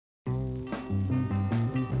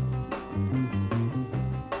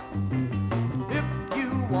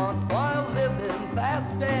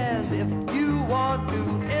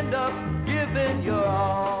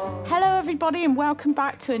everybody, and welcome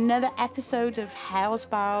back to another episode of Hell's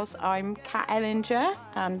Bells. I'm Kat Ellinger,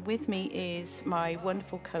 and with me is my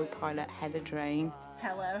wonderful co-pilot, Heather Drain.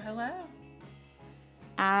 Hello, hello.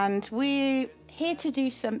 And we're here to do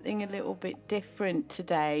something a little bit different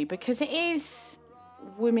today because it is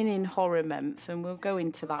Women in Horror Month, and we'll go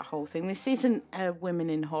into that whole thing. This isn't a Women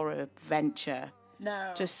in Horror venture.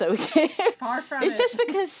 No. Just so we can... Far from It's it. just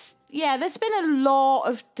because, there's been a lot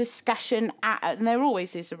of discussion, and there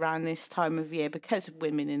always is around this time of year because of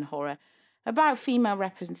Women in Horror, about female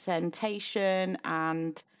representation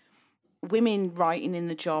and women writing in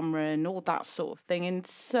the genre and all that sort of thing. And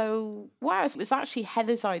so, it was actually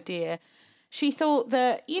Heather's idea. She thought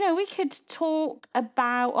that, we could talk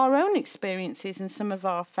about our own experiences and some of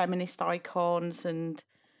our feminist icons and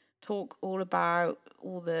talk all about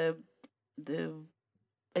all the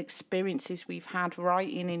experiences we've had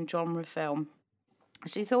writing in genre film.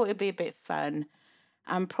 So he thought it'd be a bit fun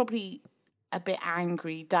and probably a bit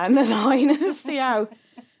angry down the line. see how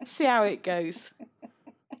it goes.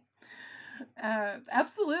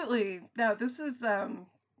 Absolutely. No, this is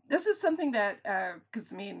something that,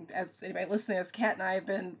 because as anybody listening, as Kat and I have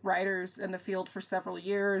been writers in the field for several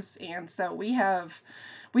years, and so we have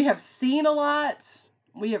seen a lot,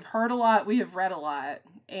 we have heard a lot, we have read a lot.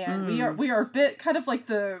 And we are a bit kind of like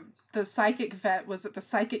the psychic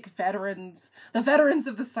the veterans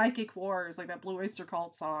of the psychic wars, like that Blue Oyster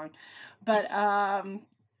Cult song, but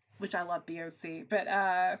which I love, BOC, but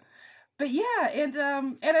yeah, and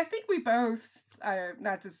I think we both,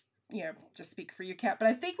 not just just speak for you, Kat, but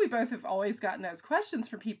I think we both have always gotten those questions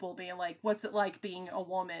from people being like, what's it like being a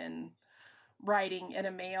woman writing in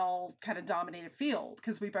a male kind of dominated field,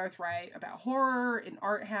 because we both write about horror and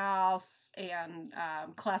art house and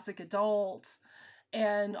classic adult,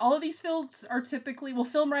 and all of these fields are typically,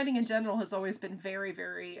 film writing in general has always been very,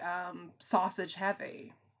 very sausage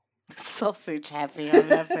heavy. Sausage heavy, I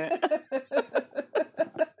love it.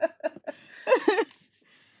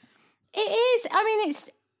 It is.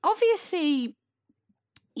 It's obviously,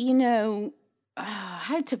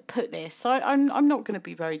 how to put this. I'm not going to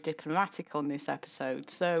be very diplomatic on this episode,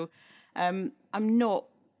 so I'm not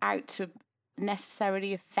out to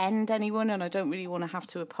necessarily offend anyone, and I don't really want to have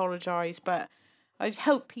to apologise, but I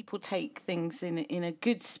hope people take things in a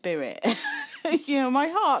good spirit.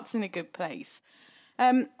 My heart's in a good place.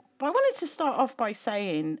 But I wanted to start off by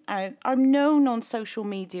saying I'm known on social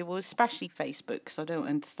media, well, especially Facebook, because I don't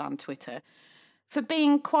understand Twitter, for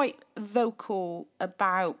being quite vocal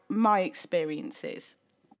about my experiences.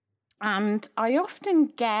 And I often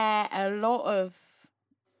get a lot of,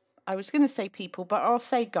 I was going to say people, but I'll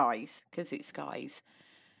say guys, because it's guys,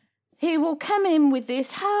 who will come in with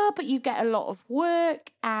this, but you get a lot of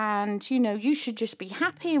work and, you should just be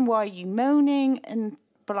happy, and why are you moaning, and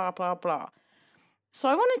blah, blah, blah. So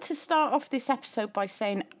I wanted to start off this episode by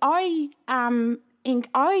saying I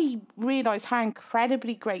realise how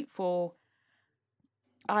incredibly grateful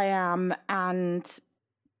I am, and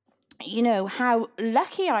how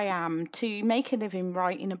lucky I am to make a living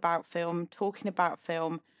writing about film, talking about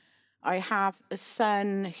film. I have a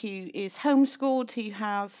son who is homeschooled, who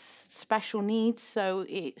has special needs, so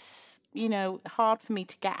it's hard for me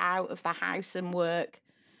to get out of the house and work.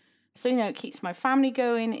 So it keeps my family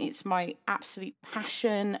going. It's my absolute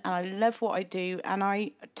passion, and I love what I do, and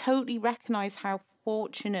I totally recognise how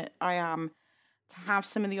fortunate I am to have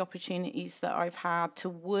some of the opportunities that I've had, to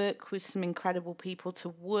work with some incredible people, to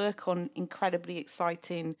work on incredibly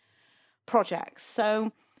exciting projects.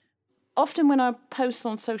 So often when I post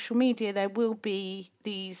on social media, there will be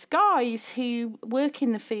these guys who work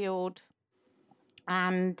in the field,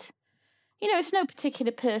 and, it's no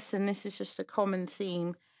particular person, this is just a common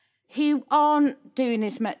theme, who aren't doing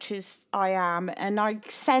as much as I am, and I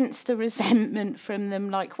sense the resentment from them,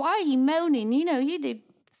 like, why are you moaning? You did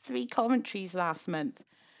 3 commentaries last month.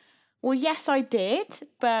 Well, yes, I did,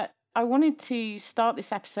 but I wanted to start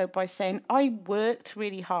this episode by saying I worked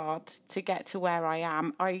really hard to get to where I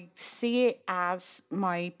am. I see it as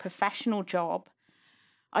my professional job.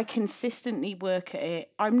 I consistently work at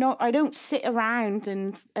it. I don't sit around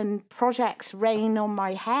and projects rain on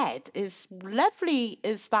my head, as lovely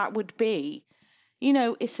as that would be.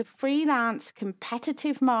 It's a freelance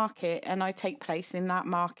competitive market, and I take place in that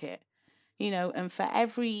market. And for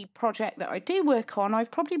every project that I do work on, I've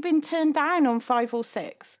probably been turned down on 5 or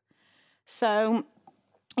 6. So,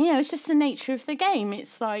 it's just the nature of the game.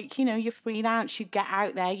 It's like, you're freelance, you get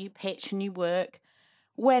out there, you pitch and you work.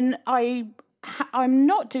 When I'm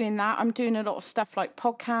not doing that, I'm doing a lot of stuff like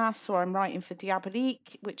podcasts, or I'm writing for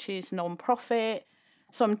Diabolique, which is non-profit.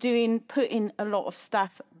 So I'm putting a lot of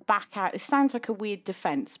stuff back out. It sounds like a weird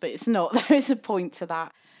defense, but it's not. There is a point to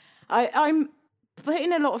that. I'm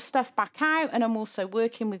putting a lot of stuff back out, and I'm also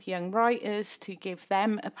working with young writers to give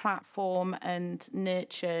them a platform and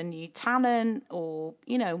nurture new talent, or,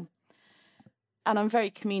 you know, and I'm very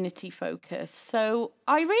community focused. So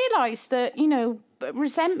I realised that, you know,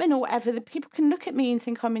 resentment or whatever, that people can look at me and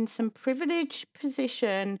think I'm in some privileged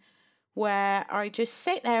position where I just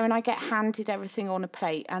sit there and I get handed everything on a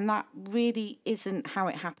plate. And that really isn't how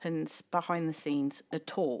it happens behind the scenes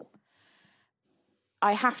at all.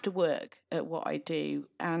 I have to work at what I do,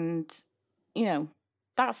 and, you know,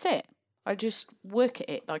 that's it. I just work at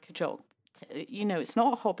it like a job. You know, it's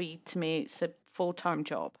not a hobby to me, it's a full-time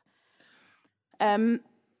job. The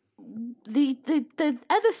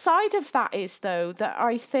other side of that is, though, that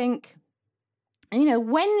I think, you know,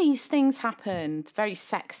 when these things happen, very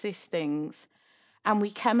sexist things, and we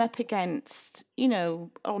come up against, you know,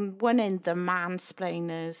 on one end the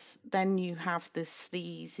mansplainers, then you have the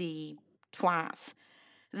sleazy twats,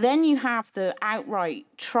 then you have the outright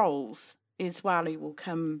trolls as well, who will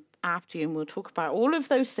come after you, and we'll talk about all of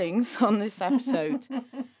those things on this episode.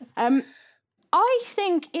 I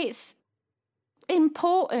think it's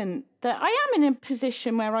important that I am in a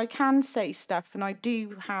position where I can say stuff and I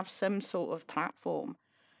do have some sort of platform,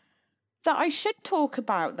 that I should talk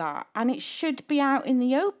about that, and it should be out in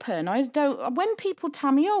the open. When people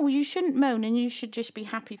tell me, oh, well, you shouldn't moan and you should just be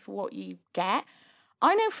happy for what you get,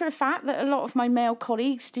 I know for a fact that a lot of my male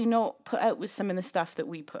colleagues do not put up with some of the stuff that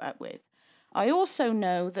we put up with. I also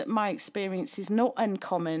know that my experience is not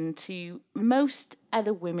uncommon to most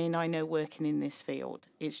other women I know working in this field.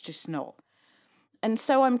 It's just not. And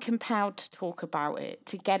so I'm compelled to talk about it,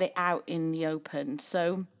 to get it out in the open.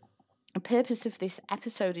 So the purpose of this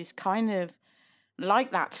episode is kind of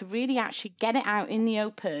like that, to really actually get it out in the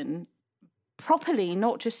open properly,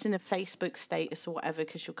 not just in a Facebook status or whatever,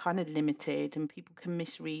 because you're kind of limited and people can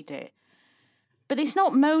misread it. But it's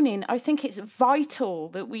not moaning. I think it's vital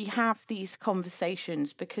that we have these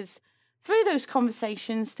conversations, because through those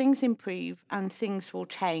conversations, things improve and things will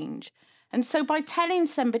change. And so by telling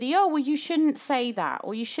somebody, oh, well, you shouldn't say that,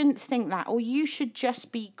 or you shouldn't think that, or you should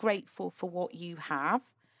just be grateful for what you have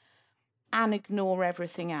and ignore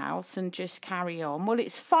everything else and just carry on. Well,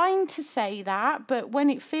 it's fine to say that, but when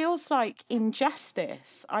it feels like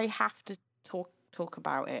injustice, I have to talk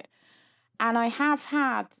about it. And I have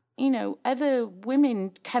had, you know, other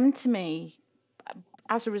women come to me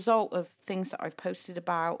as a result of things that I've posted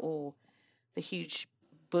about, or the huge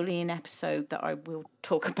bullying episode that I will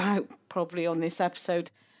talk about probably on this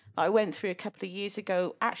episode that I went through a couple of years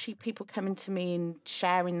ago. Actually, people coming to me and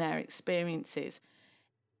sharing their experiences,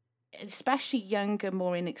 especially younger,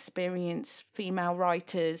 more inexperienced female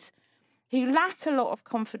writers who lack a lot of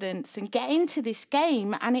confidence and get into this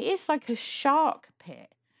game, and it is like a shark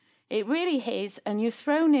pit. It really is, and you're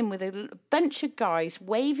thrown in with a bunch of guys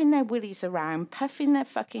waving their willies around, puffing their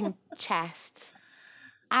fucking chests,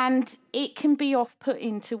 and it can be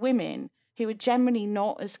off-putting to women who are generally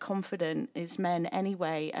not as confident as men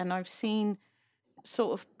anyway. And I've seen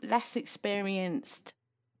sort of less experienced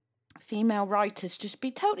female writers just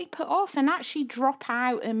be totally put off and actually drop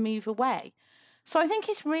out and move away. So I think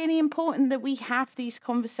it's really important that we have these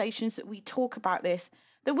conversations, that we talk about this,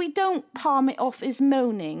 that we don't palm it off as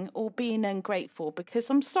moaning or being ungrateful, because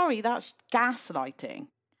I'm sorry, that's gaslighting.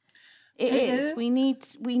 It is. We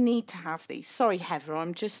need to have these. Sorry, Heather,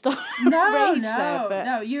 I'm just no.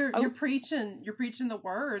 You're preaching the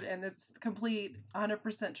word, and it's complete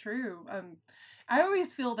 100% true. I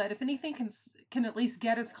always feel that if anything can at least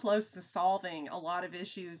get us close to solving a lot of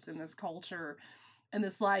issues in this culture, in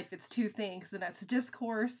this life, it's two things, and that's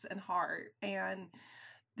discourse and heart. And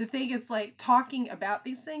the thing is, like, talking about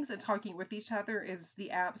these things and talking with each other is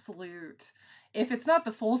the absolute, if it's not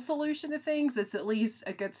the full solution to things, it's at least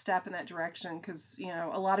a good step in that direction. Because, you know,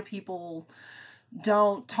 a lot of people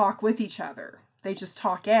don't talk with each other. They just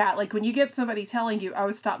talk at, like, when you get somebody telling you,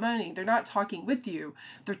 oh, stop moaning, they're not talking with you,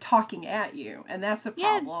 they're talking at you. And that's a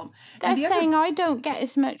problem. They're saying, I don't get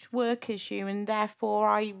as much work as you, and therefore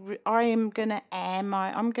I am going to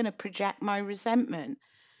I'm going to project my resentment.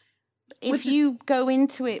 If you go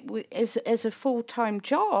into it as a full-time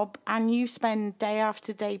job and you spend day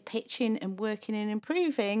after day pitching and working and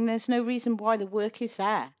improving, there's no reason why the work is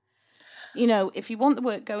there. You know, if you want the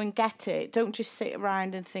work, go and get it. Don't just sit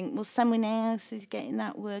around and think, well, someone else is getting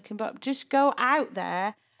that work. But just go out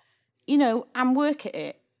there, you know, and work at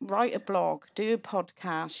it. Write a blog, do a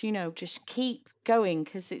podcast, you know, just keep going,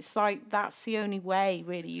 because it's like that's the only way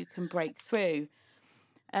really you can break through.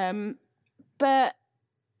 But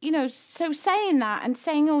you know, so saying that and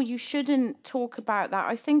saying, oh, you shouldn't talk about that,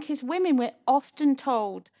 I think as women, we're often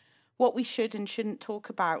told, what we should and shouldn't talk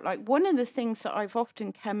about. Like, one of the things that I've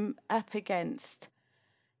often come up against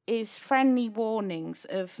is friendly warnings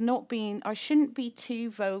of not being, I shouldn't be too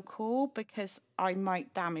vocal because I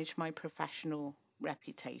might damage my professional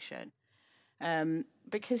reputation.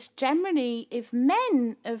 Because generally, if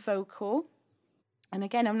men are vocal, and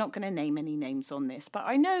again, I'm not going to name any names on this, but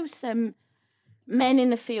I know some men in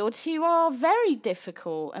the field who are very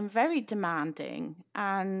difficult and very demanding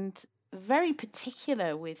and very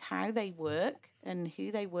particular with how they work and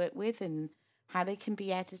who they work with and how they can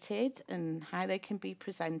be edited and how they can be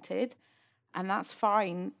presented. And that's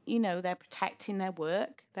fine. You know, they're protecting their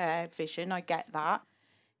work, their vision. I get that.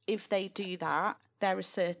 If they do that, they're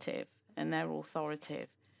assertive and they're authoritative.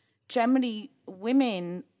 Generally,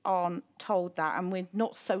 women aren't told that, and we're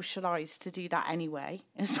not socialized to do that anyway.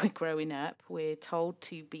 As we're growing up, we're told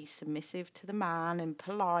to be submissive to the man and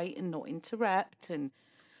polite and not interrupt and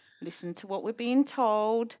listen to what we're being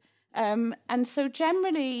told. And so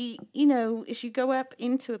generally, you know, as you go up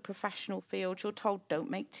into a professional field, you're told don't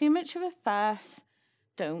make too much of a fuss,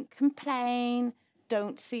 don't complain,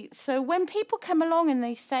 don't see. So when people come along and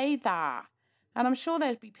they say that, and I'm sure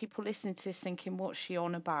there'd be people listening to this thinking, what's she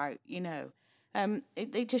on about, you know?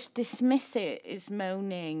 They just dismiss it as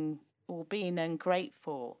moaning or being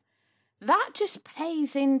ungrateful. That just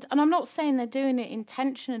plays in, and I'm not saying they're doing it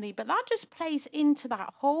intentionally, but that just plays into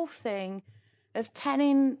that whole thing of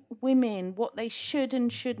telling women what they should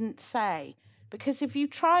and shouldn't say. Because if you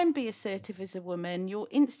try and be assertive as a woman, you're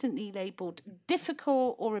instantly labelled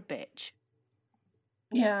difficult or a bitch.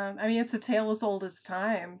 Yeah, I mean, it's a tale as old as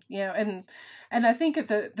time, you know, and I think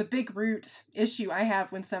the big root issue I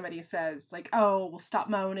have when somebody says like, oh, well, stop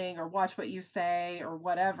moaning or watch what you say or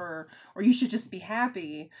whatever, or you should just be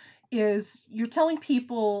happy, is you're telling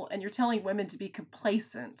people and you're telling women to be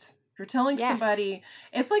complacent. You're telling somebody,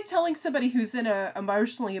 it's like telling somebody who's in a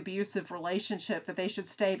emotionally abusive relationship that they should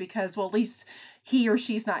stay because, well, at least he or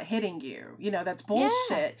she's not hitting you. You know, that's bullshit.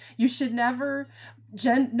 Yeah. You should never,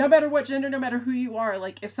 no matter what gender, no matter who you are,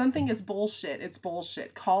 like if something is bullshit, it's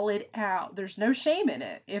bullshit. Call it out. There's no shame in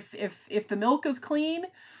it. If the milk is clean,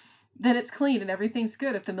 then it's clean and everything's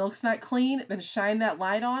good. If the milk's not clean, then shine that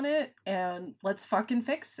light on it and let's fucking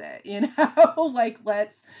fix it, you know? Like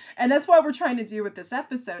and that's what we're trying to do with this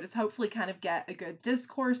episode, is hopefully kind of get a good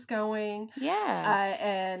discourse going. Yeah.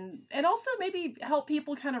 And also maybe help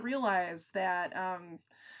people kind of realize that,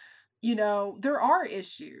 you know, there are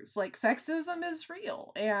issues, like sexism is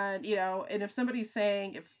real. And, you know, and if somebody's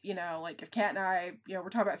saying, if, you know, like if Kat and I, you know, we're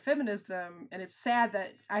talking about feminism, and it's sad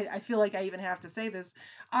that I feel like I even have to say this,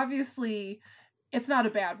 obviously it's not a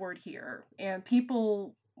bad word here. And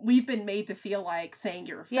we've been made to feel like saying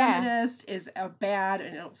you're a feminist is a bad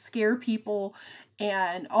and it'll scare people.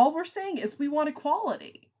 And all we're saying is we want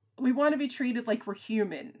equality. We want to be treated like we're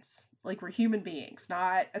humans, like we're human beings,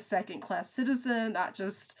 not a second-class citizen, not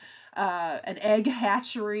just an egg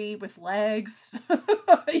hatchery with legs,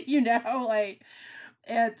 you know, like,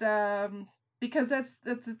 and because that's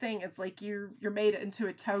the thing. It's like you're made into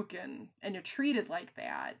a token and you're treated like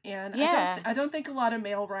that. And I don't think a lot of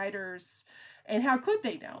male writers. And how could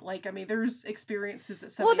they know? Like, I mean, there's experiences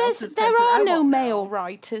that somebody else has been through. There are no male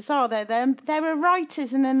writers, are there? There are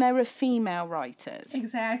writers and then there are female writers.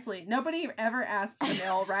 Exactly. Nobody ever asks a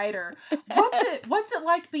male writer, what's it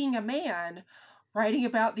like being a man writing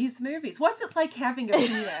about these movies? What's it like having a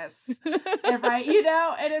penis? And, right? You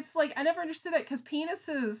know? And it's like, I never understood it because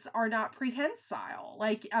penises are not prehensile.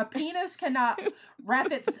 Like, a penis cannot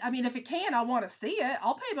wrap its... I mean, if it can, I want to see it.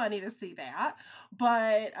 I'll pay money to see that.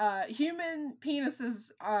 But human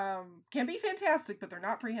penises can be fantastic, but they're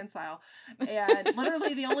not prehensile. And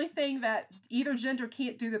literally the only thing that either gender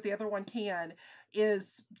can't do that the other one can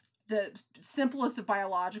is the simplest of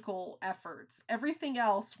biological efforts. Everything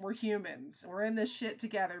else, we're humans. We're in this shit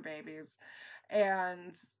together, babies.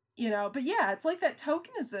 And, you know, but yeah, it's like that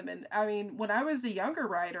tokenism. And I mean, when I was a younger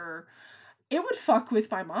writer, it would fuck with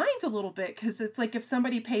my mind a little bit, because it's like if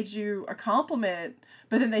somebody paid you a compliment,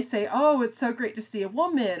 but then they say, oh, it's so great to see a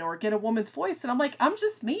woman or get a woman's voice. And I'm like, I'm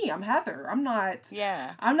just me. I'm Heather. I'm not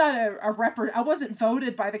I wasn't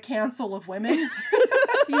voted by the Council of Women,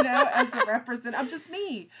 you know, as a representative. I'm just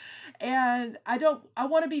me. And I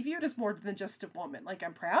want to be viewed as more than just a woman. Like,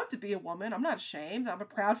 I'm proud to be a woman. I'm not ashamed. I'm a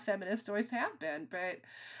proud feminist, always have been. But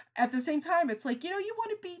at the same time, it's like, you know, you want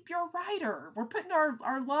to be your writer. We're putting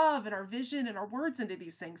our love and our vision and our words into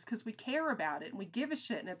these things because we care about it and we give a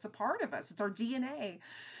shit and it's a part of us. It's our DNA.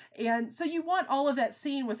 And so you want all of that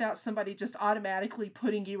seen without somebody just automatically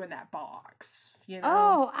putting you in that box, you know?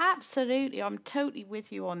 Oh, absolutely. I'm totally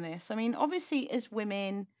with you on this. I mean, obviously, as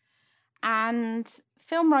women And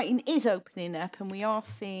film writing is opening up, and we are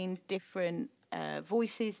seeing different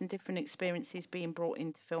voices and different experiences being brought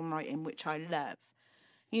into film writing, which I love.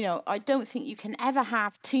 You know, I don't think you can ever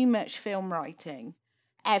have too much film writing,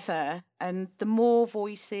 ever. And the more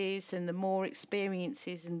voices and the more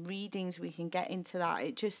experiences and readings we can get into that,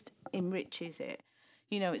 it just enriches it.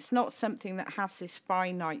 You know, it's not something that has this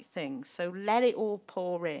finite thing. So let it all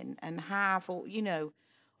pour in and have all, you know,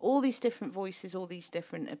 all these different voices, all these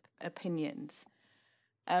different opinions.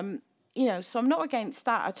 You know, so I'm not against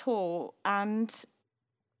that at all. And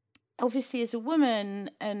obviously, as a woman,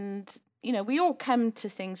 and, you know, we all come to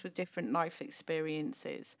things with different life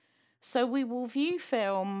experiences. So we will view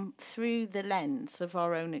film through the lens of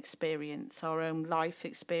our own experience, our own life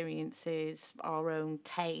experiences, our own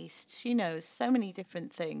tastes, you know, so many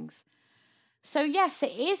different things. So, yes,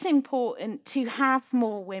 it is important to have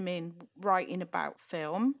more women writing about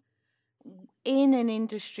film in an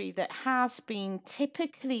industry that has been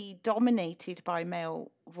typically dominated by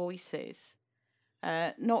male voices.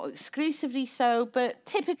 Not exclusively so, but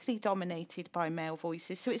typically dominated by male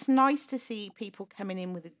voices. So it's nice to see people coming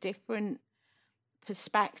in with a different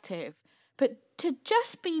perspective. But to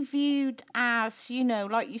just be viewed as, you know,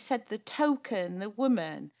 like you said, the token, the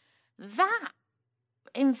woman, that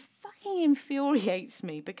fucking infuriates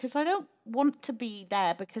me, because I don't want to be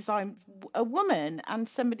there because I'm a woman and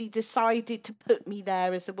somebody decided to put me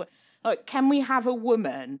there as a woman. Like, can we have a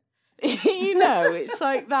woman? You know, it's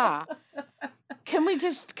like that.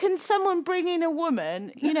 Can someone bring in a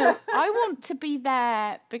woman? You know, I want to be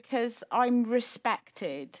there because I'm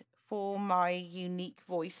respected for my unique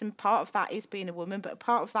voice. And part of that is being a woman, but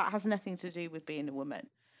part of that has nothing to do with being a woman.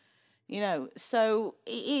 You know, so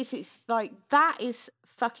it's like, that is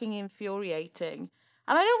fucking infuriating.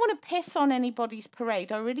 And I don't want to piss on anybody's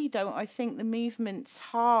parade. I really don't. I think the movement's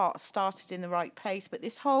heart started in the right place. But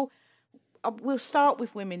this whole, we'll start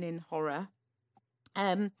with women in horror.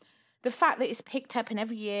 The fact that it's picked up, and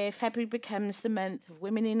every year February becomes the month of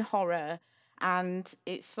women in horror, and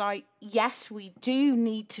it's like, yes, we do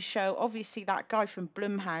need to show. Obviously, that guy from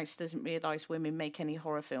Blumhouse doesn't realise women make any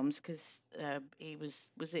horror films, because he was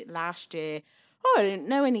it last year? Oh, I didn't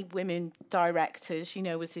know any women directors, you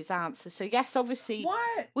know, was his answer. So yes, obviously,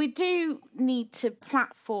 we do need to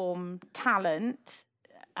platform talent,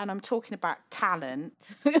 and I'm talking about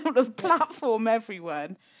talent, platform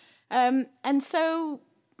everyone. And so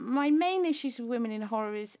my main issues with women in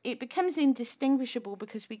horror is it becomes indistinguishable,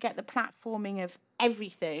 because we get the platforming of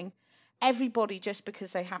everybody just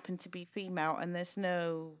because they happen to be female, and there's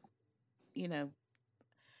no, you know,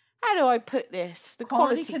 how do I put this? The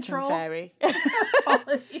quality control can vary.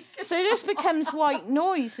 So it just becomes white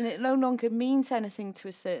noise, and it no longer means anything to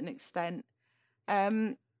a certain extent.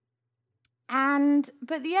 But it's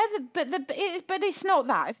not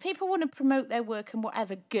that. If people want to promote their work and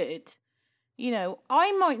whatever, good. You know,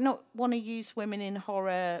 I might not want to use women in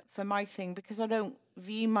horror for my thing because I don't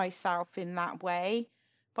view myself in that way.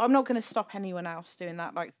 But I'm not going to stop anyone else doing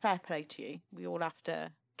that. Like, fair play to you. We all have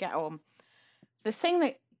to get on. The thing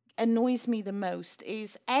that annoys me the most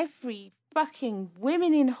is every fucking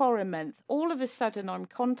Women in Horror Month, all of a sudden I'm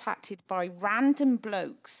contacted by random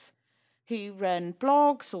blokes who run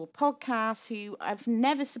blogs or podcasts who have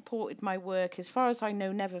never supported my work, as far as I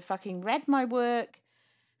know, never fucking read my work,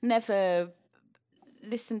 never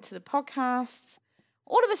listened to the podcasts.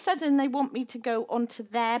 All of a sudden they want me to go onto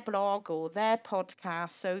their blog or their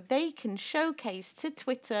podcast so they can showcase to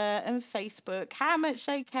Twitter and Facebook how much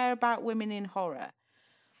they care about women in horror.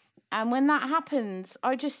 And when that happens,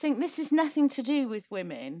 I just think this is nothing to do with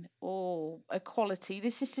women or equality.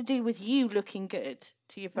 This is to do with you looking good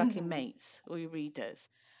to your fucking mates or your readers.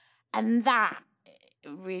 And that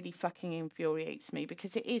really fucking infuriates me,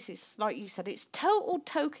 because it's like you said, it's total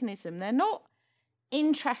tokenism. They're not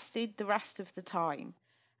interested the rest of the time.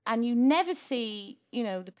 And you never see, you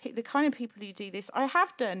know, the kind of people who do this. I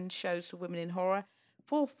have done shows for women in horror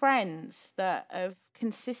for friends that have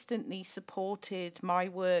consistently supported my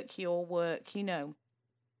work, your work, you know,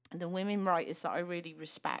 the women writers that I really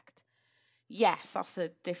respect. Yes, that's a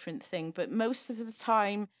different thing. But most of the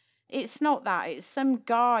time, it's not that. It's some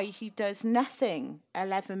guy who does nothing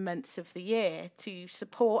 11 months of the year to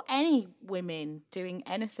support any women doing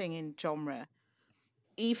anything in genre.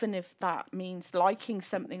 Even if that means liking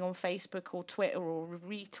something on Facebook or Twitter or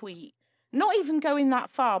retweet. Not even going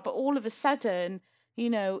that far, but all of a sudden, you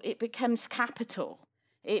know, it becomes capital.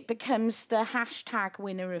 It becomes the hashtag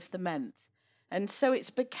winner of the month. And so it's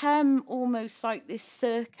become almost like this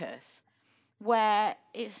circus where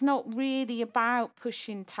it's not really about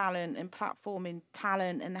pushing talent and platforming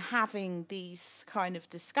talent and having these kind of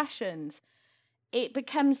discussions. it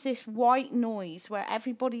becomes this white noise where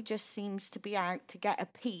everybody just seems to be out to get a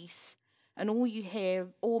piece, and all you hear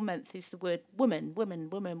all month is the word woman, woman,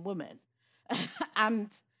 woman, woman. And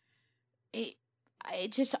it I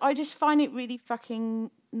just find it really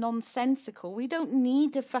fucking nonsensical. We don't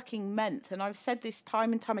need a fucking month, and I've said this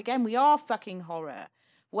time and time again, we are fucking horror.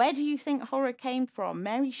 Where do you think horror came from?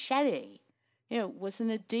 Mary Shelley,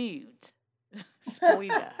 wasn't a dude.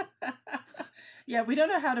 Spoiler. Yeah, we don't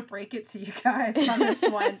know how to break it to you guys on this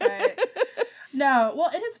one, but no.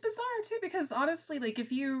 Well, and it's bizarre too, because honestly, like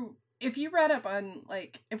if you read up on,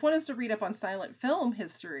 like, if one is to read up on silent film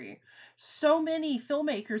history, so many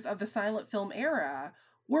filmmakers of the silent film era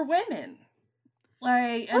were women.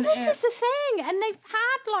 Like, well, this is the thing, and they've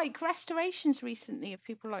had like restorations recently of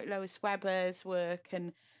people like Lois Weber's work,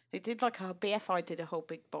 and they did like BFI did a whole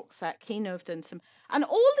big box set. Kino have done some, and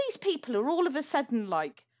all these people are all of a sudden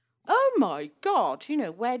like, oh my God,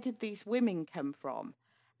 where did these women come from?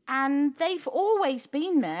 And they've always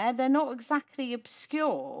been there. They're not exactly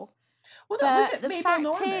obscure. Well, no, look at the Mabel fact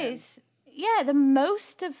Normand. is, yeah, the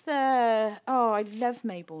most of the I love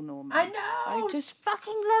Mabel Normand. I know. I just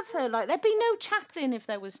fucking love her. Like, there'd be no Chaplin if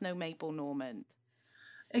there was no Mabel Normand.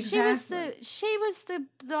 Exactly. She was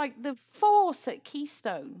the force at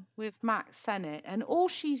Keystone with Max Sennett, and all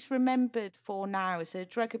she's remembered for now is her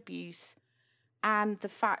drug abuse and the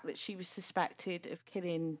fact that she was suspected of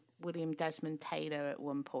killing William Desmond Taylor at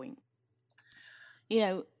one point.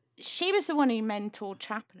 She was the one who mentored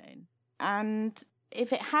Chaplin, and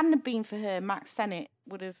if it hadn't been for her, Max Sennett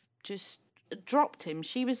would have just dropped him.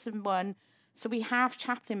 She was the one. So we have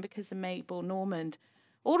Chaplin because of Mabel Normand.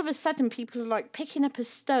 All of a sudden, people are like picking up a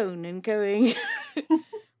stone and going,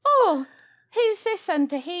 oh, who's this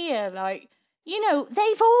under here? Like,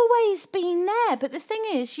 they've always been there. But the thing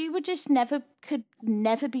is, you could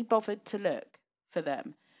never be bothered to look for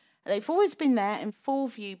them. They've always been there in full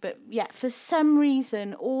view, but yet for some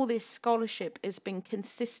reason, all this scholarship has been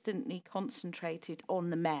consistently concentrated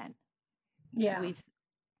on the men. Yeah.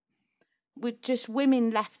 With just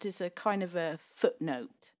women left as a kind of a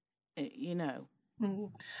footnote, Mm-hmm.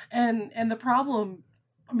 And the problem,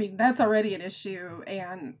 I mean, that's already an issue,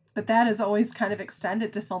 but that is always kind of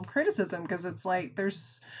extended to film criticism, because it's like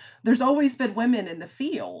there's always been women in the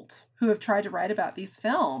field who have tried to write about these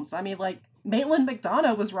films. I mean, like, Maitland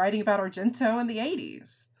McDonough was writing about Argento in the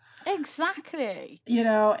 80s. Exactly.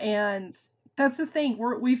 And that's the thing.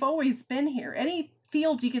 We've always been here. Any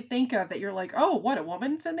field you can think of that you're like, oh, what, a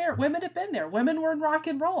woman's in there? Women have been there. Women were in rock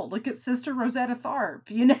and roll. Look at Sister Rosetta Tharpe,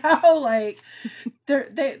 like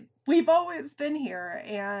we've always been here.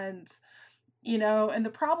 And and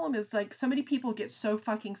the problem is, like, so many people get so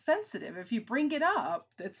fucking sensitive. If you bring it up,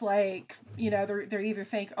 it's like, they're either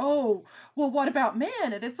think, oh, well, what about men?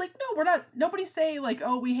 And it's like, no, we're not, nobody's saying like,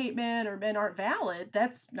 oh, we hate men or men aren't valid.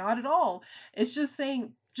 That's not at all. It's just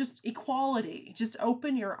saying, just equality, just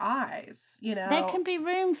open your eyes, There can be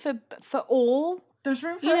room for all. There's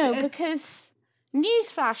room for because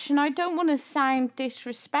newsflash, and I don't want to sound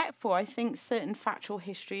disrespectful, I think certain factual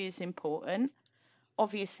history is important,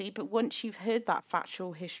 obviously, but once you've heard that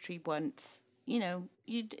factual history once, you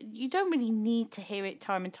don't really need to hear it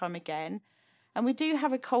time and time again. And we do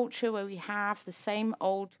have a culture where we have the same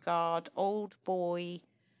old guard, old boy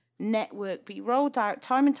network be rolled out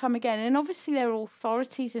time and time again. And obviously there are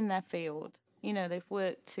authorities in their field. They've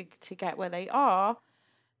worked to get where they are.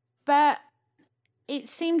 But it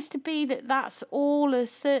seems to be that that's all a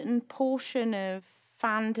certain portion of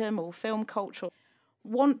fandom or film culture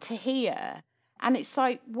want to hear. And it's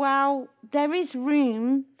like, well, there is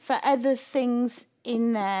room for other things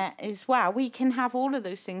in there as well. We can have all of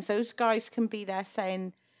those things. Those guys can be there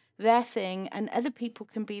saying their thing, and other people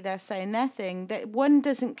can be there saying their thing. That one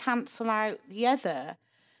doesn't cancel out the other,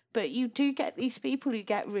 but you do get these people who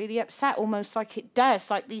get really upset, almost like it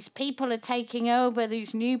does. Like, these people are taking over,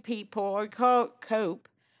 these new people, I can't cope.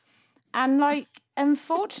 And like,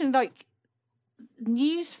 unfortunately, like,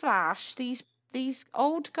 newsflash, these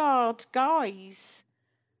old guard guys,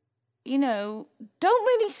 don't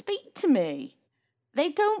really speak to me. They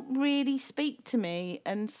don't really speak to me,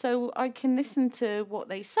 and so I can listen to what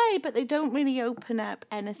they say, but they don't really open up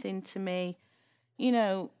anything to me.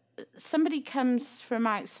 Somebody comes from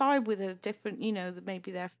outside with a different, maybe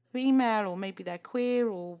they're female or maybe they're queer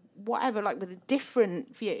or whatever, like with a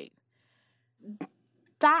different view.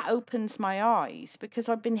 That opens my eyes, because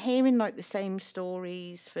I've been hearing like the same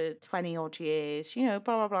stories for 20 odd years, blah,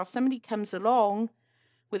 blah, blah. Somebody comes along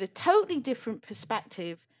with a totally different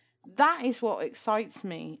perspective. That is what excites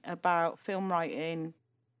me about film writing,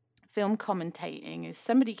 film commentating, is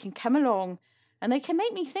somebody can come along and they can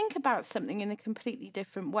make me think about something in a completely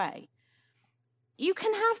different way. you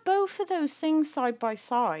can have both of those things side by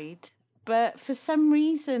side, but for some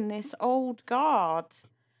reason, this old guard,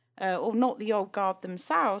 or not the old guard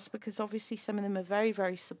themselves, because obviously some of them are very,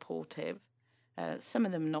 very supportive. Some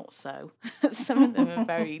of them not so. Some of them are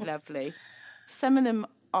very lovely. Some of them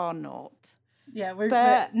are not. Yeah, we're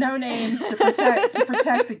no names to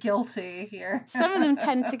protect the guilty here. Some of them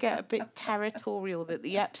tend to get a bit territorial that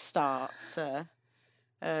the upstarts are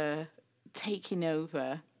taking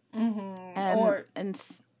over.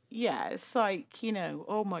 Yeah, it's like, you know,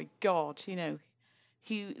 oh my God, you know,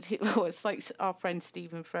 it's like our friend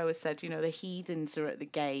Stephen Thrower said, you know, the heathens are at the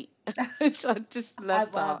gate. Which I just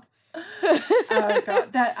love that. Oh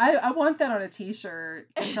God, that I want that on a t-shirt,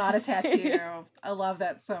 if not a tattoo. I love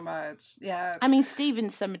that so much. Yeah, I mean,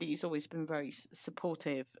 Stephen's somebody who's always been very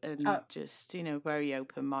supportive and just, you know, very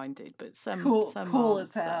open-minded, but some cool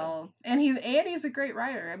as hell. So. And he's a great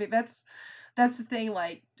writer. I mean, that's the thing.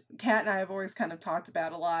 Like Kat and I have always kind of talked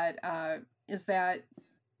about a lot. Is that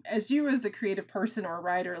as a creative person or a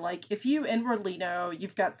writer, like if you inwardly know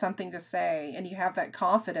you've got something to say and you have that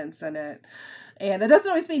confidence in it. And that doesn't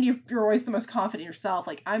always mean you're always the most confident yourself.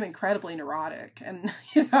 Like, I'm incredibly neurotic, and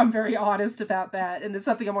you know, I'm very honest about that. And it's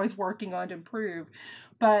something I'm always working on to improve.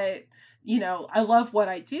 But, you know, I love what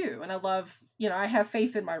I do. And I love, you know, I have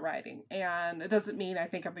faith in my writing. And it doesn't mean I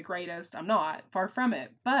think I'm the greatest. I'm not. Far from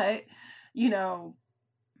it. But, you know,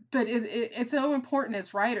 it's so important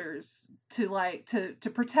as writers to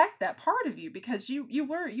protect that part of you, because you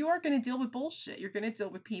are going to deal with bullshit. You're going to deal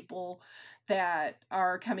with people that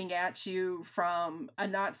are coming at you from a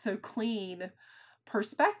not so clean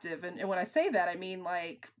perspective. And when I say that, I mean,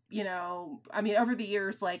 like, you know, I mean, over the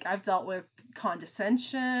years, like, I've dealt with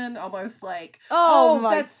condescension, almost like, oh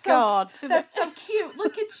my God. That's so cute.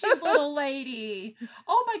 Look at you, little lady.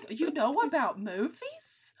 Oh my God. You know about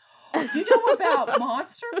movies? You know about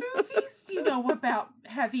monster movies? You know about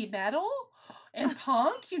heavy metal and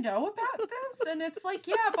punk? You know about this? And it's like,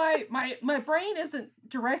 yeah, my brain isn't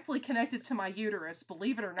directly connected to my uterus,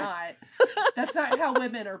 believe it or not. That's not how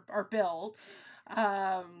women are built.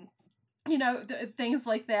 You know, things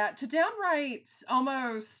like that. To downright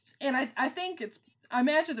almost, and I think I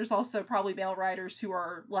imagine there's also probably male writers who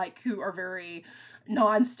are very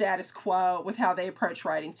non-status quo with how they approach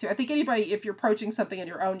writing too. I think anybody, if you're approaching something in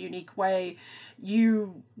your own unique way,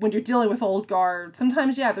 when you're dealing with old guard,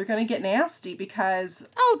 sometimes, yeah, they're going to get nasty because...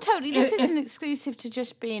 Oh, totally. This isn't exclusive to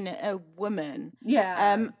just being a woman.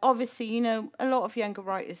 Yeah. Obviously, you know, a lot of younger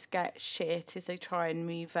writers get shit as they try and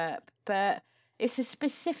move up, but it's a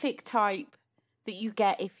specific type that you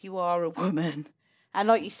get if you are a woman. And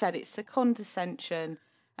like you said, it's the condescension.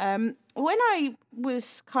 When I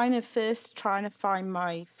was kind of first trying to find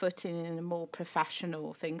my footing in a more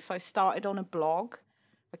professional thing, so I started on a blog.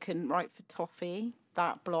 I couldn't write for toffee.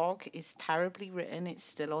 That blog is terribly written. It's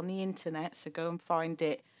still on the internet, so go and find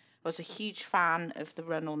it. I was a huge fan of the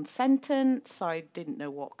run-on sentence. I didn't know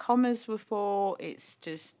what commas were for. It's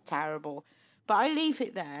just terrible. But I leave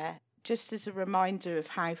it there just as a reminder of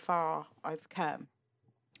how far I've come.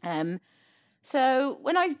 So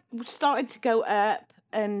when I started to go up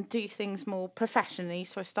and do things more professionally,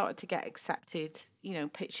 so I started to get accepted, you know,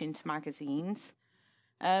 pitch into magazines.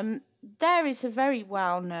 There is a very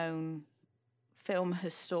well-known film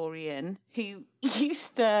historian who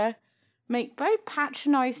used to make very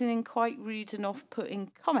patronising and quite rude and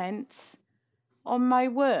off-putting comments on my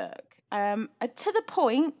work. To the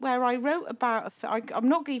point where I wrote about I'm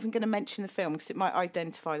not even going to mention the film because it might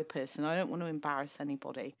identify the person. I don't want to embarrass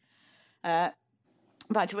anybody. But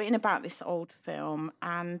I'd written about this old film,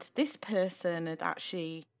 and this person had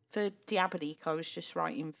actually, for Diabolique, I was just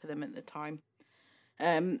writing for them at the time.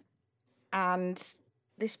 And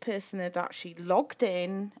this person had actually logged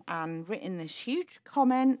in and written this huge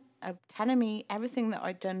comment telling me everything that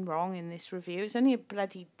I'd done wrong in this review. It was only a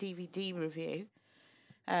bloody DVD review.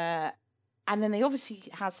 And then they obviously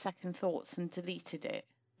had second thoughts and deleted it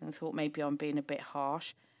and thought maybe I'm being a bit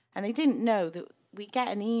harsh. And they didn't know that we get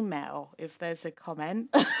an email if there's a comment.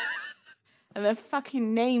 And their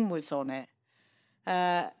fucking name was on it.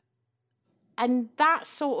 And that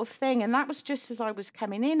sort of thing. And that was just as I was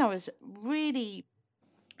coming in. I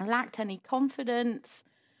lacked any confidence.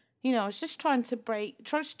 You know, I was just trying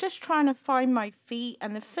to find my feet.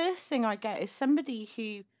 And the first thing I get is somebody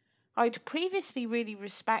who I'd previously really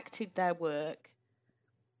respected their work,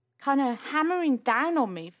 kind of hammering down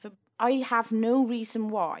on me for I have no reason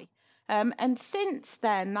why. And since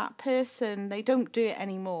then, that person, they don't do it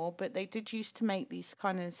anymore, but they did used to make these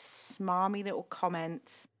kind of smarmy little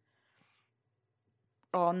comments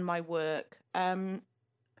on my work. And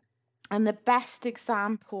the best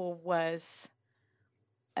example was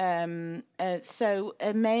So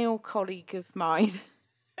a male colleague of mine,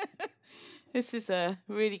 this is a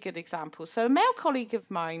really good example. So a male colleague of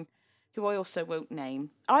mine, who I also won't name,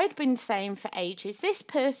 I'd been saying for ages, this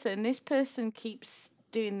person keeps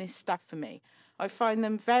doing this stuff for me. I find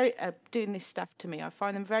them very, doing this stuff to me. I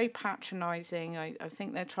find them very patronizing. I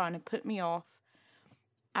think they're trying to put me off.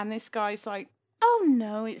 And this guy's like, oh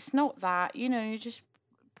no, it's not that. You know, you're just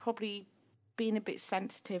probably being a bit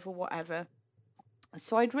sensitive or whatever.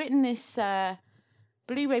 So I'd written this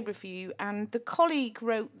Blu-ray review, and the colleague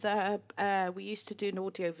wrote we used to do an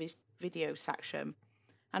audio video section,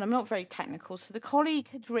 and I'm not very technical, so the colleague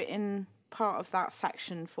had written part of that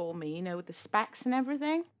section for me, you know, with the specs and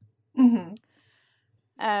everything. Mm-hmm.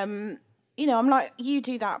 You know, I'm like, you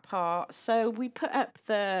do that part. So we put up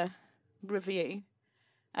the review,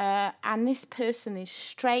 and this person is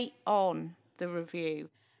straight on the review.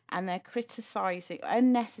 And they're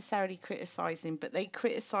unnecessarily criticising, but they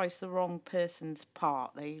criticise the wrong person's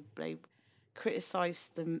part. They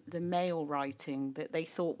criticise the male writing that they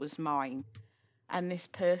thought was mine. And this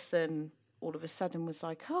person all of a sudden was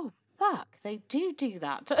like, oh, fuck, they do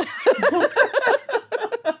that.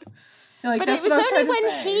 Like, but it was only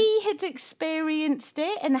when he had experienced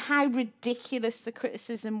it and how ridiculous the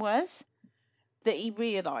criticism was that he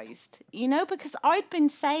realised, you know, because I'd been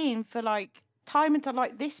saying for like, time and time,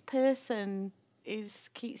 like, this person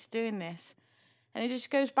keeps doing this, and it just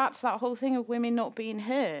goes back to that whole thing of women not being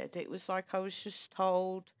heard. It was like I was just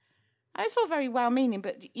told, and it's all very well meaning,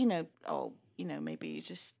 but you know, maybe you're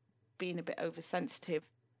just being a bit oversensitive.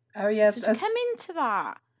 Oh yes, so to come into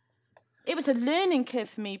that, it was a learning curve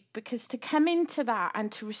for me, because to come into that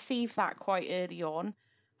and to receive that quite early on,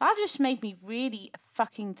 that just made me really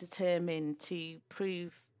fucking determined to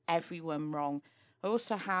prove everyone wrong. I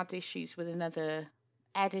also had issues with another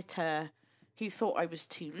editor who thought I was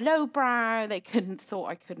too lowbrow. They thought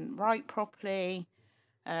I couldn't write properly,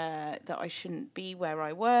 that I shouldn't be where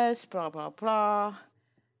I was, blah, blah, blah.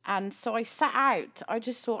 And so I sat out. I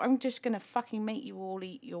just thought, I'm just going to fucking make you all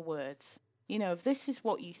eat your words. You know, if this is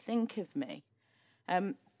what you think of me.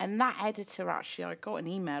 And that editor, actually, I got an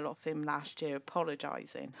email off him last year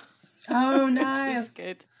apologising. Oh, nice. Which was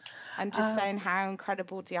good. And just saying how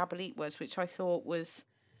incredible Diabolite was, which I thought was,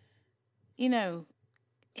 you know,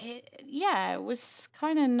 it was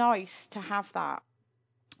kind of nice to have that.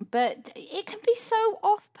 But it can be so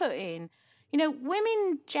off-putting. You know,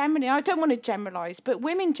 women generally, I don't want to generalise, but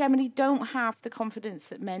women generally don't have the confidence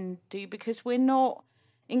that men do, because we're not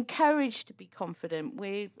encouraged to be confident.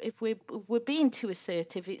 If we're being too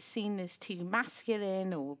assertive, it's seen as too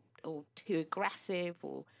masculine or too aggressive,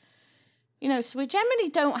 or, you know, so we generally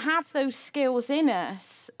don't have those skills in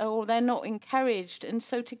us, or they're not encouraged. And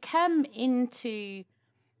so to come into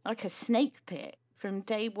like a snake pit from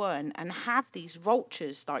day one and have these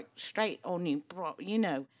vultures like straight on you, you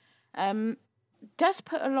know, does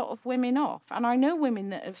put a lot of women off. And I know women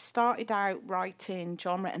that have started out writing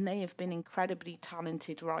genre, and they have been incredibly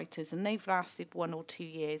talented writers, and they've lasted 1 or 2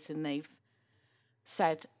 years and they've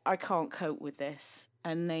said, I can't cope with this.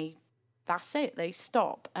 And that's it, they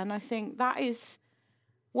stop. And I think that is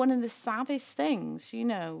one of the saddest things, you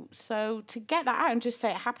know. So to get that out and just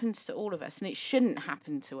say it happens to all of us, and it shouldn't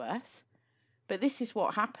happen to us, but this is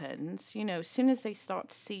what happens, you know, as soon as they start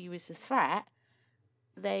to see you as a threat,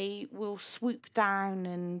 they will swoop down,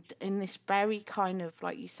 and in this very kind of,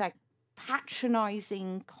 like you said,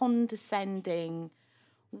 patronising, condescending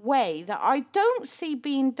way that I don't see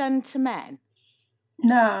being done to men.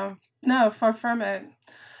 No, far from it.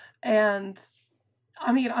 And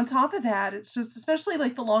I mean, on top of that, it's just, especially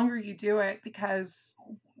like the longer you do it, because,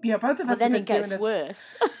 you know, both of us then have it been gets doing this.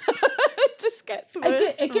 Worse. It just gets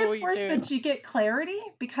worse. It gets worse, but you get clarity,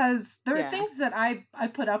 because there are things that I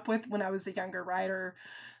put up with when I was a younger writer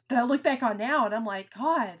that I look back on now and I'm like,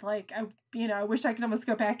 God, like, I wish I could almost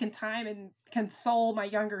go back in time and console my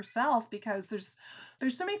younger self, because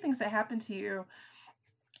there's so many things that happen to you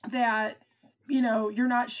that, you know, you're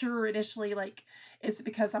not sure initially, like, is it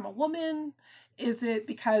because I'm a woman? Is it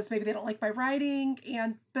because maybe they don't like my writing?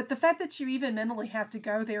 But the fact that you even mentally have to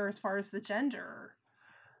go there as far as the gender,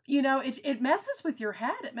 you know, it messes with your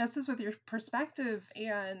head. It messes with your perspective.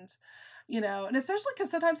 And, you know, and especially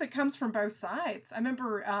because sometimes it comes from both sides. I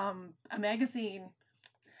remember a magazine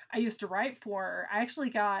I used to write for, I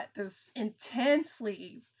actually got this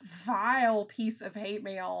intensely vile piece of hate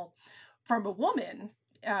mail from a woman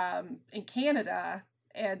in Canada.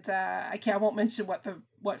 And I won't mention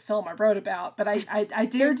what film I wrote about, but I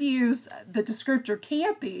dared to use the descriptor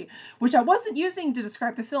campy, which I wasn't using to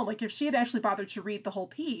describe the film. Like, if she had actually bothered to read the whole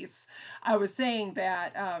piece, I was saying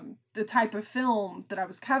that the type of film that I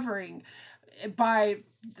was covering by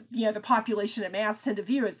the population at mass tend to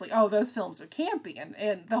view it. It's like, oh, those films are campy.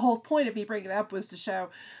 And the whole point of me bringing it up was to show,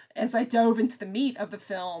 as I dove into the meat of the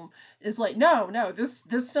film, is like, no,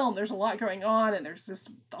 this film, there's a lot going on, and there's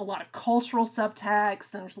a lot of cultural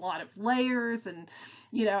subtext, and there's a lot of layers, and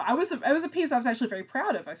it was a piece I was actually very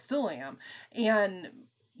proud of. I still am. And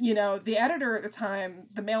the editor at the time,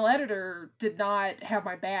 the male editor, did not have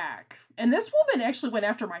my back. And this woman actually went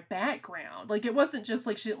after my background. Like, it wasn't just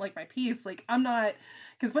like she didn't like my piece. Like, I'm not,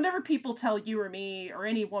 because whenever people tell you or me or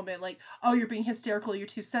any woman, like, oh, you're being hysterical, you're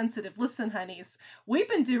too sensitive. Listen, honeys, we've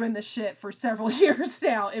been doing this shit for several years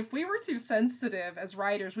now. If we were too sensitive as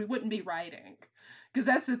writers, we wouldn't be writing. Because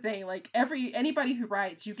that's the thing, like, anybody who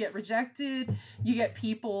writes, you get rejected, you get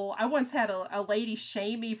people. I once had a lady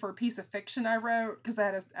shame me for a piece of fiction I wrote because I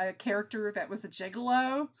had a character that was a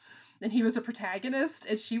gigolo, and he was a protagonist,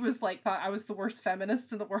 and she was like, thought I was the worst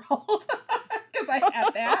feminist in the world because I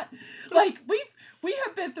had that. Like, we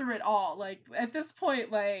have been through it all. Like, at this point,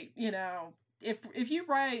 like, if you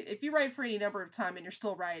write for any number of time and you're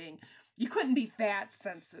still writing, you couldn't be that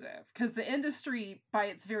sensitive, because the industry by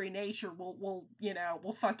its very nature will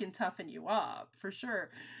fucking toughen you up for sure.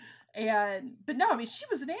 But no, I mean, she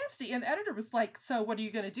was nasty, and the editor was like, so what are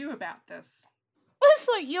you going to do about this? It's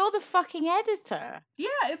like, you're the fucking editor. Yeah,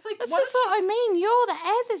 it's like, that's just what I mean. You're the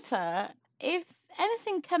editor. If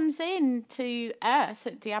anything comes in to us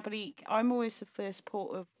at Diabolique, I'm always the first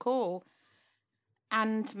port of call,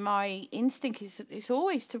 and my instinct is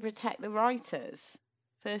always to protect the writers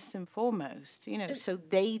first and foremost, so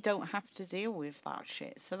they don't have to deal with that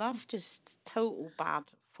shit. So that's just total bad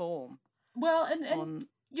form. Well, and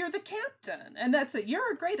you're the captain, and that's it.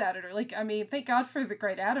 You're a great editor. Like, I mean, thank God for the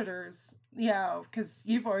great editors, because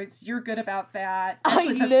you're good about that.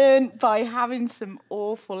 Actually, I learned by having some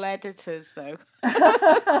awful editors, though.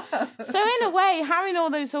 So in a way, having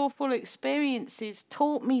all those awful experiences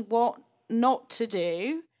taught me what not to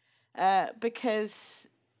do, because,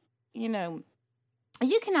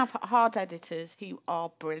 you can have hard editors who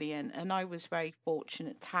are brilliant, and I was very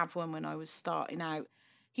fortunate to have one when I was starting out.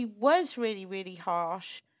 He was really, really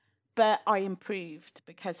harsh, but I improved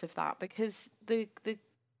because of that, because the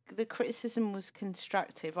criticism was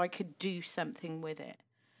constructive. I could do something with it.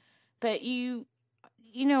 But you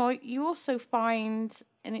also find,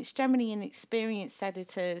 and it's generally inexperienced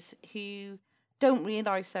editors who don't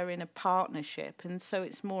realise they're in a partnership, and so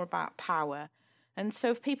it's more about power. And so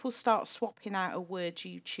if people start swapping out a word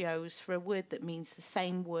you chose for a word that means the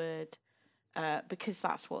same word, because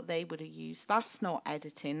that's what they would have used, that's not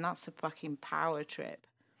editing, that's a fucking power trip.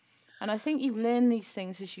 And I think you learn these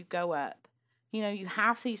things as you go up. You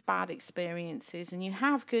have these bad experiences and you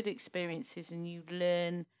have good experiences, and you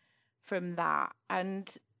learn from that.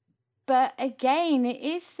 But again, it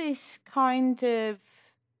is this kind of,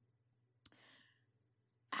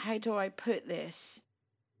 how do I put this?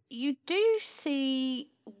 You do see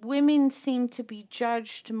women seem to be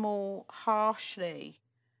judged more harshly.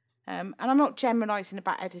 And I'm not generalising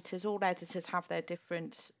about editors. All editors have their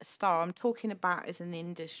different style. I'm talking about as an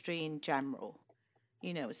industry in general,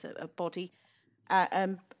 as a body.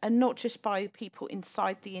 And not just by people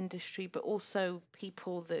inside the industry, but also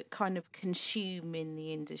people that kind of consume in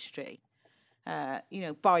the industry.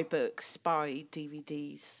 Buy books, buy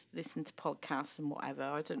DVDs, listen to podcasts and whatever.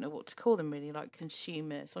 I don't know what to call them really, like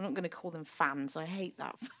consumers. I'm not going to call them fans. I hate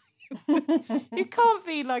that. You can't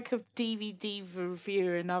be like a DVD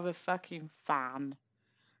reviewer and have a fucking fan.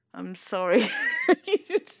 I'm sorry.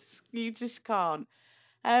 you just can't.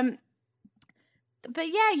 But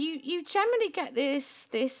yeah, you generally get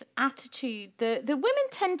this attitude that the women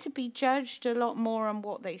tend to be judged a lot more on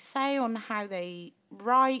what they say, on how they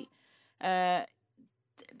write. There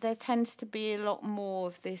tends to be a lot more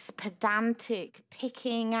of this pedantic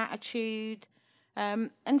picking attitude.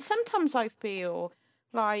 And sometimes I feel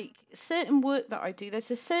like certain work that I do,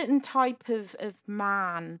 there's a certain type of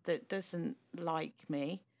man that doesn't like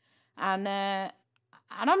me. And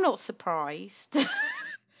I'm not surprised.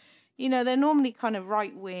 They're normally kind of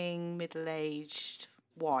right-wing, middle-aged,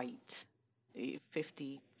 white,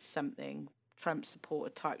 50-something, Trump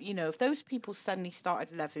supporter type. If those people suddenly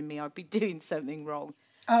started loving me, I'd be doing something wrong.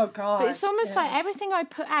 Oh, God. But it's almost like everything I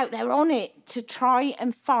put out, they're on it to try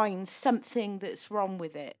and find something that's wrong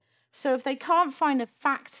with it. So if they can't find a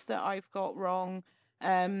fact that I've got wrong,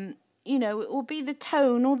 it will be the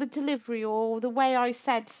tone or the delivery or the way I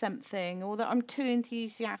said something, or that I'm too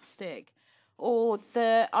enthusiastic, or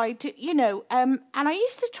that I do, and I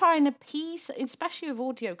used to try and appease, especially with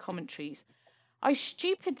audio commentaries. I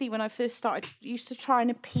stupidly, when I first started, used to try and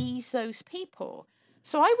appease those people.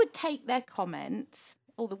 So I would take their comments,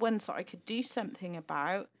 or the ones that I could do something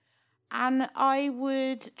about, And I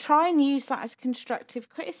would try and use that as constructive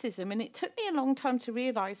criticism. And it took me a long time to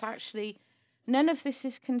realise, actually, none of this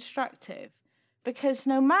is constructive. Because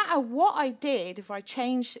no matter what I did, if I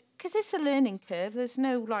changed, because it's a learning curve, there's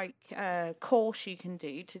no like course you can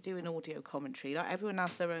do an audio commentary. Like everyone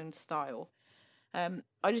has their own style.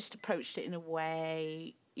 I just approached it in a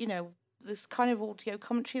way, this kind of audio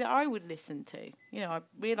commentary that I would listen to. I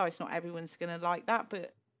realise not everyone's going to like that,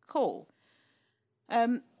 but cool.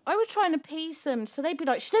 I would try and appease them. So they'd be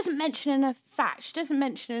like, she doesn't mention enough facts. She doesn't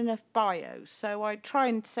mention enough bios. So I try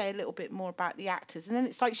and say a little bit more about the actors. And then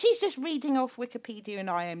it's like, she's just reading off Wikipedia and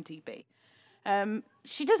IMDb.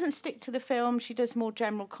 She doesn't stick to the film. She does more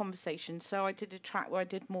general conversation. So I did a track where I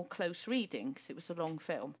did more close reading because it was a long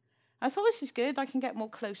film. I thought, this is good. I can get more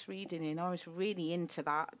close reading in. I was really into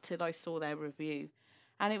that till I saw their review.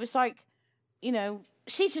 And it was like,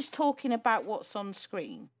 she's just talking about what's on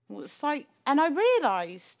screen. It's like, and I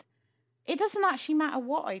realised it doesn't actually matter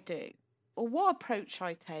what I do or what approach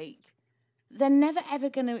I take. They're never, ever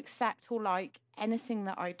going to accept or like anything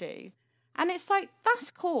that I do. And it's like,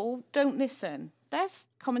 that's cool. Don't listen. There's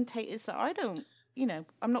commentators that I don't,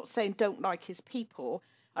 I'm not saying don't like his people.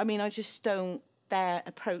 I mean, I just don't, their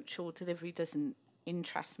approach or delivery doesn't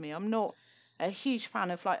interest me. I'm not a huge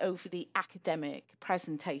fan of like overly academic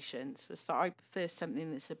presentations. So I prefer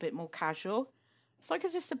something that's a bit more casual. It's like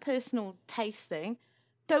just a personal taste thing.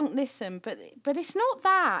 Don't listen, but it's not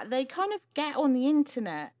that. They kind of get on the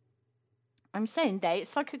internet. I'm saying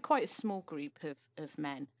it's like quite a small group of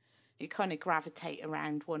men who kind of gravitate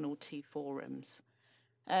around one or two forums.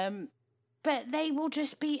 But they will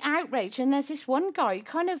just be outraged. And there's this one guy who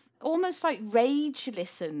kind of almost like rage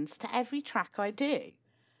listens to every track I do.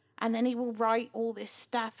 And then he will write all this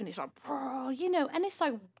stuff and it's like, bro, and it's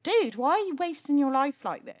like, dude, why are you wasting your life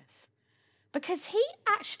like this? Because he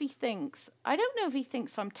actually thinks, I don't know if he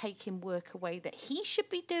thinks I'm taking work away that he should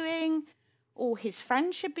be doing or his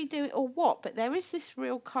friend should be doing or what, but there is this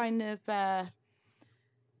real kind of, why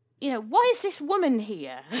is this woman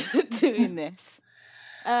here doing this?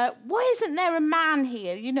 Why isn't there a man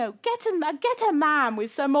here? Get a man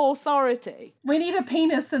with some authority. We need a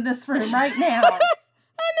penis in this room right now.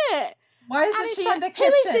 Isn't it? Why isn't she in the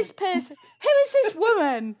kitchen? Who is this person? Who is this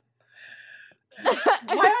woman?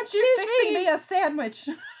 Why aren't you fixing me a sandwich,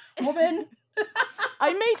 woman?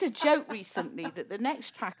 I made a joke recently that the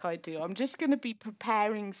next track I do, I'm just going to be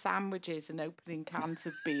preparing sandwiches and opening cans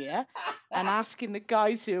of beer and asking the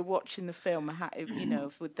guys who are watching the film,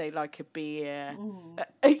 would they like a beer?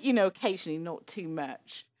 Occasionally, not too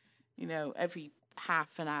much. Every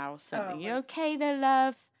half an hour or something. You okay there,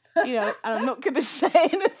 love? And I'm not going to say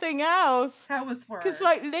anything else. That was worse. Because,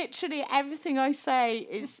 like, literally everything I say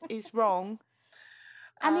is wrong.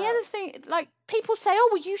 And the other thing, like, people say, oh,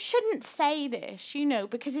 well, you shouldn't say this,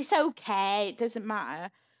 because it's okay, it doesn't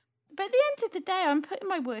matter. But at the end of the day, I'm putting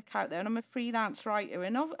my work out there and I'm a freelance writer.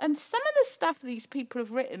 And some of the stuff these people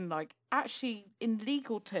have written, like, actually, in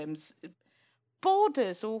legal terms,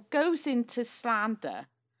 borders or goes into slander.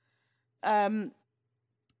 I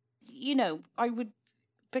would,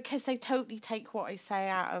 because they totally take what I say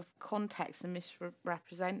out of context and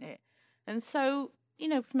misrepresent it. And so,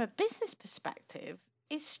 from a business perspective,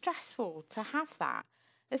 it's stressful to have that,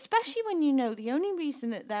 especially when the only reason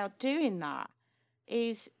that they're doing that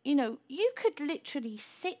is, you could literally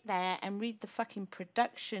sit there and read the fucking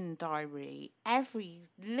production diary, every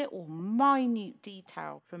little minute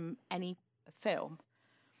detail from any film,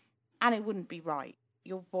 and it wouldn't be right.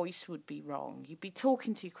 Your voice would be wrong. You'd be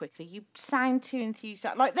talking too quickly. You sound too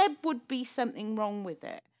enthusiastic. Like, there would be something wrong with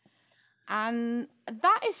it. And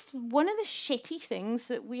that is one of the shitty things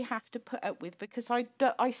that we have to put up with, because I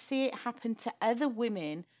see it happen to other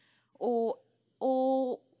women and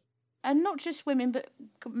not just women, but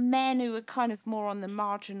men who are kind of more on the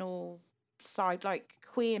marginal side, like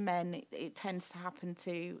queer men, it tends to happen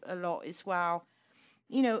to a lot as well.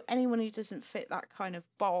 Anyone who doesn't fit that kind of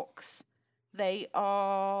box, they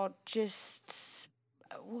are just,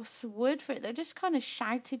 what's the word for it? They're just kind of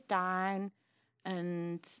shouted down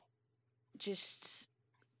and just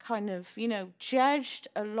kind of, judged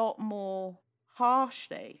a lot more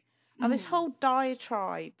harshly. Now, this whole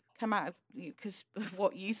diatribe come out of, because of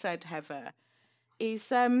what you said, Heather,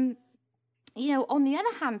 is, on the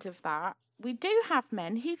other hand of that, we do have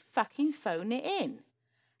men who fucking phone it in.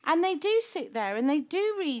 And they do sit there and they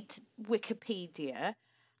do read Wikipedia.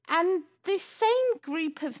 And this same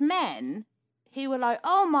group of men who are like,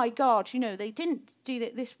 oh my God, they didn't do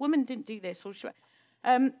that. This woman didn't do this. Or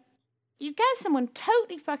you get someone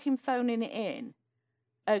totally fucking phoning it in,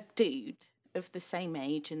 a dude of the same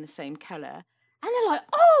age and the same colour, and they're like,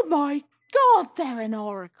 oh my God, they're an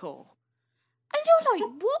oracle. you're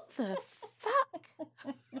like, what the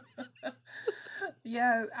fuck?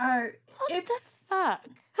 Yeah, What it's the fuck?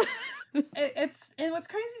 it's and what's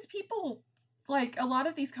crazy is people, like, a lot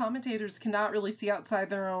of these commentators cannot really see outside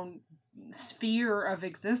their own sphere of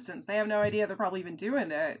existence. They have no idea they're probably even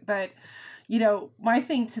doing it. But, you know, my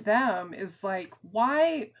thing to them is like,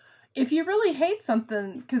 why, if you really hate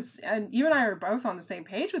something, because, and you and I are both on the same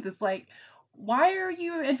page with this, like, why are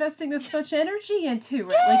you investing this much energy into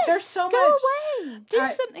it? Yes, Like, there's so go much. away. Do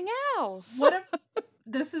something else.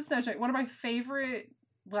 This is no joke. One of my favorite,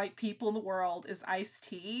 like, people in the world is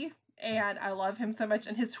Ice-T. And I love him so much.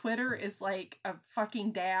 And his Twitter is like a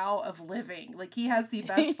fucking Tao of living. Like, he has the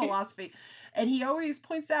best philosophy. And he always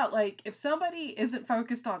points out, like, if somebody isn't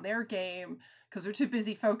focused on their game because they're too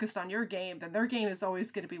busy focused on your game, then their game is always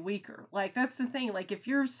going to be weaker. Like, that's the thing. Like, if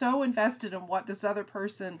you're so invested in what this other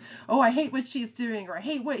person, oh, I hate what she's doing, or I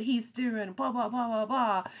hate what he's doing, blah, blah, blah, blah,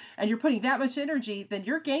 blah, and you're putting that much energy, then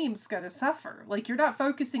your game's going to suffer. Like, you're not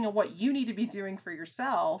focusing on what you need to be doing for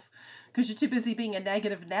yourself because you're too busy being a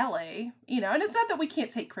negative Nelly, you know. And it's not that we can't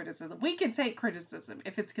take criticism. We can take criticism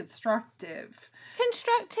if it's constructive.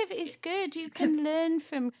 Constructive is good. You can learn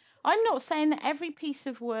from... I'm not saying that every piece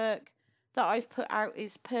of work that I've put out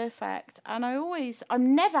is perfect. And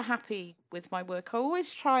I'm never happy with my work. I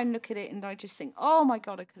always try and look at it and I just think, oh my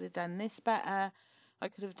God, I could have done this better. I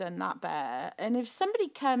could have done that better. And if somebody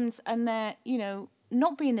comes and they're, you know,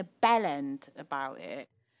 not being a bellend about it,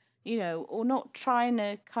 you know, or not trying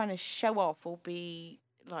to kind of show off or be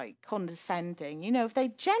like condescending, you know, if they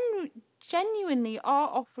genuinely are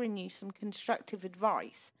offering you some constructive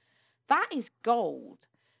advice, that is gold.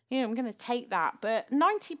 You know, I'm going to take that. But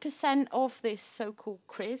 90% of this so-called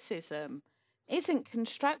criticism isn't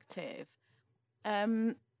constructive.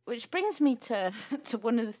 Which brings me to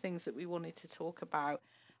one of the things that we wanted to talk about.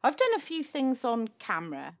 I've done a few things on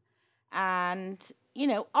camera, and, you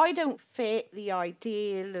know, I don't fit the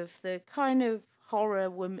ideal of the kind of horror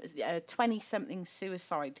woman, 20-something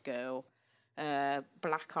suicide girl,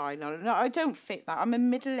 black eye. No, I don't fit that. I'm a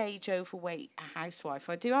middle-aged, overweight housewife.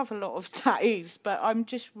 I do have a lot of tattoos, but I'm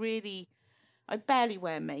just really, I barely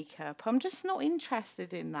wear makeup. I'm just not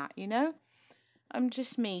interested in that, you know? I'm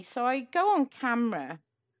just me. So I go on camera,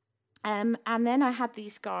 and then I had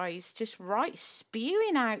these guys just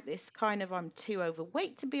spewing out this kind of, I'm too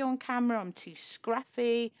overweight to be on camera, I'm too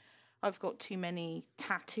scruffy, I've got too many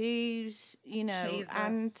tattoos, you know.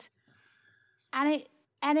 Jesus. And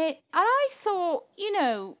I thought, you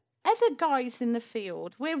know, other guys in the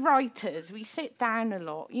field, we're writers, we sit down a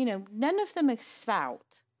lot, you know, none of them are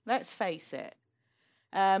svelte, let's face it.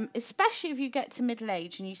 Especially if you get to middle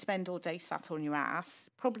age and you spend all day sat on your ass,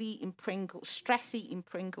 probably eating Pringles, stress eating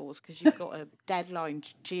Pringles because you've got a deadline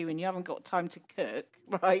due and you haven't got time to cook,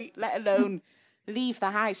 right? Let alone leave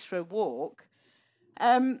the house for a walk.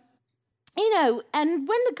 You know, and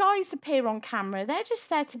when the guys appear on camera, they're just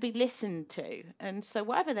there to be listened to. And so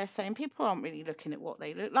whatever they're saying, people aren't really looking at what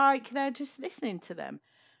they look like. They're just listening to them.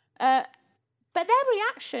 But their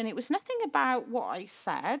reaction, it was nothing about what I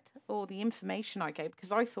said or the information I gave,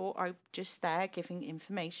 because I thought I was just there giving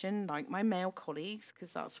information like my male colleagues,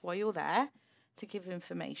 because that's why you're there, to give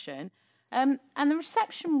information. And the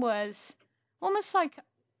reception was almost like,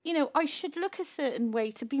 you know, I should look a certain way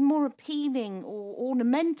to be more appealing or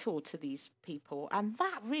ornamental to these people. And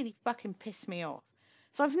that really fucking pissed me off.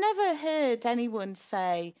 So I've never heard anyone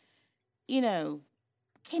say, you know,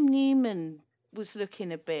 Kim Newman was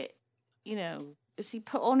looking a bit, you know, has he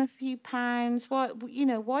put on a few pounds? Why, you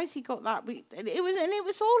know, why has he got that? It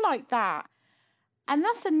was all like that. And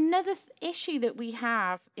that's another issue that we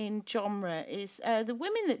have in genre is the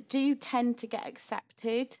women that do tend to get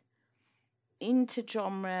accepted into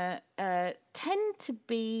genre tend to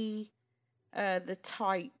be the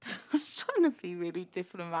type. I'm trying to be really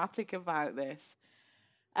diplomatic about this.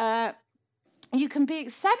 You can be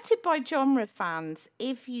accepted by genre fans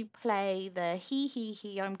if you play the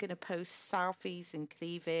he, I'm going to post selfies and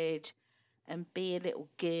cleavage and be a little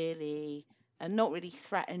girly and not really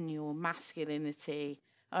threaten your masculinity.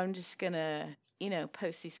 I'm just going to, you know,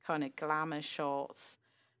 post these kind of glamour shots,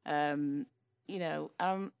 you know,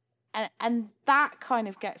 and that kind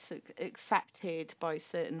of gets accepted by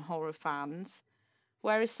certain horror fans.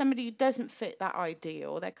 Whereas somebody who doesn't fit that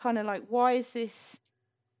ideal, they're kind of like, why is this,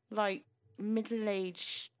 like,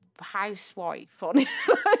 middle-aged housewife on it?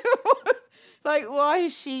 Like, why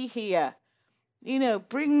is she here? You know,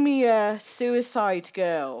 bring me a suicide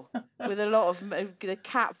girl with a lot of the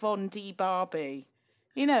Kat Von D Barbie.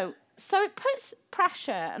 You know, so it puts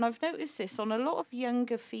pressure, and I've noticed this on a lot of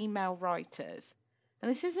younger female writers. And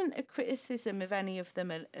this isn't a criticism of any of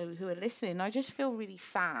them who are listening. I just feel really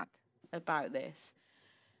sad about this.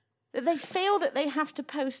 That they feel that they have to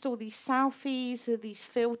post all these selfies or these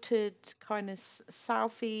filtered kind of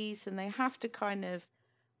selfies, and they have to kind of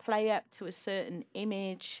play up to a certain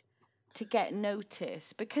image to get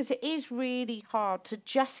noticed, because it is really hard to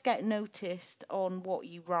just get noticed on what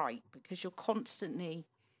you write, because you're constantly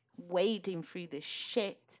wading through this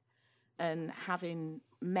shit and having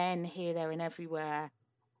men here, there, and everywhere,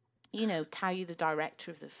 you know, tell you the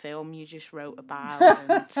director of the film you just wrote about.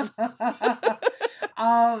 And...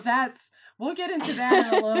 Oh, we'll get into that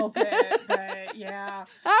in a little bit, but yeah.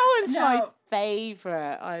 That one's my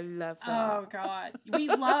favorite. I love that. Oh, God.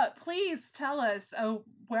 Please tell us,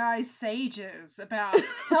 why sages,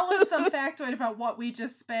 tell us some factoid about what we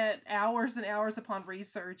just spent hours and hours upon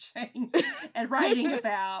researching and writing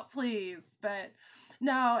about, please. But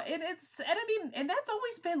no, and that's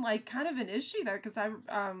always been like kind of an issue though, because I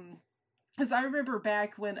remember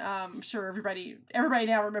back when, I'm sure everybody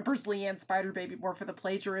now remembers Leanne Spiderbaby more for the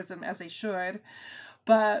plagiarism, as they should.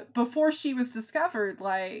 But before she was discovered,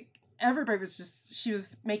 like, everybody she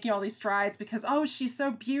was making all these strides because, oh, she's so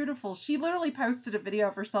beautiful. She literally posted a video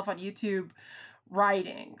of herself on YouTube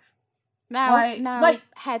writing. Now,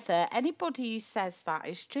 Heather, anybody who says that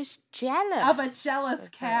is just jealous. Of a jealous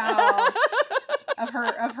cow. of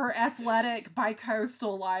her athletic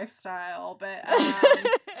bi-coastal lifestyle. But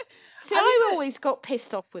see, I always got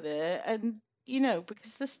pissed off with her, and you know,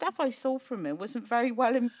 because the stuff I saw from her wasn't very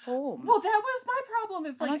well informed. Well, that was my problem.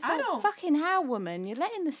 Is like, I don't fucking hell, woman, you're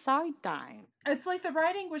letting the side down. It's like the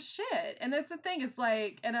writing was shit, and that's the thing. It's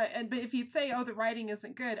like, but if you'd say, oh, the writing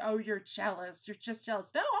isn't good, oh, you're jealous. You're just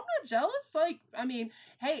jealous. No, I'm not jealous. Like, I mean,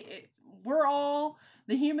 hey, we're all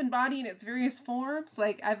the human body in its various forms.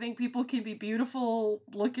 Like, I think people can be beautiful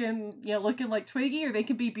looking like Twiggy, or they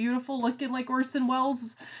can be beautiful looking like Orson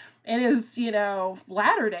Welles in his,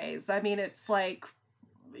 latter days. I mean, it's like,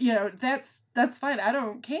 that's fine. I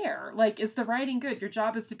don't care. Like, is the writing good? Your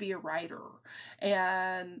job is to be a writer,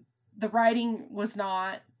 and the writing was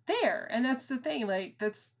not there. And that's the thing. Like,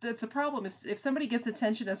 that's the problem. Is if somebody gets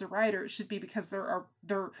attention as a writer, it should be because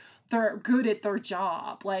they're good at their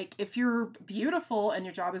job. Like, if you're beautiful and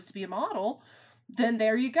your job is to be a model, then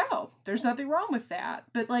there you go. There's nothing wrong with that.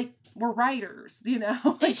 But, like, we're writers,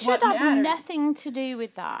 like, it should have nothing to do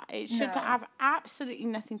with that. It should have absolutely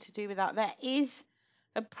nothing to do with that. There is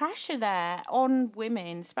a pressure there on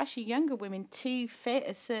women, especially younger women, to fit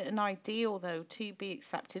a certain ideal, though, to be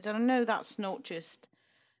accepted. And I know that's not just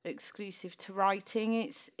exclusive to writing.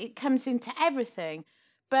 It comes into everything.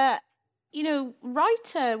 But,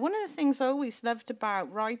 writer, one of the things I always loved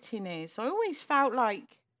about writing is I always felt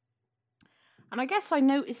like, and I guess I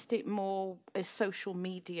noticed it more as social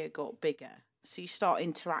media got bigger. So you start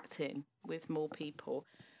interacting with more people.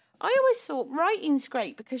 I always thought writing's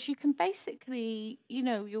great because you can basically,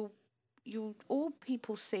 you'll all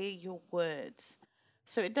people see your words.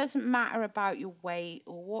 So it doesn't matter about your weight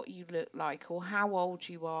or what you look like or how old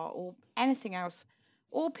you are or anything else.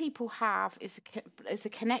 All people have is a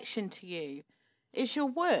connection to you is your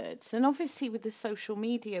words. And obviously with the social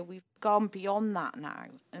media, we've gone beyond that now.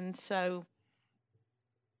 And so,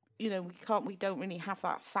 we don't really have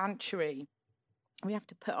that sanctuary. We have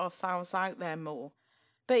to put ourselves out there more.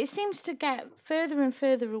 But it seems to get further and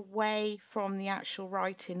further away from the actual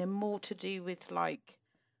writing and more to do with, like,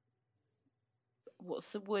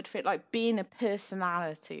 what's the word for it? Like being a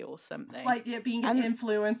personality or something. Like, being an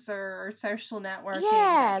influencer or social networking.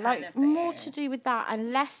 Yeah, like more to do with that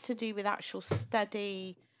and less to do with actual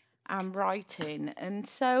study and writing. And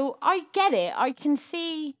so I get it. I can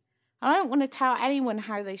see, I don't want to tell anyone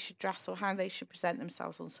how they should dress or how they should present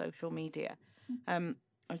themselves on social media.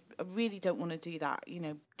 I really don't want to do that.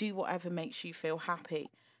 Do whatever makes you feel happy.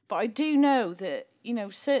 But I do know that,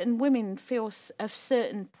 certain women feel a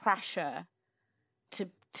certain pressure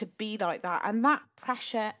to be like that. And that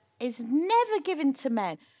pressure is never given to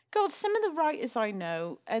men. God, some of the writers I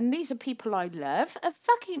know, and these are people I love, are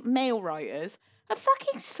fucking male writers, are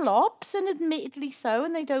fucking slobs, and admittedly so,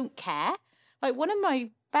 and they don't care. Like, one of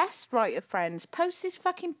my best writer friends posts his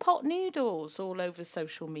fucking pot noodles all over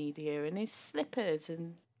social media and his slippers,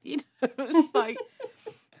 and it's like,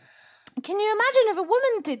 can you imagine if a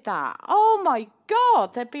woman did that? Oh my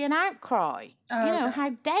God, there'd be an outcry.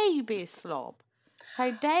 How dare you be a slob? How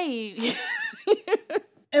dare you?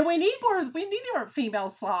 And we need more female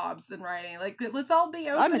slobs in writing. Like, let's all be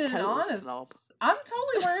open and honest. Slob. I'm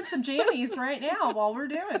totally wearing some jammies right now while we're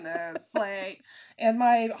doing this. Like, and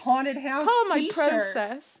my haunted house t-shirt. My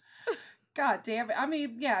process. God damn it. I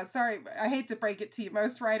mean, yeah, sorry. I hate to break it to you.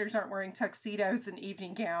 Most writers aren't wearing tuxedos and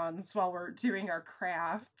evening gowns while we're doing our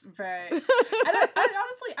craft. But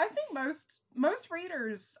honestly, I think most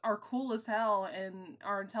readers are cool as hell and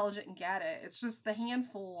are intelligent and get it. It's just the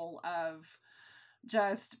handful of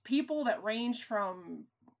just people that range from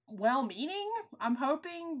well-meaning, I'm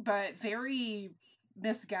hoping, but very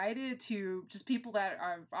misguided, to just people that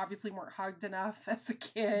are obviously weren't hugged enough as a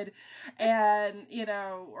kid, and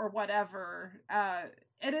or whatever, and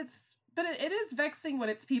it is vexing when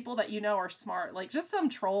it's people that are smart, like just some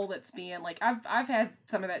troll that's being like, I've had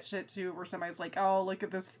some of that shit too, where somebody's like, oh, look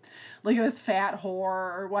at this fat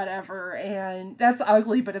whore or whatever, and that's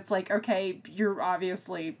ugly, but it's like, okay, you're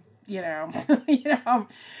obviously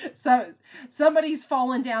so somebody's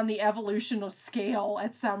fallen down the evolutional scale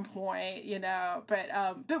at some point, but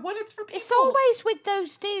when it's for people, it's always with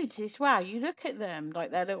those dudes as well. You look at them,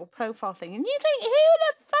 like their little profile thing, and you think, who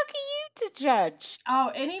the fuck are you to judge?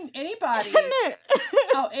 Oh, anybody.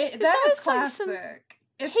 Oh, that is classic.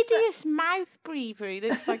 Like hideous mouth breather. He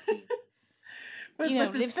looks like he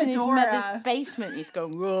lives in his mother's basement. He's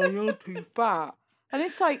going, oh, you're too fat. And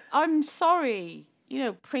it's like, I'm sorry,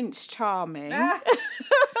 Prince Charming.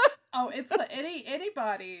 Oh, it's like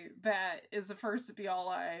anybody that is the first to be all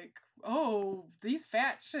like, oh, these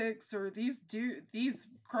fat chicks or these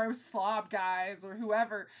gross slob guys or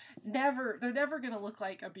whoever, they're never gonna look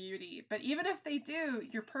like a beauty. But even if they do,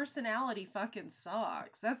 your personality fucking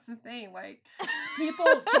sucks. That's the thing. Like, people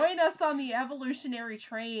join us on the evolutionary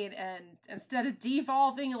train, and instead of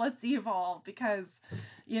devolving, let's evolve, because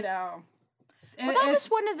well, that was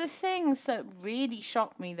one of the things that really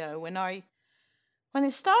shocked me, though, when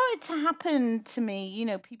it started to happen to me.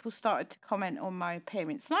 People started to comment on my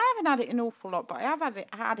appearance, and I haven't had it an awful lot, but I have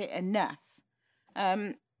had it enough.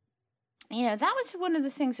 That was one of the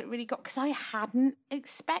things that really got, because I hadn't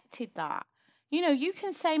expected that. You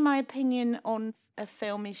can say my opinion on a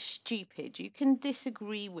film is stupid. You can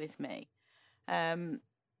disagree with me.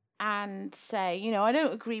 And say, I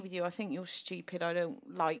don't agree with you. I think you're stupid. I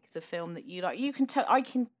don't like the film that you like. You can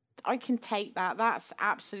I can take that. That's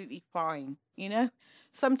absolutely fine.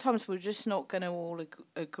 Sometimes we're just not going to all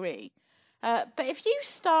agree. But if you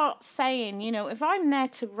start saying, if I'm there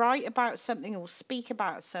to write about something or speak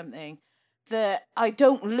about something that I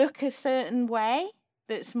don't look a certain way,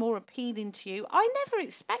 that's more appealing to you, I never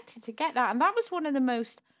expected to get that. And that was one of the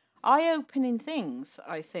most eye-opening things,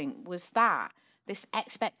 I think, was that. This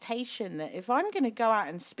expectation that if I'm going to go out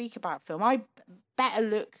and speak about film, I better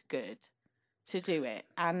look good to do it.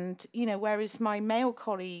 And, whereas my male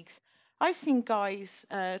colleagues, I've seen guys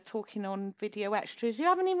talking on video extras who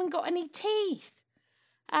haven't even got any teeth.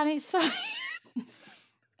 And it's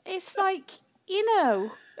like,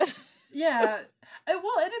 Yeah.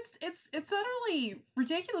 Well, and it's utterly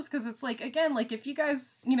ridiculous, because it's like, again, like, if you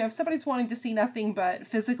guys, if somebody's wanting to see nothing but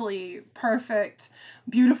physically perfect,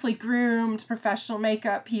 beautifully groomed, professional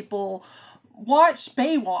makeup people, watch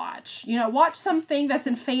Baywatch. Watch something that's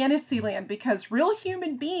in Fantasyland, because real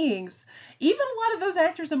human beings, even a lot of those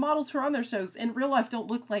actors and models who are on their shows in real life, don't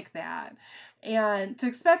look like that. And to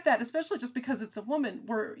expect that, especially just because it's a woman,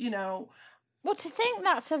 well, to think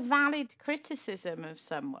that's a valid criticism of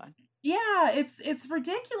someone. Yeah, it's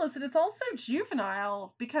ridiculous, and it's also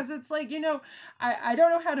juvenile, because it's like, I don't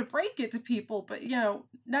know how to break it to people, but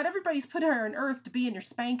not everybody's put here on earth to be in your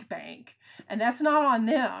spank bank, and that's not on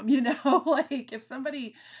them. Like, if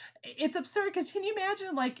somebody, it's absurd, because can you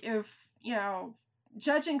imagine, like, if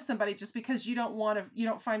judging somebody just because you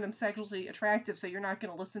don't find them sexually attractive, so you're not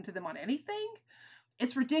going to listen to them on anything?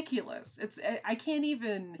 It's ridiculous. I can't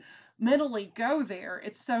even mentally go there.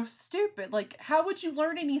 It's so stupid. Like, how would you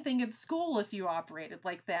learn anything in school if you operated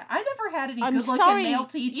like that? I never had any good-looking male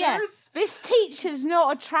teachers. Yeah, this teacher's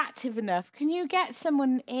not attractive enough. Can you get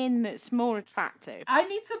someone in that's more attractive? I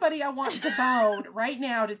need somebody I want to bone right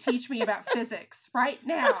now to teach me about physics. Right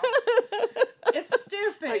now. It's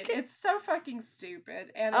stupid. Okay. It's so fucking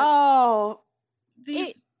stupid. And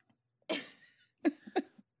these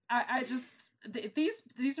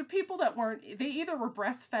are people that they either were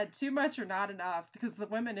breastfed too much or not enough, because the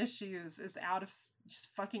women issues is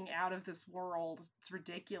just fucking out of this world. It's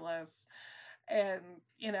ridiculous. And,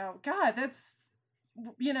 God, that's,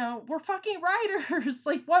 we're fucking writers.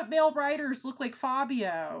 Like, what male writers look like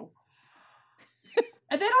Fabio?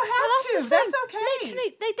 And they don't have to. That's okay.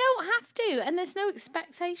 Literally, they don't have to. And there's no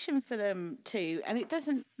expectation for them to. And it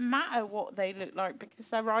doesn't matter what they look like, because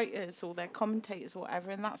they're writers or they're commentators or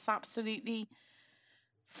whatever. And that's absolutely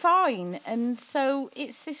fine. And so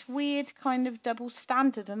it's this weird kind of double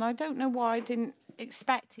standard. And I don't know why I didn't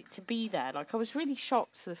expect it to be there. Like, I was really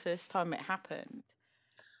shocked the first time it happened.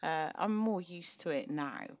 I'm more used to it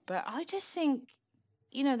now. But I just think,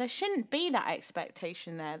 you know, there shouldn't be that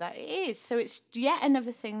expectation there that it is. So it's yet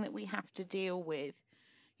another thing that we have to deal with.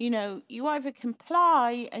 You know, you either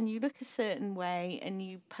comply and you look a certain way and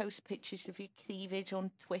you post pictures of your cleavage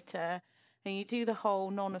on Twitter and you do the whole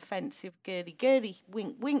non-offensive girly girly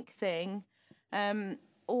wink wink thing,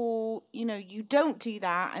 or, you know, you don't do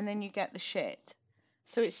that and then you get the shit.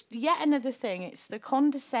 So it's yet another thing. It's the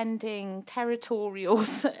condescending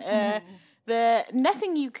territorials. The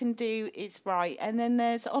nothing you can do is right. And then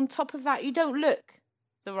there's, on top of that, you don't look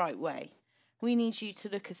the right way. We need you to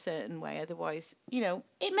look a certain way. Otherwise, you know,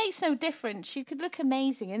 it makes no difference. You could look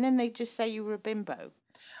amazing and then they just say you were a bimbo.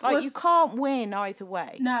 Like, well, you can't win either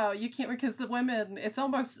way. No, you can't, because the women, it's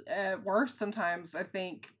almost worse sometimes, I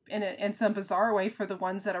think, in some bizarre way for the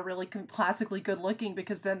ones that are really classically good looking,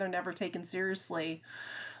 because then they're never taken seriously,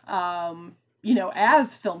 you know,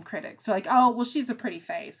 as film critics. So like, oh, well, she's a pretty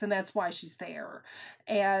face and that's why she's there.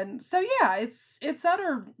 And so, yeah, it's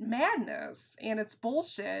utter madness and it's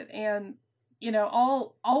bullshit. And, you know,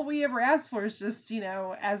 all we ever ask for is just, you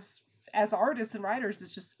know, as artists and writers,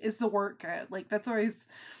 is the work good? Like, that's always,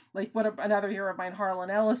 like, another hero of mine,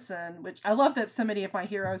 Harlan Ellison, which I love that so many of my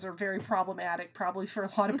heroes are very problematic, probably for a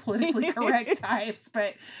lot of politically correct types,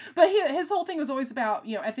 but his whole thing was always about,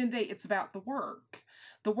 you know, at the end of the day, it's about the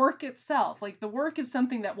work itself. Like, the work is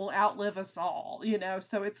something that will outlive us all, you know,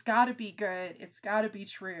 so it's got to be good, it's got to be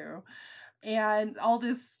true. And all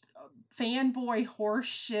this fanboy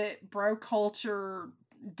horseshit, bro culture,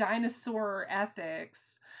 dinosaur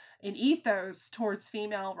ethics and ethos towards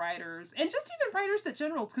female writers, and just even writers in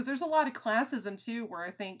general, because there's a lot of classism too, where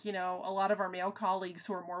I think, you know, a lot of our male colleagues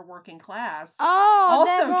who are more working class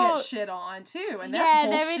also get shit on too, and that's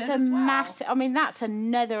bullshit. Yeah, there is a massive. I mean, that's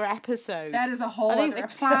another episode. That is a whole. I think the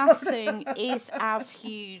episode. Class thing is as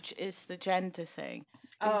huge as the gender thing,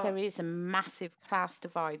 because there is a massive class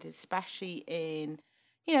divide, especially in,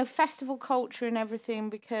 you know, festival culture and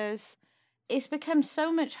everything, because it's become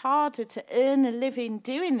so much harder to earn a living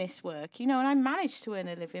doing this work, you know, and I managed to earn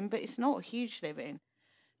a living, but it's not a huge living.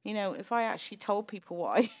 You know, if I actually told people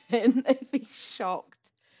what I earn, they'd be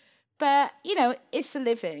shocked. But, you know, it's a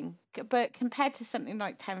living. But compared to something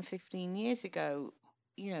like 10, 15 years ago,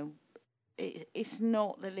 you know, it's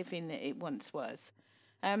not the living that it once was.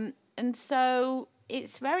 And so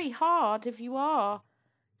it's very hard if you are,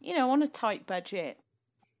 you know, on a tight budget,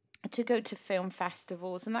 to go to film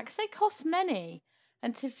festivals and that, because they cost money,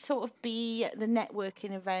 and to sort of be at the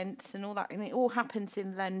networking events and all that, and it all happens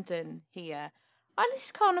in London here. I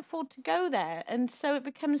just can't afford to go there, and so it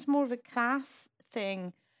becomes more of a class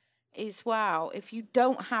thing as well. If you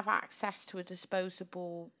don't have access to a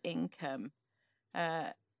disposable income,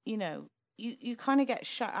 you know, you kind of get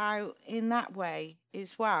shut out in that way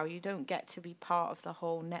as well. You don't get to be part of the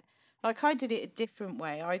whole net. Like, I did it a different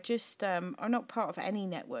way. I just, I'm not part of any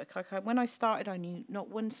network. Like, when I started, I knew not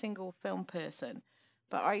one single film person,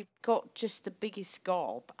 but I got just the biggest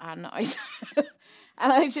gob, and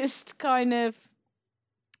I just kind of,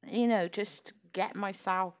 you know, just get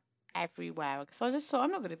myself everywhere, because I just thought, I'm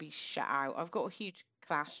not going to be shut out. I've got a huge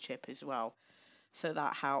class chip as well, so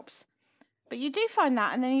that helps. But you do find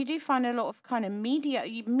that, and then you do find a lot of kind of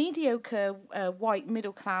mediocre white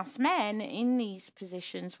middle-class men in these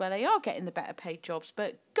positions where they are getting the better paid jobs,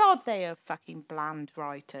 but God, they are fucking bland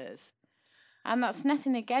writers. And that's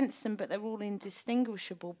nothing against them, but they're all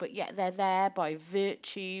indistinguishable, but yet they're there by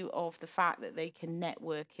virtue of the fact that they can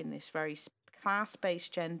network in this very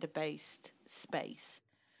class-based, gender-based space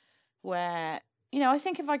where, you know, I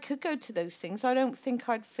think if I could go to those things, I don't think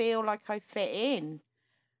I'd feel like I fit in.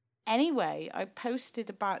 Anyway, I posted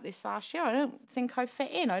about this last year. I don't think I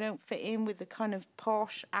fit in. I don't fit in with the kind of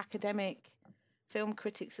posh academic film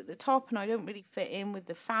critics at the top, and I don't really fit in with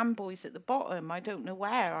the fanboys at the bottom. I don't know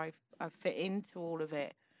where I fit into all of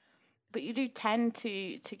it. But you do tend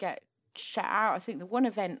to get shut out. I think the one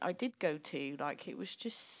event I did go to, like, it was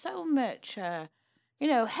just so much, you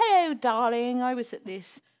know, hello, darling, I was at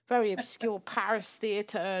this very obscure Paris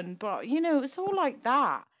theatre, but, you know, it was all like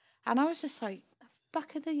that. And I was just like,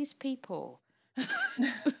 fuck are these people?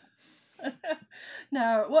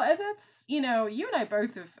 No, well, and that's, you know, you and I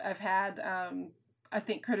both have had, I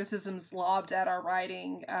think, criticisms lobbed at our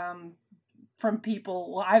writing from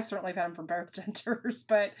people. Well, I've certainly had them from both genders,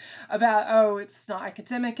 but about, oh, it's not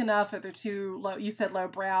academic enough, or they're too low. You said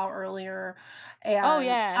lowbrow earlier, and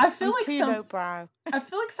I feel like lowbrow. I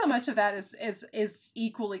feel like so much of that is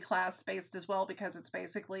equally class based as well, because it's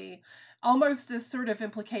basically almost this sort of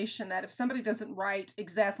implication that if somebody doesn't write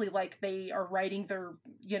exactly like they are writing their,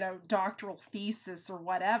 you know, doctoral thesis or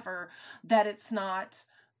whatever, that it's not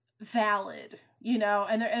valid, you know,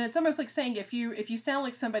 and it's almost like saying if you sound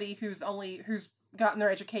like somebody who's gotten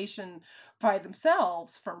their education by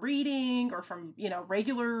themselves from reading or from, you know,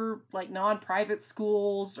 regular like non-private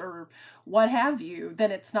schools or what have you,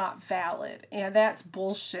 then it's not valid. And that's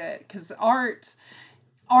bullshit, because art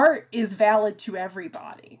is valid to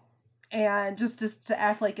everybody. And just to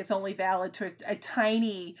act like it's only valid to a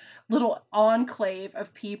tiny little enclave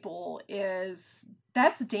of people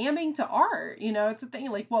that's damning to art. You know, it's a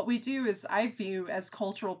thing. Like, what we do is, I view as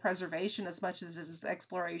cultural preservation as much as it is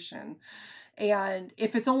exploration. And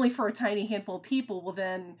if it's only for a tiny handful of people, well,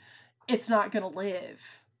 then it's not going to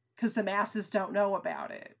live because the masses don't know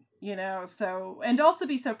about it. You know, so, and also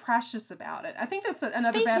be so precious about it. I think that's another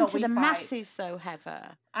Speaking battle to we the fight. masses, though, Heather.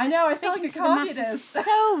 I know, I sound Speaking like a to the masses is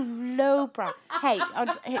communist. so lowbrow. Hey,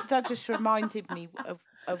 that just reminded me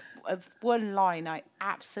of one line I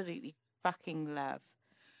absolutely fucking love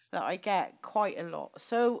that I get quite a lot.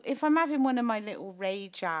 So if I'm having one of my little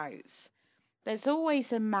rage outs, there's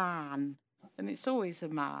always a man, and it's always a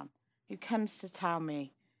man, who comes to tell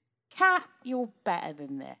me, Kat, you're better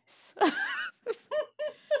than this.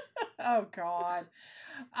 Oh, God.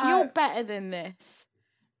 You're better than this.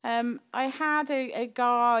 I had a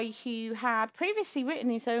guy who had previously written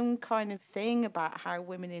his own kind of thing about how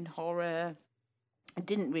women in horror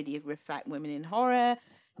didn't really reflect women in horror,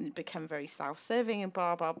 and it become very self-serving and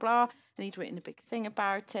blah, blah, blah. And he'd written a big thing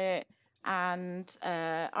about it. And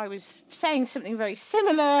I was saying something very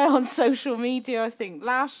similar on social media, I think,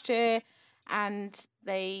 last year. And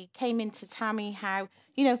they came in to tell me how,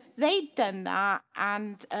 you know, they'd done that,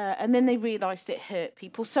 and then they realised it hurt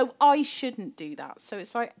people. So I shouldn't do that. So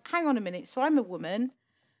it's like, hang on a minute. So I'm a woman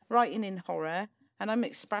writing in horror, and I'm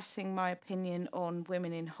expressing my opinion on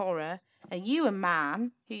women in horror. And you, a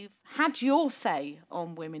man who've had your say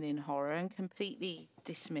on women in horror and completely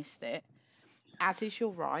dismissed it, as is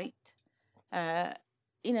your right,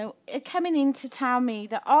 you know, coming in to tell me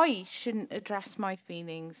that I shouldn't address my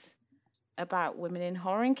feelings about women in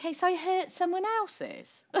horror in case I hurt someone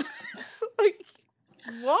else's. Like,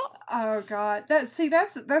 what? Oh, God. That's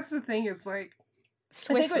the thing, is like,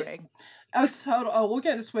 Swiffering. We'll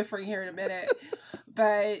get into Swiffering here in a minute.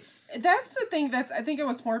 But that's the thing that's, I think it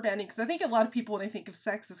was more bending, because I think a lot of people, when they think of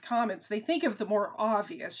sexist comments, they think of the more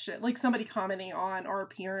obvious shit, like somebody commenting on our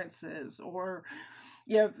appearances, or,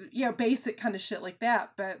 you know, basic kind of shit like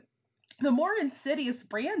that. But the more insidious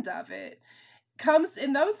brand of it comes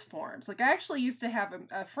in those forms. Like, I actually used to have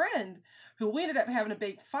a friend who we ended up having a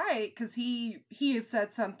big fight because he had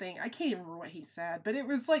said something, I can't even remember what he said, but it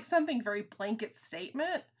was like something very blanket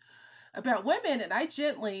statement about women. And I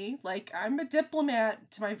gently, like, I'm a diplomat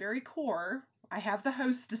to my very core, I have the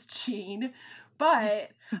hostess gene, but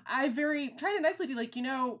I try to nicely be like, you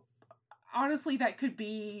know, honestly, that could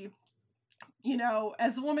be, you know,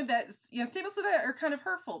 as a woman, that's, you know, statements like that are kind of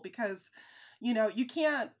hurtful, because, you know,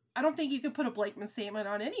 I don't think you can put a blatant statement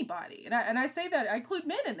on anybody. And I say that, I include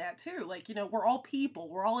men in that too. Like, you know, we're all people.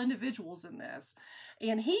 We're all individuals in this.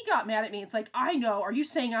 And he got mad at me. It's like, I know, are you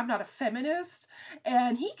saying I'm not a feminist?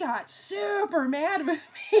 And he got super mad with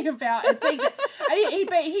me about it, saying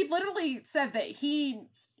that, he literally said that he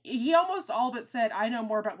almost all but said, I know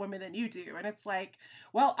more about women than you do. And it's like,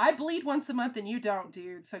 well, I bleed once a month and you don't,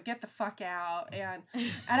 dude. So get the fuck out. And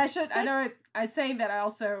I'm saying that I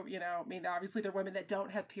also, you know, I mean, obviously there are women that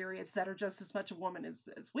don't have periods that are just as much a woman as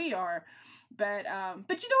we are. But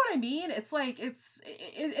you know what I mean? It's like, it's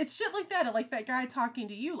shit like that. Like that guy talking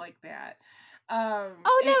to you like that.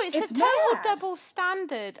 It's a total mad. double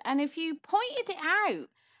standard. And if you pointed it out,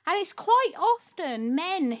 and it's quite often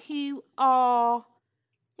men who are,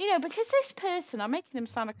 you know, because this person, I'm making them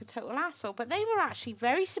sound like a total asshole, but they were actually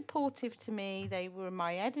very supportive to me. They were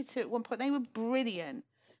my editor at one point. They were brilliant,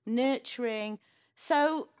 nurturing.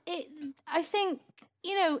 So I think,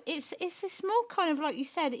 you know, it's this more kind of, like you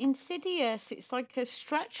said, insidious. It's like a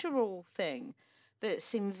structural thing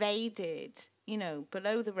that's invaded, you know,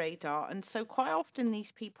 below the radar. And so quite often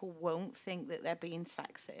these people won't think that they're being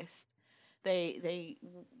sexist. They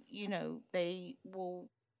you know, they will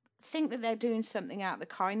think that they're doing something out of the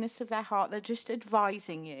kindness of their heart. They're just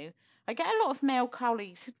advising you. I get a lot of male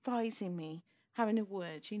colleagues advising me, having a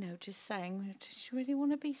word, you know, just saying, do you really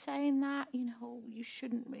want to be saying that? You know, you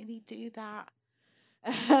shouldn't really do that.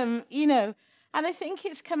 You know, and I think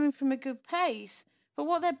it's coming from a good place. But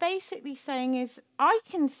what they're basically saying is, I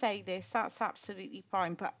can say this, that's absolutely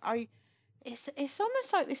fine, but it's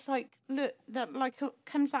almost like this, like, look, that like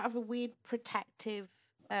comes out of a weird protective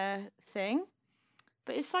thing.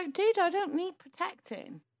 But it's like, dude, I don't need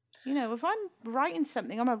protecting. You know, if I'm writing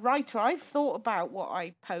something, I'm a writer. I've thought about what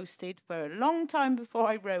I posted for a long time before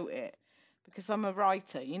I wrote it. because I'm a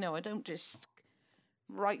writer. You know, I don't just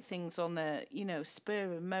write things on the, spur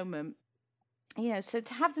of a moment. You know, so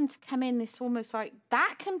to have them to come in, this almost like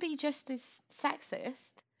that can be just as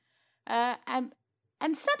sexist. And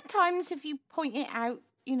sometimes if you point it out,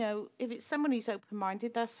 if it's someone who's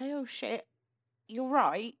open-minded, they'll say, oh shit, you're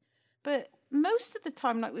right. But most of the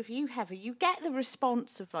time, like with you, Heather, you get the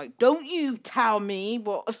response of like, don't you tell me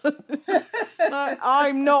what, like,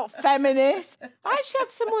 I'm not feminist. I actually had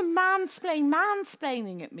someone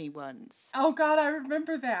mansplaining at me once. Oh God, I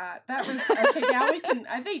remember that. That was, okay, now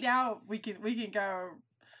we can go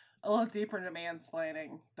a little deeper into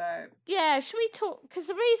mansplaining, but. Yeah, should we talk? Because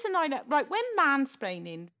the reason when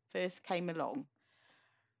mansplaining first came along,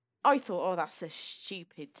 I thought, oh, that's a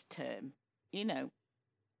stupid term,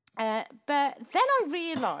 But then I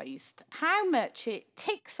realised how much it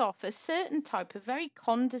ticks off a certain type of very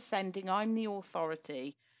condescending, I'm the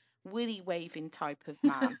authority, willy waving type of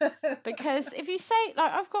man. Because if you say,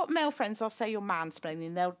 like, I've got male friends, I'll say you're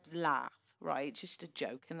mansplaining, they'll laugh, right? Just a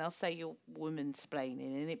joke. And they'll say you're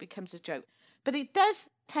womansplaining, and it becomes a joke. But it does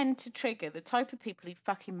tend to trigger the type of people who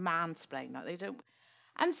fucking mansplain, like they don't.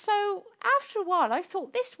 And so after a while, I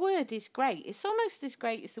thought this word is great. It's almost as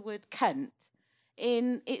great as the word cunt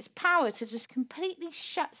in its power to just completely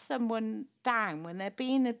shut someone down when they're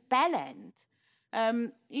being a bell end.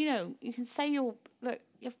 You can say you're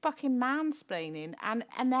fucking mansplaining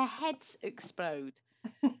and their heads explode.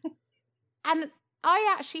 And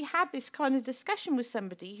I actually had this kind of discussion with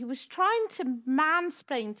somebody who was trying to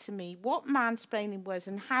mansplain to me what mansplaining was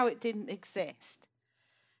and how it didn't exist.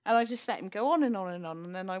 And I just let him go on and on and on.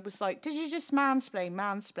 And then I was like, did you just mansplaining?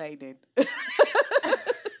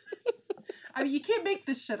 I mean, you can't make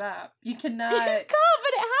this shit up. You cannot. You can't,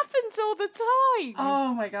 but it happens all the time.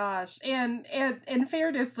 Oh my gosh! And in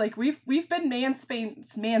fairness, like we've been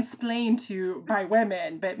mansplained to by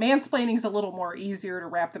women, but mansplaining's a little more easier to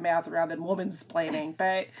wrap the mouth around than womansplaining.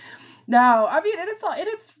 But no, I mean, and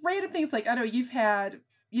it's random things like I know you've had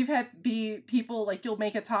people like you'll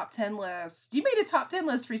make a top 10 list. You made a top 10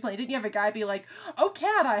 list recently. Didn't you have a guy be like, oh,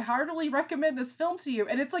 Kat, I heartily recommend this film to you.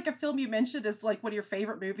 And it's like a film you mentioned is like one of your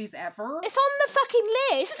favorite movies ever. It's on the fucking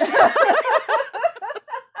list.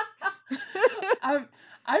 I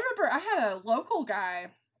remember I had a local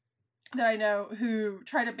guy that I know who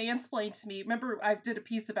tried to mansplain to me. Remember, I did a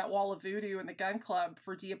piece about Wall of Voodoo and the Gun Club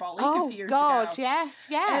for Diabolique a few years ago. Yes,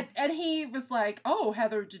 yeah. And he was like, oh,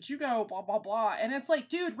 Heather, did you know, blah, blah, blah. And it's like,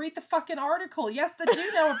 dude, read the fucking article. Yes, I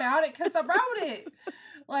do know about it because I wrote it.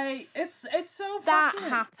 Like, it's so that fucking...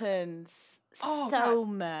 happens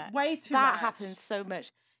much. Way too much. That happens so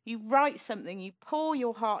much. You write something, you pour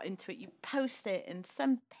your heart into it, you post it, and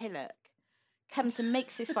some pillock comes and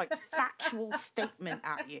makes this like factual statement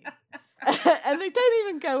at you. And they don't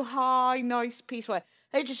even go, hi, nice piece of work.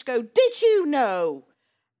 They just go, did you know?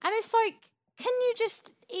 And it's like, can you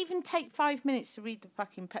just even take 5 minutes to read the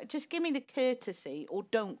fucking just give me the courtesy or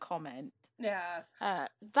don't comment. Yeah.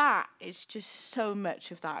 That is just so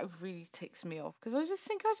much of that. It really ticks me off because I just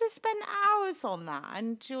think I just spent hours on that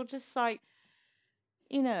and you're just like,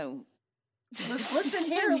 listen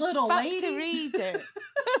here, little lady. To read it.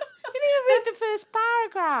 You didn't even read the first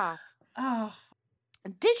paragraph. Oh.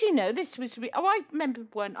 Did you know this was... I remember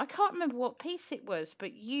one. I can't remember what piece it was,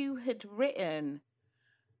 but you had written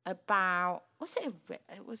about...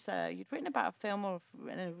 you'd written about a film or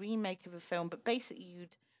a remake of a film, but basically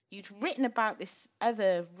you'd written about this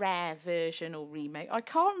other rare version or remake. I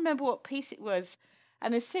can't remember what piece it was.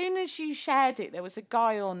 And as soon as you shared it, there was a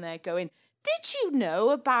guy on there going, did you know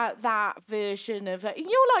about that version of it? And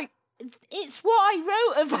you're like, it's what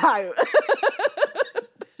I wrote about.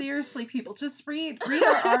 Seriously, people, just read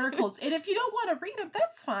our articles. And if you don't want to read them,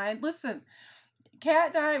 that's fine. Listen,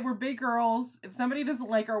 Kat and I, we're big girls. If somebody doesn't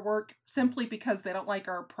like our work simply because they don't like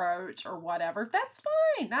our approach or whatever, that's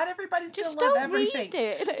fine. Not everybody's going to love everything. Read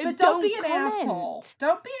it. But don't be an asshole.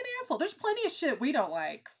 Don't be an asshole. There's plenty of shit we don't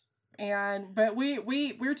like. But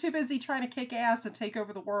we're too busy trying to kick ass and take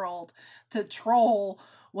over the world to troll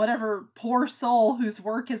whatever poor soul whose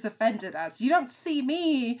work has offended us. You don't see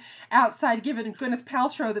me outside giving Gwyneth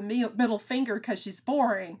Paltrow the middle finger because she's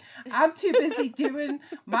boring. I'm too busy doing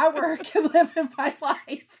my work and living my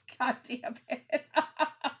life. God damn it.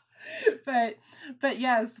 But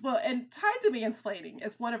yes, well, and tied to mansplaining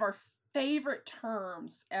is one of our favorite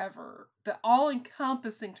terms ever. The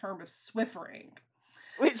all-encompassing term of swiffering.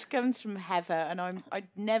 Which comes from Heather, and I'd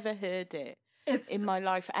never heard it in my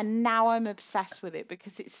life, and now I'm obsessed with it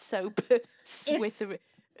because it's so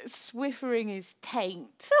Swiffering is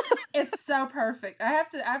taint. It's so perfect. I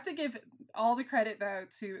have to give all the credit though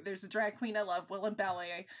to, there's a drag queen I love, Willem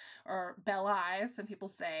Belli, or Belli, some people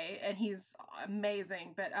say, and he's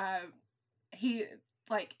amazing. But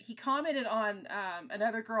he commented on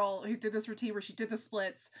another girl who did this routine where she did the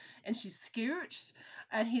splits and she scooched,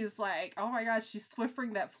 and he's like, oh my gosh, she's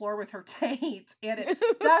swiffering that floor with her taint, and it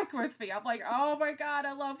stuck with me. I'm like, oh my god,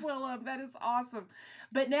 I love Willem, that is awesome.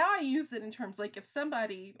 But now I use it in terms like, if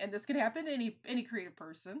somebody, and this can happen to any creative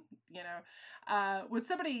person, you know, when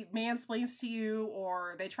somebody mansplains to you,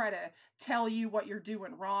 or they try to tell you what you're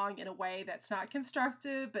doing wrong in a way that's not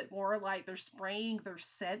constructive, but more like they're spraying their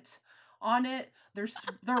scent on it, they're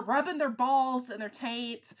rubbing their balls and their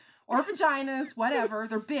taint or vaginas, whatever,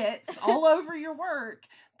 their bits all over your work,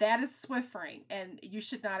 that is swiffering, and you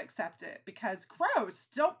should not accept it, because gross,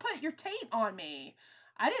 don't put your taint on me.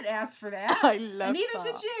 I didn't ask for that. I love and neither that.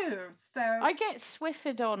 did you. So I get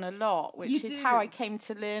swiffered on a lot, which You is do. how I came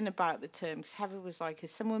to learn about the term, because Heather was like,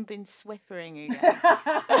 has someone been swiffering again?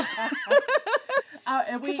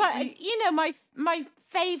 and Because you know, my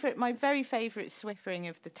very favourite swiffering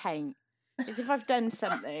of the taint is if I've done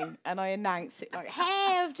something and I announce it, like,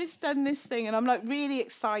 hey, I've just done this thing, and I'm like really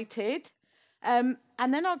excited. And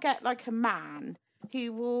then I'll get like a man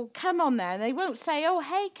who will come on there, and they won't say, oh,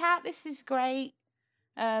 hey, Kat, this is great.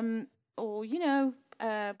 Or, you know,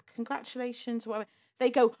 congratulations, whatever. They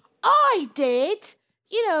go, I did,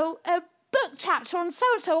 you know, a book chapter on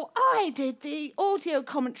so-and-so. I did the audio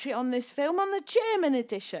commentary on this film on the German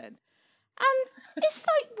edition. And it's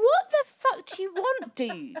like, what the fuck do you want,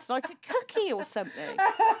 dudes? Like a cookie or something?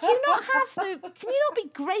 Can you not be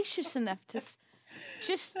gracious enough to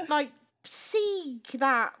just, like, seek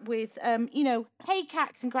that with, you know, hey,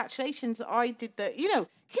 Kat, congratulations, I did the, you know,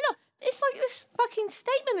 it's like this fucking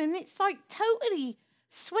statement, and it's like totally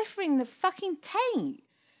swiffering the fucking taint.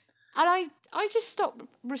 And I just stopped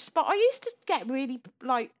I used to get really,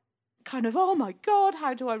 like, kind of, oh my God,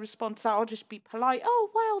 how do I respond to that? I'll just be polite. Oh,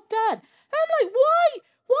 well done. And I'm like,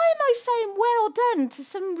 why am I saying well done to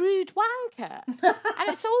some rude wanker? And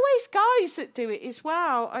it's always guys that do it as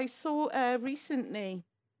well. I saw recently,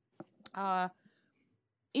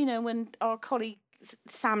 you know, when our colleague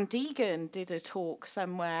Sam Deegan did a talk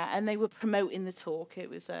somewhere, and they were promoting the talk.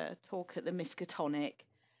 It was a talk at the Miskatonic,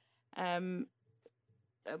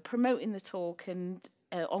 promoting the talk and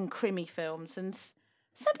on Crimmy films, and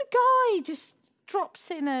some guy just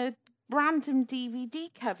drops in a random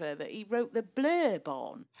DVD cover that he wrote the blurb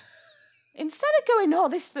on. Instead of going, oh,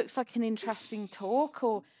 this looks like an interesting talk,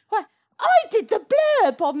 or, well, I did the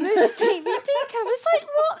blurb on this DVD cover. It's like,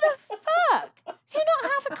 what the fuck? Can you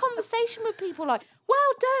not have a conversation with people like, well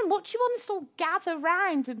done, what do you want us all gather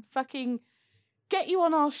round and fucking get you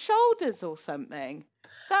on our shoulders or something?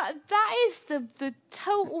 That is the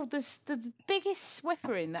biggest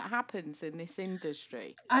swiffering that happens in this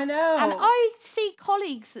industry. I know. And I see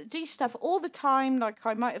colleagues that do stuff all the time, like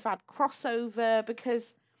I might have had crossover,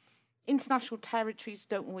 because international territories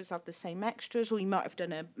don't always have the same extras, or you might have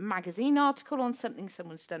done a magazine article on something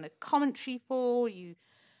someone's done a commentary for, you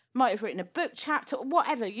might have written a book chapter, or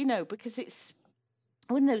whatever, you know, because it's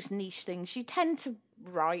one of those niche things. You tend to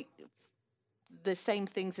write the same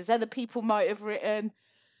things as other people might have written.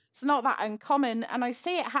 It's not that uncommon, and I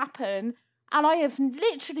see it happen, and I have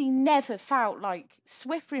literally never felt like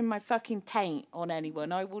swiffering my fucking taint on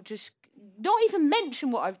anyone. I will just not even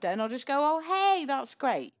mention what I've done. I'll just go, oh, hey, that's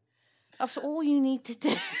great. That's all you need to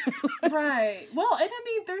do. Right. Well, and I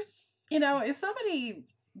mean, there's, you know, if somebody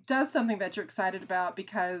does something that you're excited about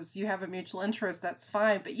because you have a mutual interest, that's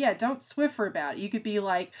fine. But yeah, don't swiffer about it. You could be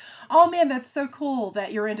like, oh man, that's so cool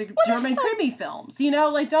that you're into German Krimi films. You know,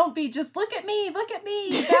 like, don't be just, look at me, validate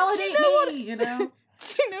me, you know?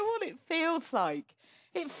 Do you know what it feels like?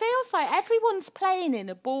 It feels like everyone's playing in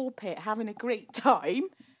a ball pit, having a great time,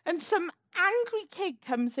 and some angry kid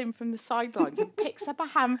comes in from the sidelines and picks up a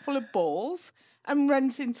handful of balls and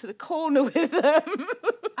runs into the corner with them.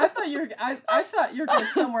 I thought you were going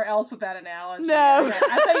somewhere else with that analogy. No. Okay.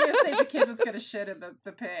 I thought you were going to say the kid was going to shit in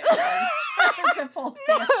the pit. I was going to pull his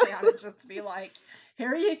pants down and just be like,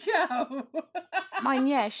 here you go. Mine,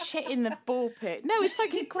 yeah, shit in the ball pit. No, it's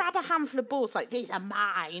like you grab a handful of balls, like, these are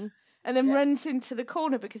mine, and then runs into the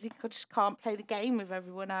corner because he just can't play the game with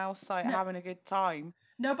everyone else, like, having a good time.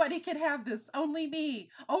 Nobody can have this. Only me.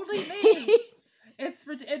 Only me.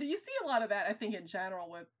 And you see a lot of that, I think, in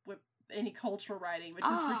general with any cultural writing, which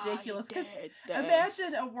is ridiculous. Because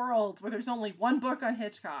imagine a world where there's only one book on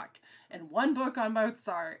Hitchcock and one book on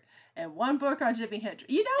Mozart and one book on Jimi Hendrix.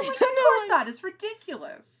 You know, like, of course not. It's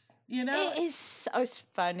ridiculous. You know, it is so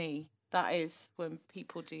funny. That is when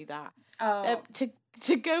people do that. Oh.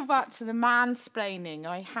 To go back to the mansplaining,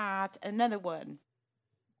 I had another one.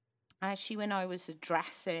 actually, when I was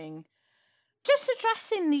addressing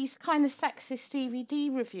these kind of sexist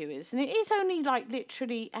DVD reviewers, and it is only like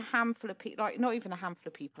literally a handful of people, like not even a handful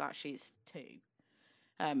of people, actually, it's two.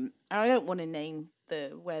 And I don't want to name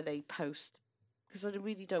where they post because I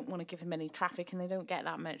really don't want to give them any traffic, and they don't get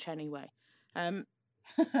that much anyway.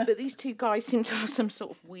 But these two guys seem to have some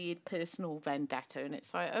sort of weird personal vendetta, and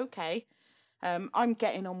it's like, okay, I'm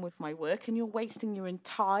getting on with my work, and you're wasting your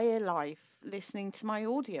entire life listening to my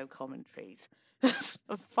audio commentaries.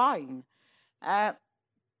 Fine.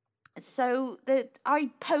 So that I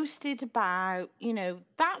posted about,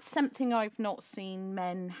 that's something I've not seen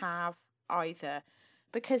men have either,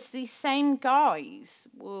 because these same guys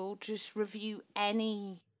will just review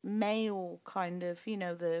any male kind of,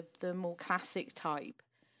 the more classic type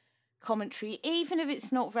commentary, even if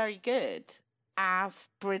it's not very good, as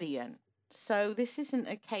brilliant. So this isn't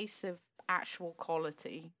a case of actual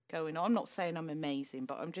quality going on. I'm not saying I'm amazing,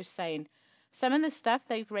 but I'm just saying some of the stuff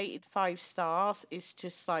they've rated 5 stars is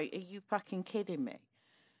just like, are you fucking kidding me?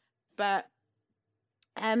 But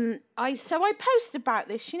I post about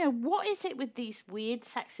this, what is it with these weird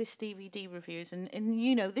sexist DVD reviews, and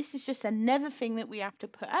this is just another thing that we have to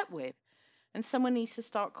put up with, and someone needs to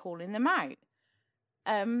start calling them out.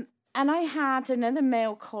 And I had another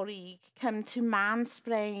male colleague come to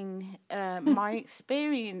mansplain my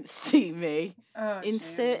experience to me,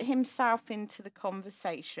 insert himself into the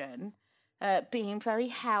conversation, being very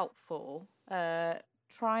helpful,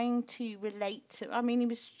 trying to relate to. I mean, he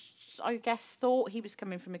was, I guess, thought he was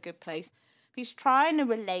coming from a good place. He's trying to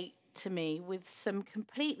relate to me with some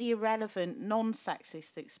completely irrelevant,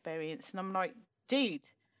 non-sexist experience, and I'm like, dude,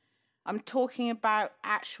 I'm talking about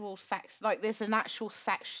actual sex. Like, there's an actual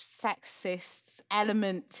sexist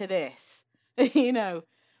element to this.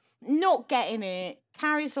 Not getting it,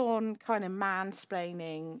 carries on kind of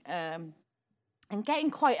mansplaining, and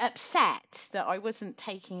getting quite upset that I wasn't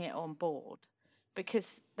taking it on board,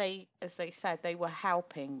 because they, as they said, they were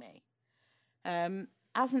helping me.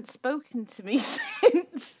 Hasn't spoken to me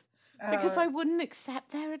since, because I wouldn't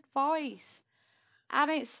accept their advice.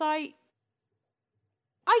 And it's like,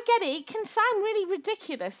 I get it. It can sound really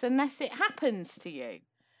ridiculous unless it happens to you.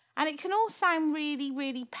 And it can all sound really,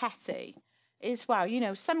 really petty as well.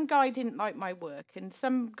 Some guy didn't like my work, and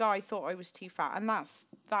some guy thought I was too fat, and that's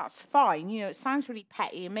fine. It sounds really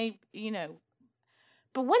petty, and maybe,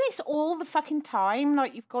 but when it's all the fucking time,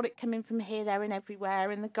 like you've got it coming from here, there, and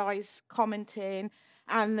everywhere, and the guy's commenting,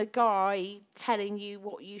 and the guy telling you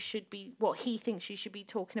what he thinks you should be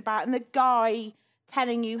talking about, and the guy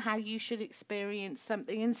telling you how you should experience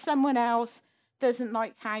something, and someone else doesn't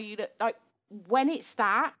like how you look. Like, when it's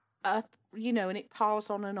that, and it piles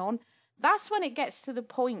on, that's when it gets to the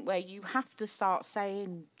point where you have to start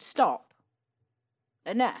saying, stop,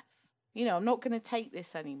 enough. I'm not going to take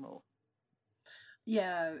this anymore.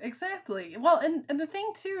 Yeah, exactly. Well, and the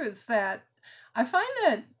thing too is that I find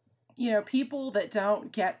that, people that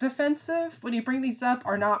don't get defensive when you bring these up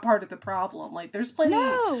are not part of the problem. Like, there's plenty.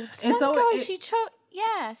 No, some guys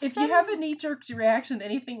yes. If you have a knee-jerk reaction to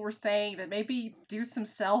anything we're saying, then maybe do some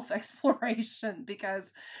self-exploration,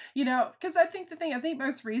 because I think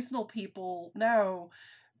most reasonable people know,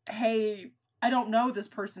 hey, I don't know this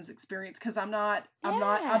person's experience because I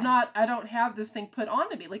don't have this thing put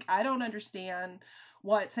onto me. Like, I don't understand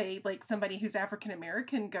what, say, like somebody who's African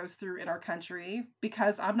American goes through in our country,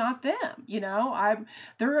 because I'm not them.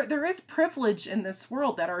 There is privilege in this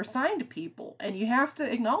world that are assigned to people, and you have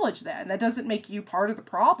to acknowledge that. And that doesn't make you part of the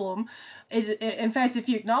problem. In fact, if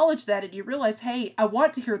you acknowledge that and you realize, hey, I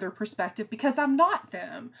want to hear their perspective because I'm not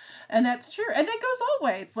them, and that's true. And that goes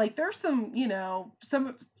always. Like, there's some,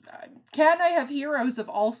 Kat and I have heroes of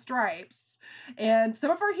all stripes, and some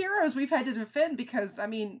of our heroes we've had to defend because, I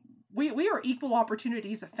mean, we are equal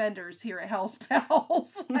opportunities offenders here at Hell's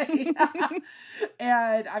Pals.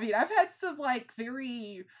 And I mean, I've had some like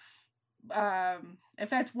very, in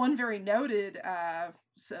fact, one very noted,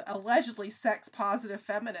 allegedly sex positive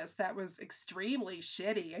feminist that was extremely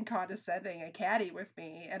shitty and condescending and catty with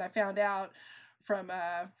me. And I found out from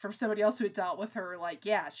somebody else who had dealt with her, like,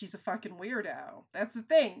 yeah, she's a fucking weirdo. That's the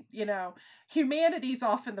thing, humanity's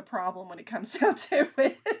often the problem when it comes down to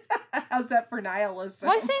it. How's that for nihilism?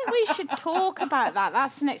 Well, I think we should talk about that.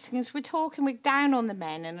 That's the next thing, is we're down on the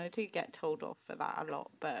men, and I do get told off for that a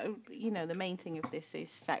lot, but the main thing of this is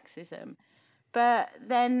sexism. But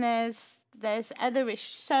then there's other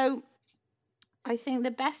issues. So I think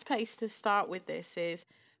the best place to start with this is,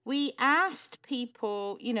 we asked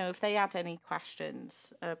people, if they had any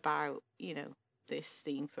questions about, this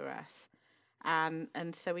theme for us. And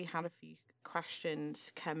so we had a few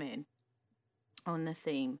questions come in on the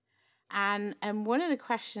theme. And one of the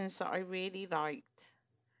questions that I really liked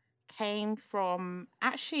came from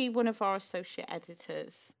actually one of our associate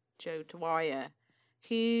editors, Joe Dwyer,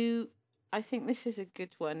 who I think this is a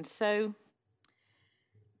good one. So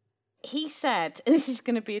he said, and this is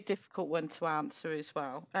going to be a difficult one to answer as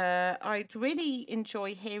well. I'd really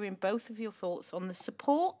enjoy hearing both of your thoughts on the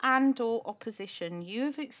support and/or opposition you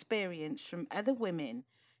have experienced from other women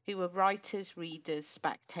who are writers, readers,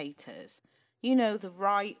 spectators. You know, the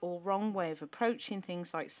right or wrong way of approaching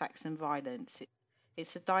things like sex and violence.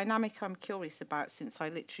 It's a dynamic I'm curious about since I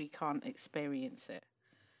literally can't experience it.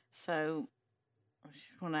 So I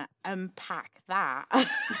just want to unpack that.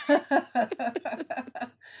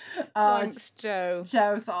 Thanks, Joe.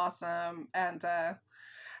 Joe's awesome. And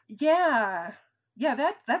yeah.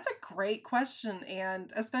 Yeah, that's a great question.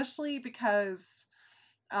 And especially because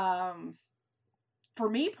for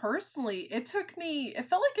me personally, it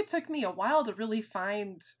felt like it took me a while to really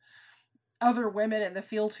find other women in the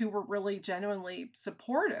field who were really genuinely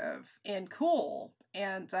supportive and cool.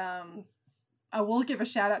 And I will give a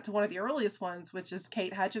shout out to one of the earliest ones, which is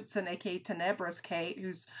Kate Hutchinson, aka Tenebris Kate,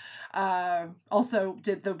 who's also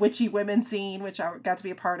did the Witchy Women scene, which I got to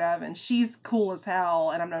be a part of, and she's cool as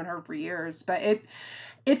hell, and I've known her for years. But it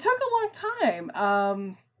took a long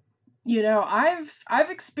time. I've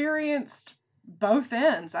experienced both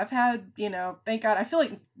ends. I've had, thank God, I feel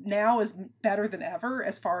like now is better than ever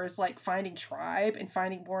as far as like finding tribe and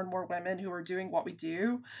finding more and more women who are doing what we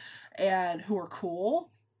do and who are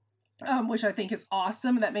cool. Which I think is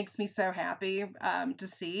awesome. That makes me so happy to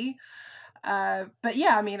see. But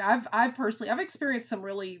yeah, I mean, I've experienced some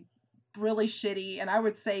really, really shitty, and I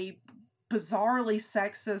would say bizarrely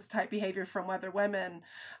sexist type behavior from other women,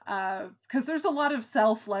 because there's a lot of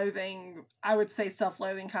self-loathing, I would say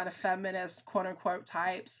self-loathing kind of feminist quote unquote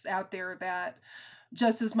types out there that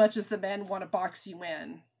just as much as the men want to box you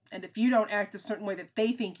in. And if you don't act a certain way that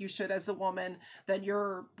they think you should as a woman, then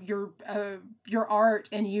your art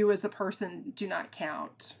and you as a person do not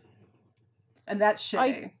count. And that's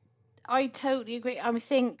shitty. I totally agree. I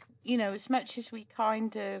think, as much as we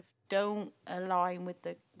kind of don't align with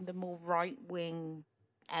the more right-wing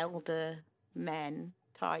elder men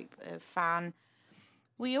type of fan,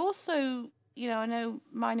 we also, I know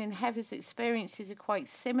mine and Heather's experiences are quite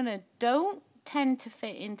similar, don't tend to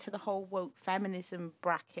fit into the whole woke feminism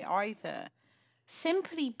bracket either,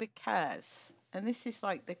 simply because, and this is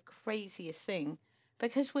like the craziest thing,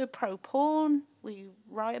 because we're pro porn, we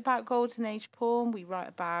write about golden age porn, we write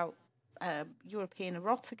about European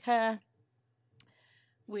erotica,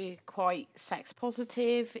 we're quite sex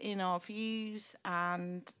positive in our views,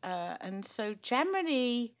 and so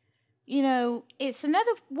generally, it's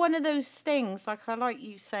another one of those things, like I like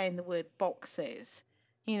you saying the word boxes,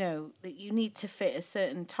 that you need to fit a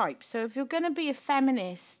certain type. So if you're going to be a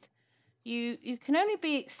feminist, you can only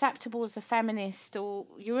be acceptable as a feminist, or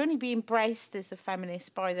you only be embraced as a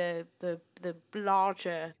feminist by the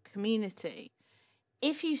larger community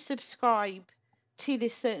if you subscribe to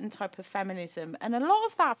this certain type of feminism. And a lot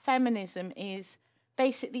of that feminism is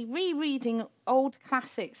basically rereading old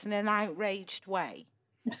classics in an outraged way.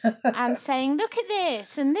 And saying, look at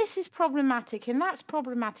this, and this is problematic, and that's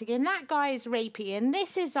problematic, and that guy is rapey, and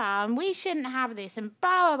this is and we shouldn't have this, and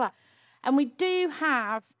blah, blah, blah. And we do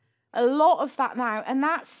have a lot of that now, and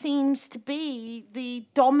that seems to be the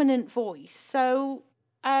dominant voice. So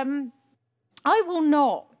I will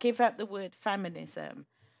not give up the word feminism.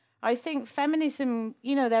 I think feminism,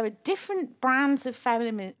 there are different brands of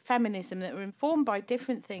feminism that are informed by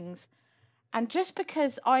different things. And just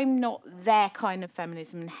because I'm not their kind of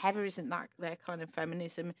feminism and Heather isn't their kind of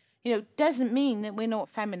feminism, doesn't mean that we're not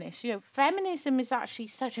feminists. Feminism is actually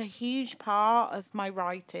such a huge part of my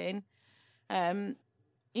writing, but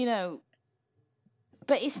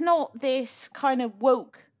it's not this kind of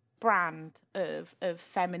woke brand of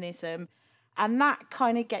feminism. And that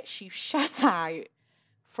kind of gets you shut out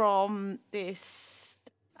from this,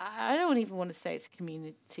 I don't even want to say it's a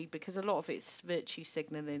community, because a lot of it's virtue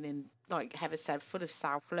signaling and, like Heather said, full of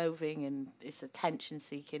self-loathing, and it's attention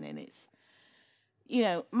seeking, and it's,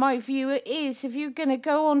 my view is, if you're going to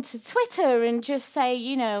go onto Twitter and just say,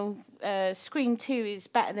 Scream 2 is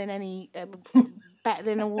better than better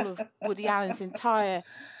than all of Woody Allen's entire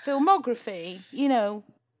filmography, a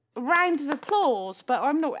round of applause, but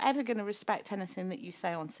I'm not ever going to respect anything that you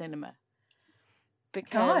say on cinema.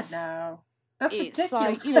 Because God, no. That's it's ridiculous.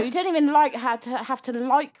 like, you don't even have to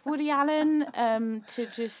like Woody Allen to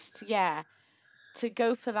just, to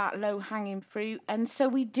go for that low-hanging fruit. And so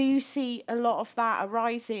we do see a lot of that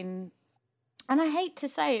arising, and I hate to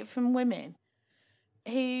say it, from women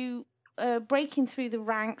who are breaking through the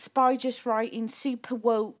ranks by just writing super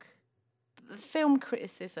woke film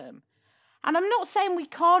criticism. And I'm not saying we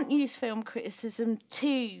can't use film criticism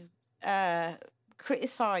to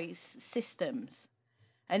criticise systems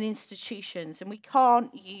and institutions, and we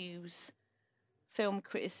can't use film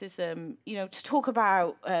criticism, to talk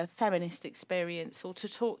about feminist experience, or to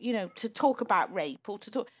talk about rape, or to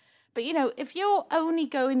talk. But, if you're only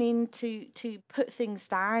going in to put things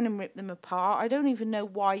down and rip them apart, I don't even know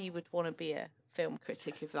why you would want to be a film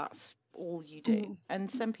critic if that's all you do. Mm. And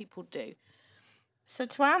some people do. So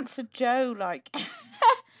to answer Joe, I've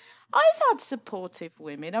had supportive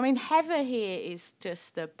women. I mean, Heather here is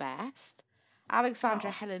just the best.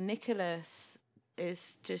 Alexandra Helen Nicholas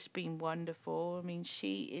has just been wonderful. I mean,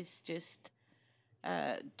 she is just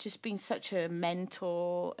been such a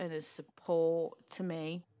mentor and a support to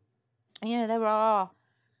me. There are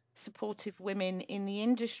supportive women in the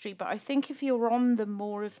industry, but I think if you're on the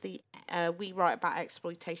more of the we write about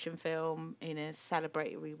exploitation film in a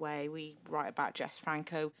celebratory way, we write about Jess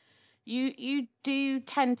Franco, you do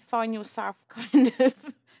tend to find yourself kind of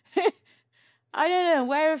I don't know,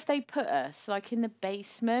 where have they put us, like in the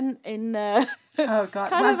basement, in the oh god,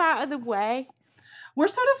 kind of out of the way. We're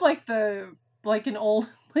sort of like an old,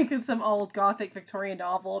 like in some old Gothic Victorian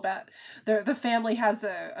novel about the family has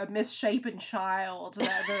a misshapen child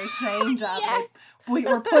that they're ashamed of. Yes.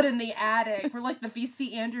 We're put in the attic. We're like the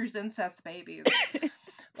V.C. Andrews incest babies.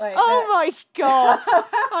 My god,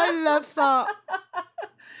 I love that.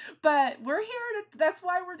 But we're here that's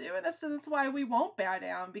why we're doing this, and that's why we won't bow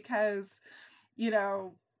down, because,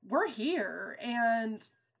 we're here, and,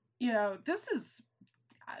 this is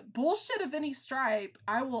bullshit of any stripe.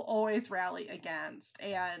 I will always rally against.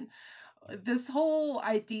 And this whole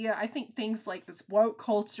idea, I think things like this woke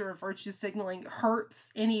culture of virtue signaling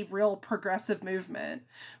hurts any real progressive movement,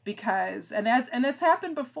 because, and that's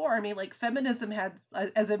happened before. I mean, like, feminism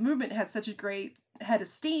as a movement had such a great head of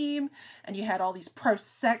steam, and you had all these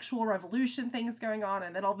pro-sexual revolution things going on,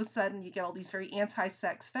 and then all of a sudden you get all these very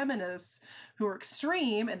anti-sex feminists who are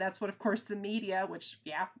extreme, and that's what, of course, the media, which,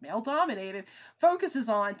 male-dominated, focuses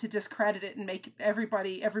on to discredit it and make every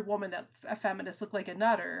woman that's a feminist look like a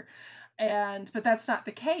nutter. But that's not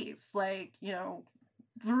the case. Like, the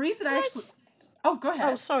reason I actually... Oh, go ahead.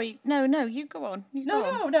 Oh, sorry. No, you go on.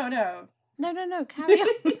 No. No, carry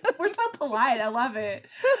on. We're so polite. I love it.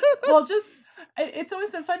 Well, it's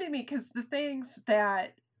always been funny to me, because the things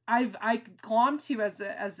that I glommed to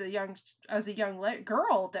as a young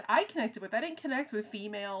girl that I connected with, I didn't connect with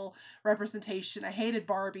female representation. I hated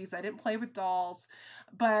Barbies. I didn't play with dolls.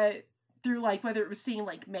 But through, whether it was seeing,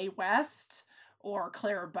 Mae West or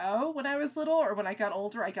Clara Bow when I was little, or when I got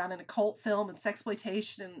older, I got into cult film and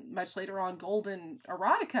sexploitation, and much later on golden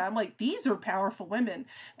erotica. I'm like, these are powerful women.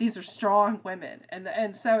 These are strong women.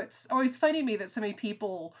 And so it's always funny to me that so many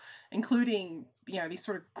people, including, these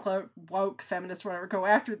sort of woke feminists or whatever, go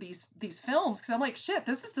after these films, because I'm like, shit,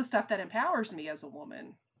 this is the stuff that empowers me as a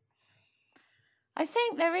woman. I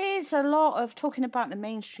think there is a lot of talking about the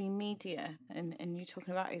mainstream media, and you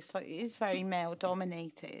talking about it is very male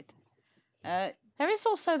dominated. There is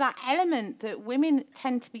also that element that women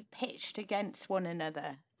tend to be pitched against one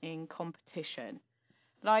another in competition.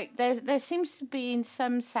 Like, there seems to be in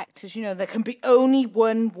some sectors, there can be only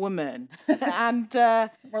one woman, and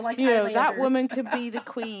we're like that woman could be the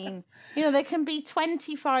queen. There can be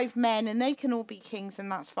 25 men, and they can all be kings,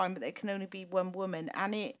 and that's fine, but there can only be one woman,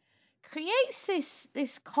 and it creates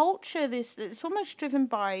this culture, it's almost driven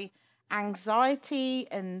by anxiety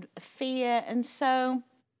and fear, and so.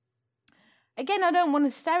 Again, I don't want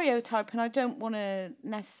to stereotype, and I don't want to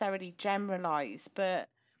necessarily generalize, but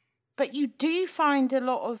you do find a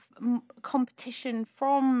lot of competition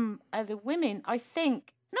from other women, I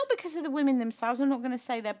think, not because of the women themselves. I'm not going to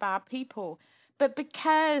say they're bad people, but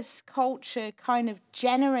because culture kind of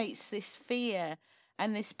generates this fear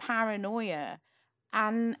and this paranoia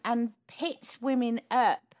and pits women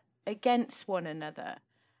up against one another.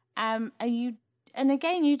 And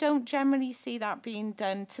again, you don't generally see that being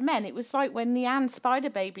done to men. It was like when Leanne Spider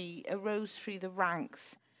Baby arose through the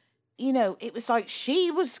ranks, it was like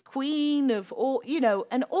she was queen of all,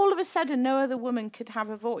 and all of a sudden no other woman could have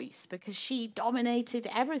a voice because she dominated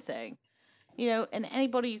everything, and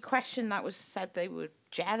anybody who questioned that said they were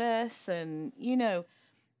jealous, and,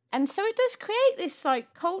 and so it does create this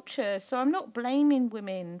culture. So I'm not blaming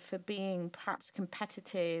women for being perhaps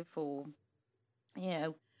competitive or,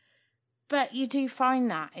 but you do find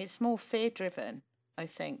that it's more fear-driven, I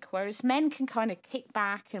think, whereas men can kind of kick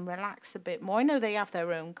back and relax a bit more. I know they have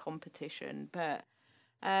their own competition, but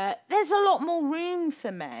there's a lot more room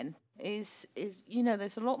for men. There's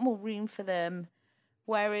a lot more room for them,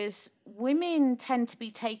 whereas women tend to be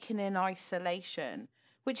taken in isolation,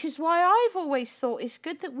 which is why I've always thought it's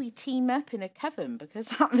good that we team up in a coven, because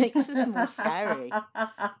that makes us more scary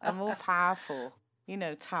and more powerful,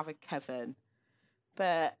 to have a coven.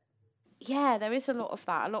 But yeah, there is a lot of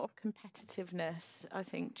that, a lot of competitiveness, I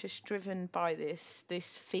think, just driven by this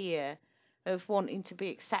fear of wanting to be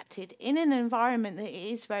accepted in an environment that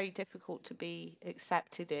it is very difficult to be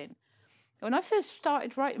accepted in. When I first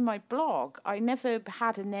started writing my blog, I never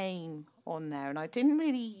had a name on there, and I didn't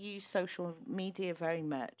really use social media very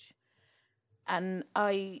much. And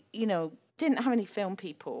I, didn't have any film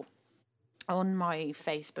people on my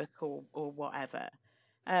Facebook or whatever.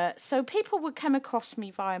 So people would come across me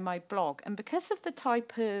via my blog, and because of the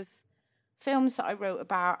type of films that I wrote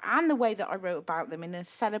about and the way that I wrote about them in a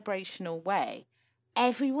celebrational way,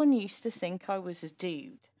 everyone used to think I was a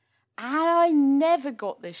dude. And I never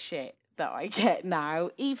got the shit that I get now,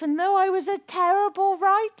 even though I was a terrible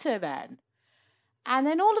writer then. And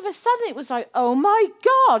then all of a sudden it was like, oh my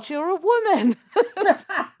God, you're a woman.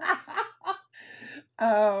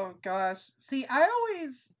 Oh gosh. See,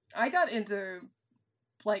 I got into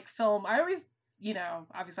like film. I always,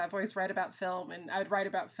 obviously I've always read about film, and I'd write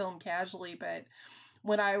about film casually, but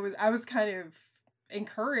when I was kind of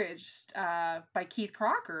encouraged by Keith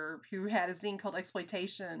Crocker, who had a zine called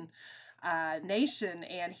Exploitation Nation,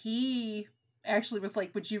 and he actually was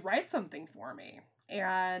like, would you write something for me?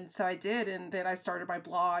 And so I did, and then I started my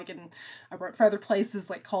blog, and I wrote for other places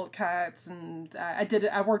like Cold Cuts, and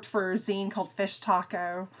I worked for a zine called Fish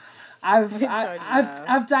Taco.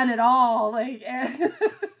 I've done it all, like,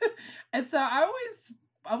 and so I've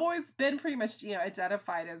always been pretty much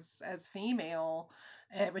identified as female,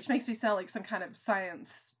 which makes me sound like some kind of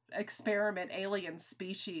science experiment, alien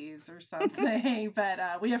species or something.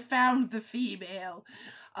 But we have found the female.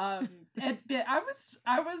 And I was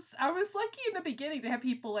lucky in the beginning to have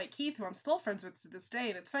people like Keith, who I'm still friends with to this day.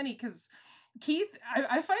 And it's funny because Keith,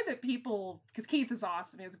 I find that people, because Keith is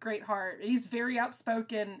awesome, he has a great heart, he's very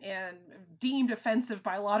outspoken and deemed offensive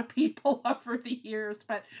by a lot of people over the years,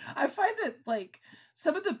 but I find that like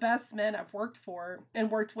some of the best men I've worked for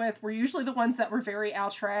and worked with were usually the ones that were very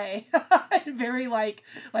outre and very like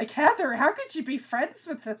Heather, how could you be friends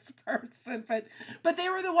with this person? But they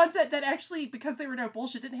were the ones that actually, because they were no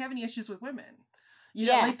bullshit, didn't have any issues with women.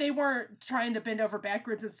 Like they weren't trying to bend over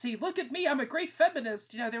backwards and see, look at me, I'm a great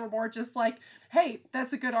feminist. They were more just like, hey,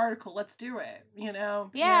 that's a good article, let's do it,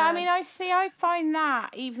 Yeah, I mean, I find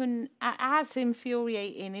that even as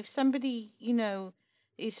infuriating if somebody,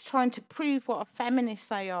 is trying to prove what a feminist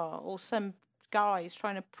they are, or some guy is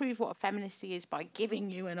trying to prove what a feminist he is by giving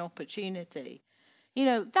you an opportunity.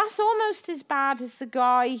 That's almost as bad as the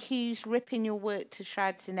guy who's ripping your work to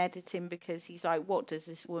shreds in editing because he's like, what does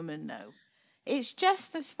this woman know? It's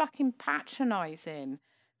just as fucking patronising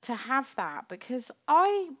to have that, because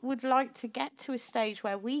I would like to get to a stage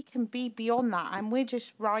where we can be beyond that and we're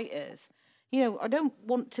just writers. I don't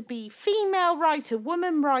want to be female writer,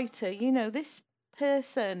 woman writer. This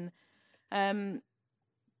person, is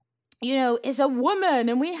a woman,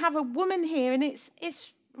 and we have a woman here, and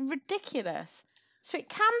it's ridiculous. So it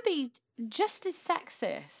can be just as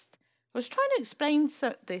sexist. I was trying to explain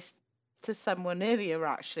this to someone earlier,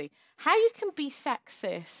 actually, how you can be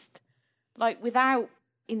sexist, like, without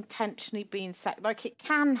intentionally being like, it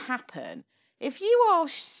can happen. If you are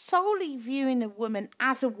solely viewing a woman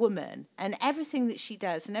as a woman and everything that she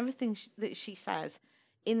does and everything that she says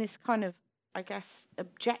in this kind of, I guess,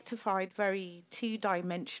 objectified, very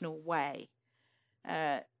two-dimensional way,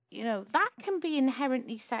 that can be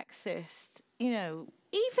inherently sexist, even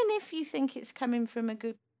if you think it's coming from a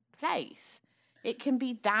good place. It can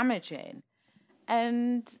be damaging.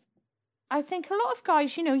 And I think a lot of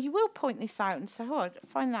guys, you will point this out and say, oh, I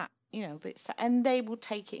find that, a bit sad. And they will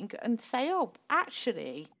take it and say, oh,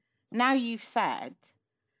 actually, now you've said,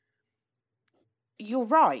 you're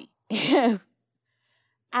right.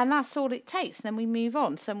 And that's all it takes. And then we move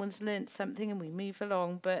on. Someone's learnt something and we move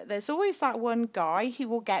along. But there's always that one guy who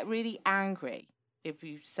will get really angry if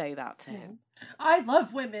you say that to him. I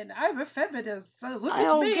love women. I'm a feminist. So look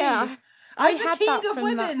at me. Yeah. I'm the king of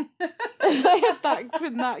women. I had that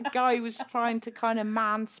from that guy who was trying to kind of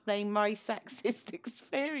mansplain my sexist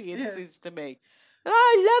experiences to me.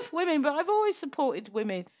 I love women, but I've always supported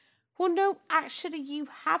women. Well, no, actually, you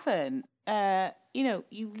haven't.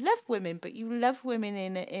 You love women, but you love women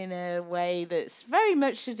in a way that's very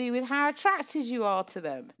much to do with how attracted you are to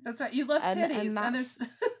them. That's right. You love titties, and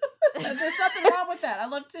there's nothing wrong with that. I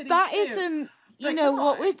love titties. That too. Isn't,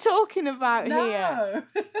 what we're talking about here.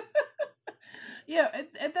 Yeah,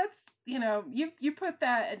 and that's, you put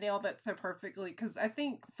that and nailed that so perfectly, because I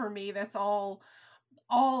think for me that's all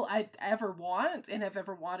I'd ever want and have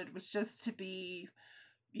ever wanted was just to be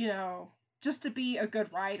you know, just to be a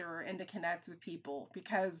good writer and to connect with people.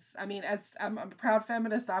 Because, I mean, as I'm a proud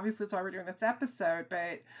feminist, obviously that's why we're doing this episode,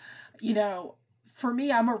 but, you know, for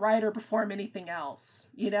me, I'm a writer before I'm anything else,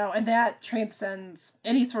 you know, and that transcends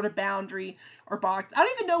any sort of boundary or box. I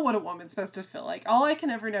don't even know what a woman's supposed to feel like. All I can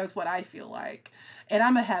ever know is what I feel like. And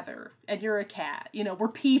I'm a Heather, and you're a Cat. You know, we're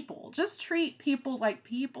people. Just treat people like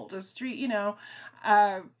people. Just treat, you know,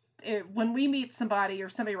 when we meet somebody or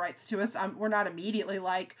somebody writes to us, we're not immediately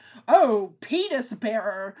like, oh, penis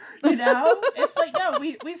bearer, you know. It's like, no,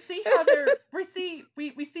 we see how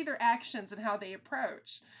we see their actions and how they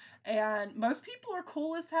approach. And most people are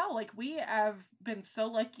cool as hell. Like, we have been so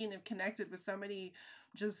lucky and have connected with so many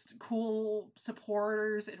just cool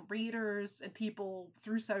supporters and readers and people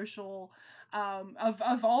through social,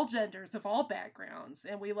 of all genders, of all backgrounds.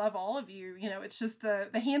 And we love all of you. You know, it's just the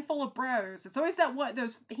handful of bros. It's always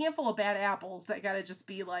those handful of bad apples that gotta just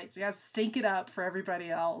be like, you gotta stink it up for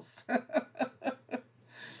everybody else.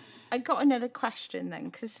 I got another question then,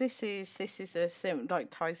 because this is like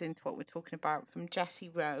ties into what we're talking about, from Jesse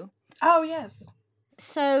Rowe. Oh, yes.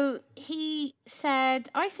 So he said,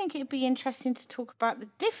 I think it'd be interesting to talk about the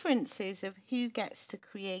differences of who gets to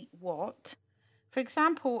create what. For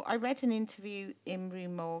example, I read an interview in Rue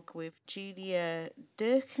Morgue with Julia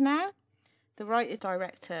Durknow, the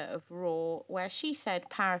writer-director of Raw, where she said,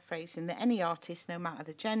 paraphrasing, that any artist, no matter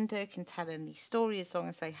the gender, can tell any story as long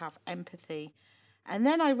as they have empathy. And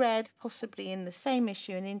then I read, possibly in the same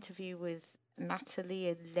issue, an interview with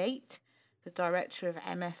Natalia Late, the director of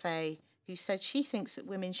MFA, who said she thinks that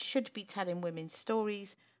women should be telling women's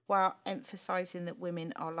stories while emphasising that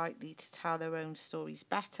women are likely to tell their own stories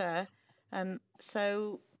better.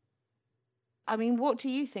 So, I mean, what do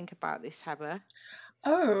you think about this, Heather?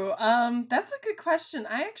 Oh, that's a good question.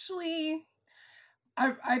 I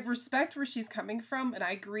respect where she's coming from, and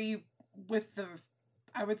I agree with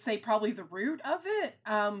I would say probably the root of it.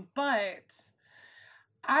 But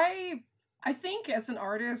I think as an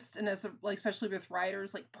artist and like, especially with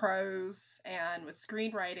writers like prose and with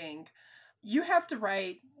screenwriting, you have to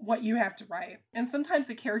write what you have to write. And sometimes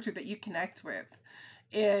the character that you connect with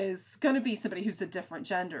is going to be somebody who's a different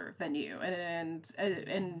gender than you and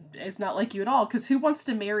it's not like you at all, because who wants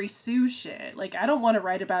to Mary Sue shit? Like, I don't want to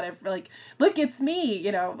write about it like, look, it's me,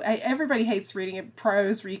 you know. Everybody hates reading a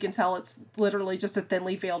prose where you can tell it's literally just a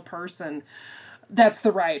thinly veiled person that's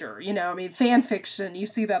the writer, you know. I mean, fan fiction, you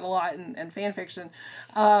see that a lot in fan fiction.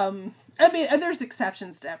 I mean, and there's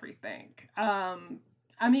exceptions to everything.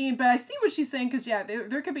 I mean, but I see what she's saying, because yeah,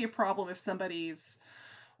 there could be a problem if somebody's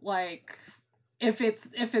like, if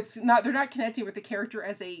it's not, they're not connecting with the character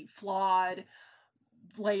as a flawed,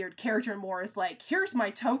 layered character, more as like, here's my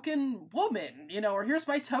token woman, you know, or here's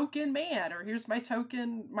my token man, or here's my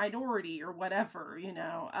token minority, or whatever, you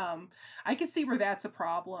know. I can see where that's a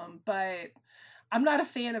problem, but I'm not a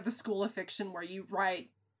fan of the school of fiction where you write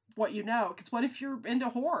what you know, because what if you're into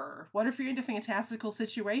horror? What if you're into fantastical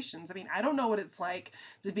situations? I mean, I don't know what it's like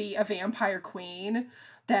to be a vampire queen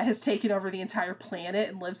that has taken over the entire planet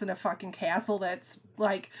and lives in a fucking castle that's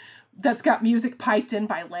got music piped in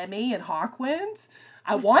by Lemmy and Hawkwind.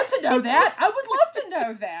 I want to know that. I would love to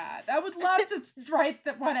know that. I would love to write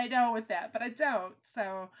what I know with that, but I don't.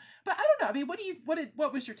 So, but I don't know. I mean,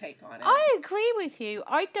 what was your take on it? I agree with you.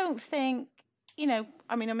 I don't think, you know,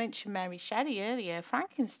 I mean, I mentioned Mary Shelley earlier.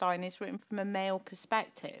 Frankenstein is written from a male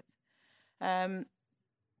perspective.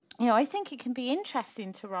 You know, I think it can be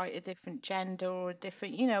interesting to write a different gender or a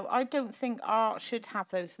different, you know, I don't think art should have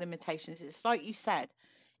those limitations. It's like you said,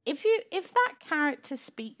 if that character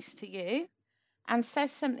speaks to you and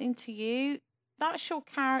says something to you, that's your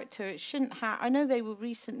character. It shouldn't have. I know they were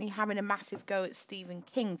recently having a massive go at Stephen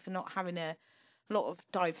King for not having a lot of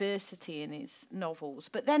diversity in his novels.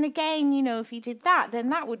 But then again, you know, if he did that, then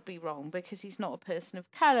that would be wrong, because he's not a person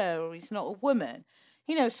of colour or he's not a woman.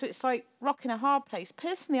 You know, so it's like rock in a hard place.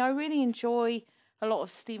 Personally, I really enjoy a lot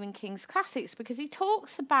of Stephen King's classics, because he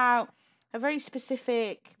talks about a very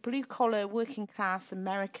specific blue-collar, working-class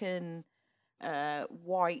American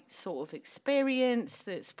white sort of experience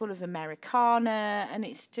that's full of Americana, and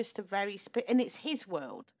it's just a very and it's his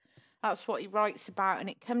world. That's what he writes about, and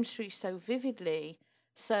it comes through so vividly.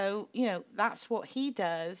 So, you know, that's what he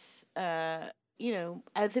does. You know,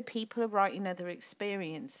 other people are writing other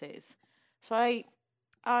experiences. So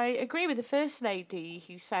I agree with the First Lady,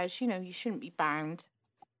 who says, you know, you shouldn't be bound.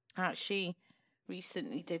 She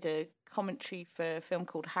recently did a commentary for a film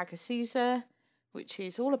called Hagazusa, which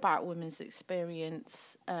is all about women's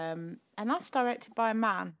experience. And that's directed by a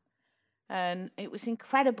man. And it was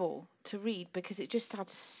incredible to read, because it just had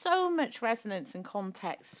so much resonance and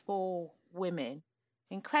context for women.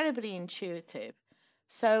 Incredibly intuitive.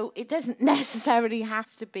 So it doesn't necessarily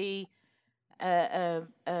have to be a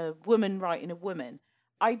woman writing a woman.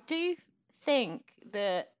 I do think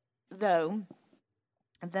that, though,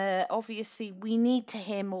 that obviously we need to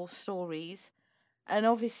hear more stories. And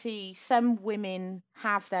obviously, some women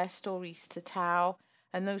have their stories to tell,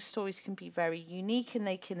 and those stories can be very unique and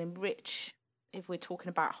they can enrich, if we're talking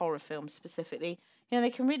about horror films specifically, they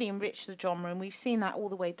can really enrich the genre. And we've seen that all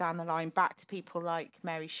the way down the line, back to people like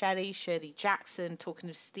Mary Shelley, Shirley Jackson, talking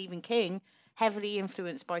of Stephen King, heavily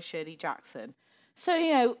influenced by Shirley Jackson.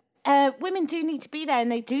 So, women do need to be there and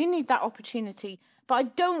they do need that opportunity. But I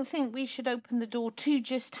don't think we should open the door to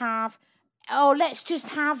just have, let's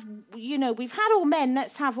just have, we've had all men,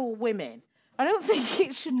 let's have all women. I don't think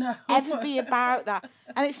it should ever be about that.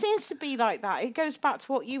 And it seems to be like that. It goes back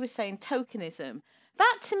to what you were saying, tokenism.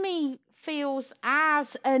 That to me feels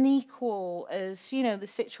as unequal as, the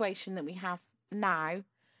situation that we have now.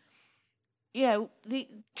 The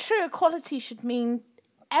true equality should mean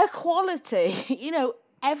equality,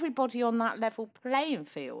 everybody on that level playing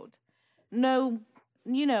field. No,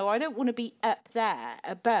 I don't want to be up there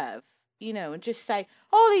above, and just say,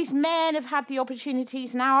 these men have had the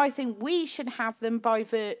opportunities, now I think we should have them by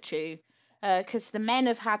virtue, because the men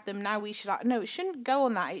have had them, now we should. No, it shouldn't go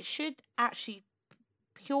on that. It should actually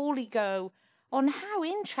purely go on how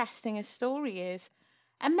interesting a story is.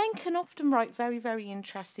 And men can often write very, very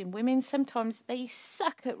interesting women. Sometimes they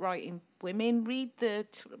suck at writing women. Read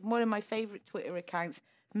one of my favourite Twitter accounts,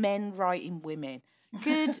 Men Writing Women.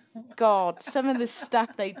 Good God, some of the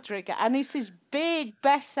stuff they trigger. And this is big,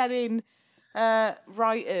 best-selling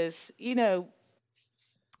writers.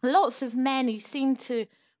 Lots of men who seem to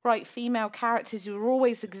write female characters who are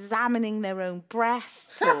always examining their own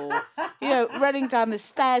breasts or, running down the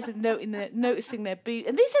stairs and noticing their boobs.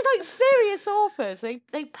 And these are like serious authors.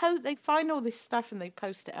 They find all this stuff and they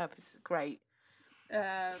post it up. It's great.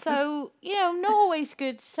 So, not always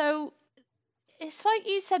good. So it's like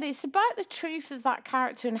you said, it's about the truth of that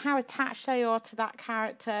character and how attached they are to that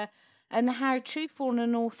character and how truthful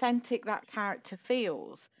and authentic that character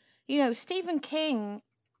feels. Stephen King,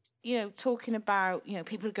 talking about,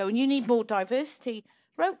 people going, you need more diversity,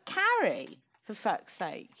 wrote Carrie, for fuck's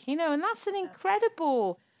sake, and that's an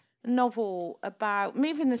incredible novel about,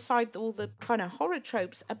 moving aside all the kind of horror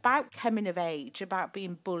tropes, about coming of age, about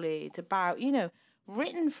being bullied, about,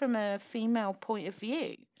 written from a female point of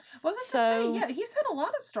view. Well, to say, yeah, he's had a lot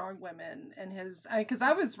of strong women in his, because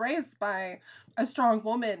I was raised by a strong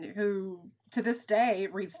woman who, to this day,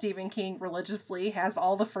 reads Stephen King religiously, has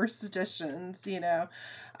all the first editions, but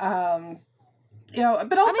also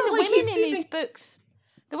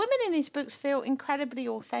the women in these books feel incredibly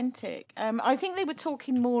authentic. I think they were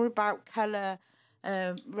talking more about colour,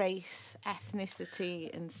 race,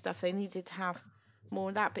 ethnicity, and stuff. They needed to have more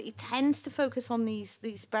of that, but he tends to focus on these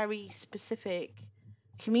very specific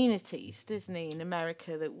communities, doesn't he, in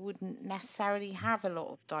America that wouldn't necessarily have a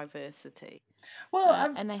lot of diversity.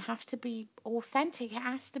 Well, and they have to be authentic. It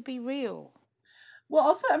has to be real. Well,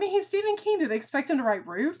 also, he's Stephen King. Do they expect him to write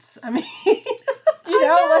Roots? I know,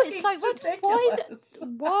 it's like,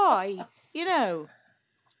 why?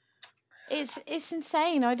 It's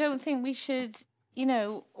insane. I don't think we should,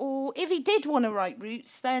 or if he did want to write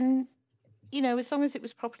Roots, then, as long as it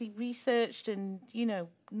was properly researched and,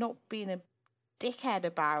 not being a dickhead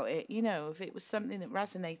about it, if it was something that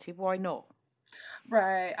resonated, why not?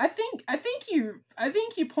 Right. I think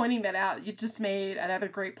you pointing that out, you just made another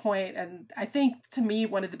great point. And I think, to me,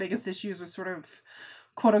 one of the biggest issues with sort of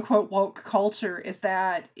quote unquote woke culture is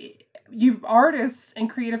that you artists and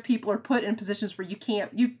creative people are put in positions where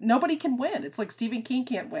nobody can win. It's like Stephen King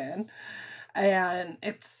can't win. And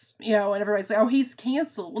it's, and everybody's like, he's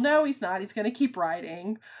canceled. Well, no, he's not. He's going to keep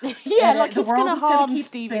writing. Yeah, like he's going to harm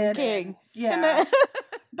Stephen King. Yeah.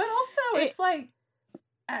 But also, it's like,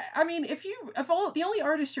 if the only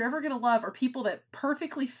artists you're ever going to love are people that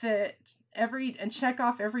perfectly fit and check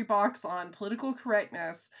off every box on political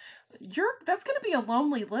correctness, that's going to be a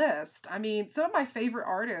lonely list. Some of my favorite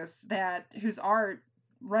artists whose art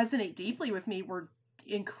resonate deeply with me were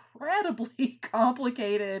incredibly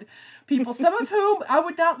complicated people, some of whom I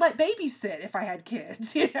would not let babysit if I had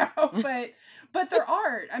kids, but their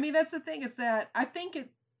art, that's the thing, is that I think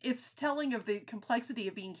it's telling of the complexity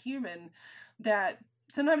of being human, that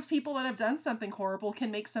sometimes people that have done something horrible can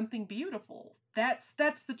make something beautiful. That's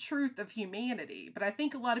the truth of humanity. But I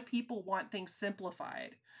think a lot of people want things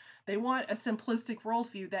simplified. They want a simplistic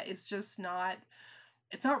worldview that is just not,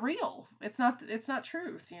 it's not real. It's not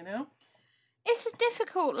truth, It's a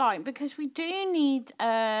difficult line because we do need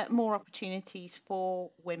more opportunities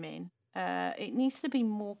for women. It needs to be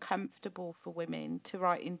more comfortable for women to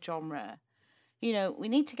write in genre. You know, we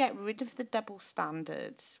need to get rid of the double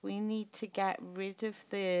standards. We need to get rid of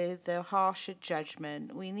the harsher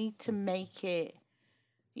judgment. We need to make it,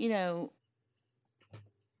 you know,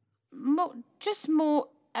 more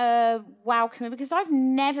welcoming, because I've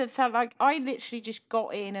never felt like, I literally just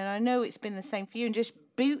got in, and I know it's been the same for you, and just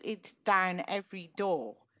booted down every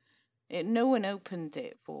door. No one opened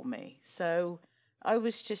it for me. So I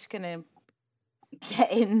was just going to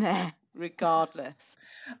get in there regardless.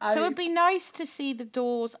 So it'd be nice to see the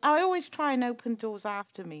doors. I always try and open doors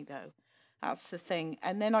after me, though. That's the thing.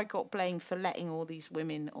 And then I got blamed for letting all these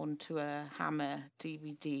women onto a Hammer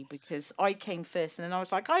DVD because I came first. And then I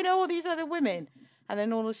was like, I know all these other women. And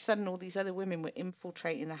then all of a sudden, all these other women were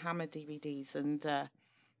infiltrating the Hammer DVDs. And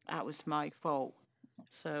that was my fault.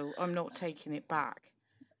 So I'm not taking it back.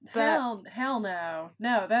 But hell no.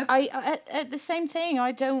 No, that's... at the same thing,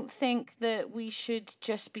 I don't think that we should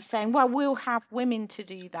just be saying, well, we'll have women to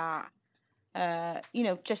do that, you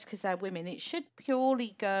know, just because they're women. It should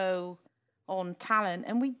purely go on talent.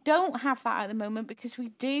 And we don't have that at the moment, because we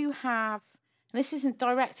do have, and this isn't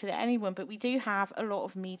directed at anyone, but we do have a lot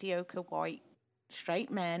of mediocre white straight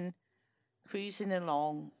men cruising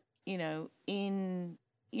along, you know, in,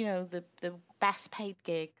 you know, the best paid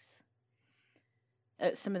gigs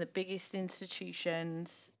at some of the biggest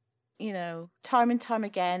institutions. You know, time and time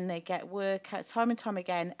again, they get work time and time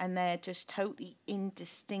again, and they're just totally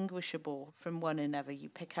indistinguishable from one another. You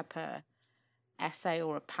pick up a essay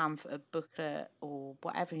or a pamphlet, a booklet or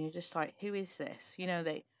whatever, and you're just like, who is this? You know,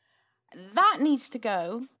 that needs to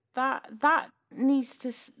go. That needs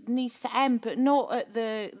to end, but not at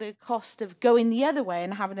the cost of going the other way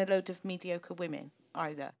and having a load of mediocre women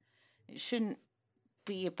either. It shouldn't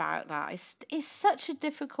be about that. It's such a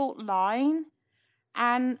difficult line,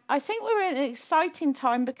 and I think we're in an exciting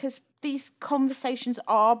time because these conversations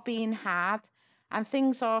are being had and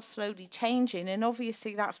things are slowly changing, and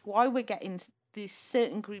obviously that's why we're getting this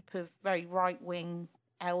certain group of very right-wing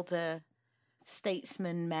elder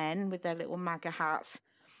statesman men with their little MAGA hats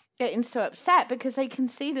getting so upset, because they can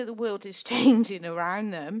see that the world is changing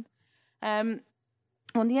around them.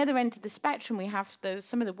 On the other end of the spectrum, we have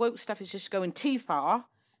some of the woke stuff is just going too far.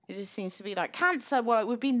 It just seems to be like cancer. Well,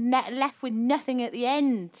 we've been left with nothing at the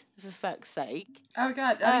end, for fuck's sake. Oh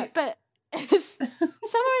God! But somewhere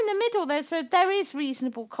in the middle, there is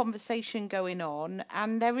reasonable conversation going on,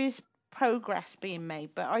 and there is progress being made.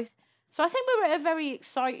 So I think we're at a very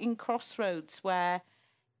exciting crossroads where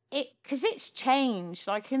because it's changed.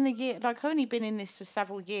 Like in the year, like I've only been in this for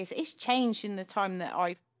several years. It's changed in the time that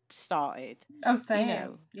I've started. Oh, same. You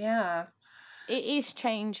know, yeah, it is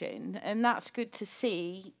changing, and that's good to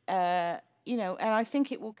see. You know, and I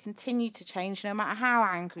think it will continue to change no matter how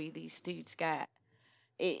angry these dudes get.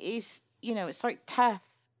 It is, you know, it's like tough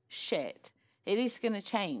shit. It is going to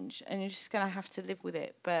change, and you're just going to have to live with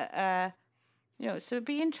it. But you know, so it'd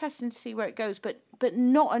be interesting to see where it goes. But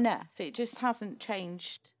not enough. It just hasn't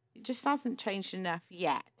changed. It just hasn't changed enough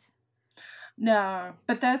yet. No,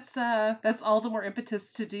 but that's all the more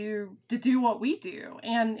impetus to do what we do,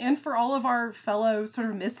 and for all of our fellow sort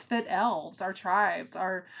of misfit elves, our tribes,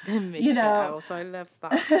 our misfit elves. I love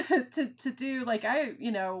that. to do, like,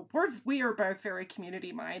 we are both very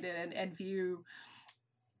community minded and view,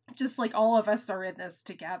 just like all of us are in this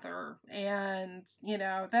together, and you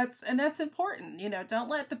know that's important. You know, don't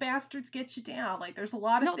let the bastards get you down. Like, there's a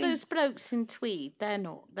lot of not things. Those blokes in tweed. They're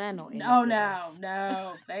not.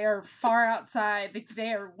 No. They are far outside.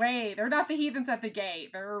 They're not the heathens at the gate.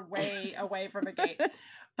 They're way away from the gate.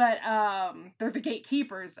 But they're the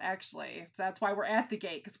gatekeepers, actually. So that's why we're at the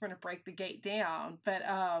gate, because we're gonna break the gate down. But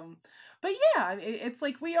yeah, it's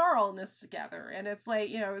like we are all in this together, and it's like,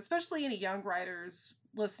 you know, especially any young writers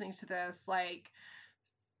listening to this, like,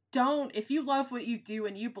 if you love what you do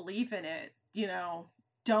and you believe in it, you know,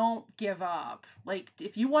 don't give up. Like,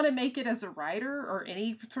 if you want to make it as a writer or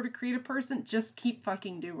any sort of creative person, just keep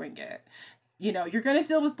fucking doing it. You know, you're going to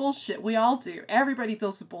deal with bullshit. We all do. Everybody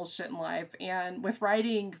deals with bullshit in life. And with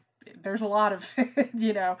writing, there's a lot of it,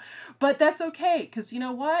 you know. But that's okay, because you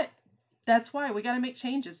know what? That's why we got to make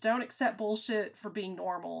changes. Don't accept bullshit for being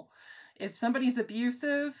normal. If somebody's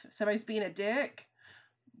abusive, somebody's being a dick,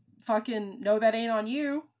 fucking know that ain't on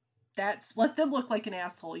you. Let them look like an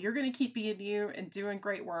asshole. You're going to keep being you and doing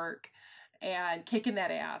great work and kicking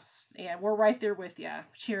that ass. And we're right there with you,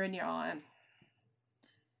 cheering you on.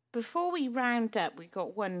 Before we round up, we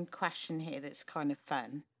got one question here that's kind of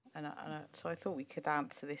fun. So I thought we could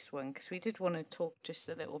answer this one, because we did want to talk just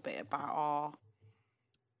a little bit about our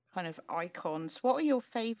kind of icons. What are your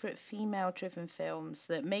favourite female-driven films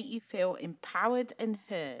that make you feel empowered and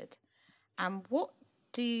heard? And what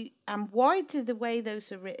why do the way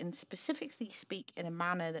those are written specifically speak in a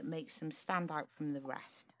manner that makes them stand out from the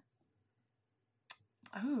rest?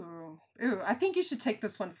 Ooh, I think you should take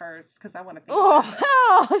this one first because I want to think about it.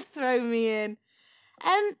 Oh, throw me in.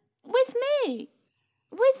 With me,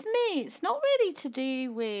 it's not really to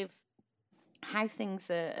do with how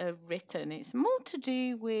things are written. It's more to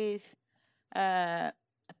do with a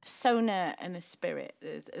persona and a spirit,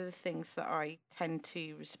 the things that I tend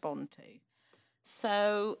to respond to.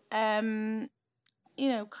 So, kind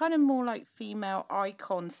of more like female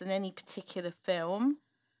icons than any particular film.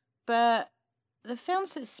 But the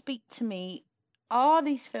films that speak to me are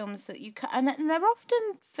these films that and they're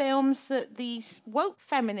often films that these woke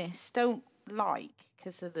feminists don't like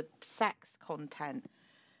because of the sex content.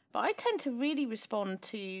 But I tend to really respond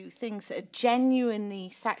to things that are genuinely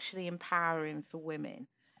sexually empowering for women.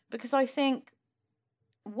 Because I think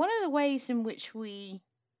one of the ways in which we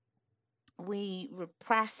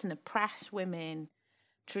repress and oppress women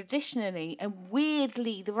traditionally, and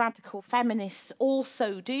weirdly the radical feminists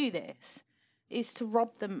also do this, is to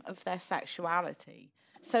rob them of their sexuality.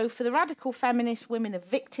 So for the radical feminists, women are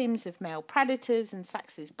victims of male predators and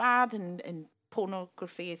sex is bad and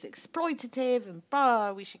pornography is exploitative and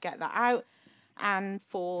blah, we should get that out. And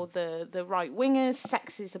for the right wingers,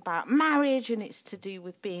 sex is about marriage and it's to do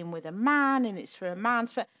with being with a man and it's for a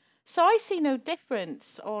man's. So I see no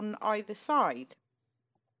difference on either side.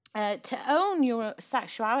 To own your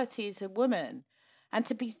sexuality as a woman and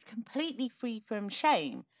to be completely free from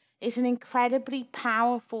shame is an incredibly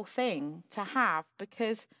powerful thing to have,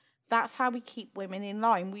 because that's how we keep women in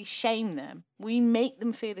line. We shame them. We make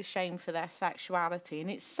them feel ashamed for their sexuality.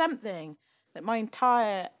 And it's something that my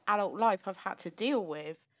entire adult life I've had to deal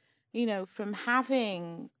with, from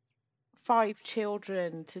having 5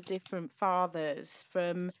 children to different fathers,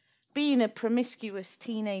 from being a promiscuous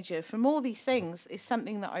teenager, from all these things, is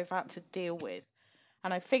something that I've had to deal with.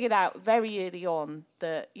 And I figured out very early on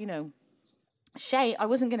that, shame, I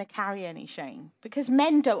wasn't going to carry any shame, because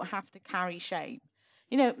men don't have to carry shame.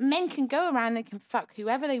 Men can go around, they can fuck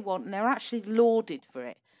whoever they want, and they're actually lauded for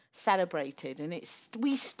it, celebrated. And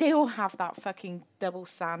we still have that fucking double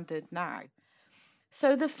standard now.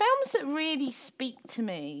 So the films that really speak to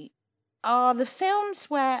me are the films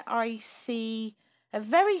where I see a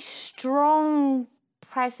very strong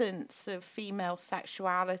presence of female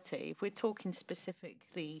sexuality. If we're talking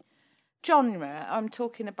specifically genre, I'm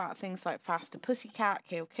talking about things like Faster Pussycat,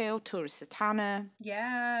 Kill Kill, Tura Satana.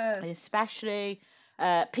 Yes. Especially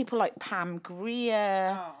people like Pam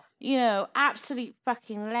Grier. Oh. Absolute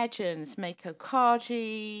fucking legends. Meiko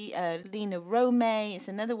Kaji, Lena Romay is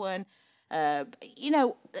another one.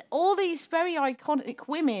 All these very iconic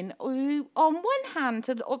women who, on one hand,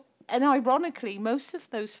 and ironically, most of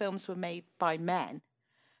those films were made by men.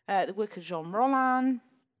 The work of Jean Rollin,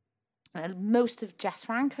 most of Jess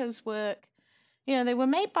Franco's work, they were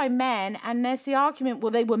made by men, and there's the argument,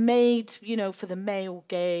 well, they were made, for the male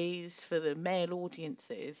gaze, for the male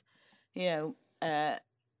audiences, and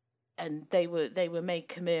they were made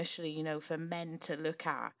commercially, for men to look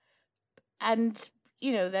at. And,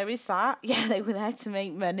 there is that. Yeah, they were there to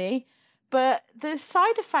make money. But the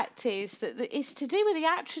side effect is that it's to do with the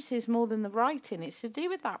actresses more than the writing. It's to do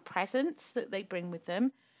with that presence that they bring with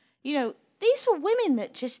them. These were women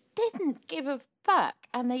that just didn't give a fuck,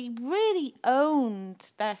 and they really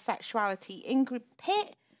owned their sexuality. Ingrid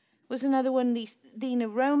Pitt was another one. Lena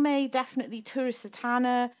Romay, definitely. Tura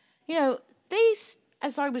Satana. These,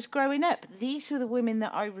 as I was growing up, these were the women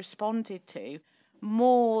that I responded to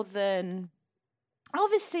more than...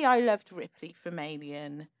 Obviously, I loved Ripley from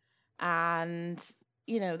Alien and,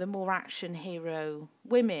 the more action hero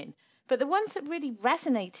women. But the ones that really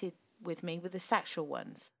resonated with me were the sexual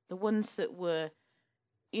ones. The ones that were,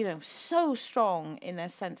 so strong in their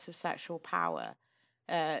sense of sexual power.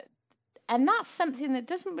 And that's something that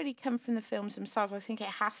doesn't really come from the films themselves. I think it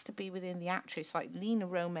has to be within the actress. Like Lena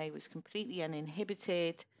Romay was completely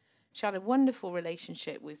uninhibited. She had a wonderful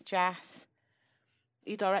relationship with Jess.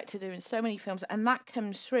 He directed her in so many films, and that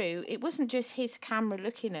comes through. It wasn't just his camera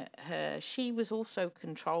looking at her. She was also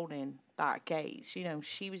controlling that gaze.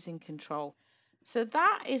 She was in control. So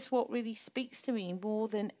that is what really speaks to me more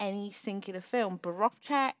than any singular film.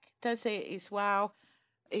 Borowczyk does it as well.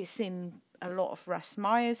 It's in a lot of Russ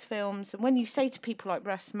Meyer's films. And when you say to people like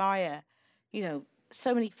Russ Meyer,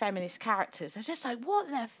 so many feminist characters, they're just like, what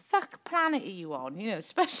the fuck planet are you on?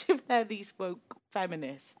 Especially if they're these woke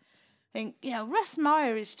feminists. think, Russ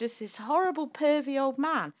Meyer is just this horrible, pervy old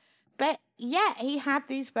man. But yet he had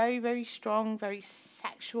these very, very strong, very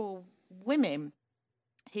sexual women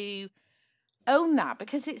who own that,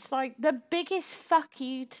 because it's like the biggest fuck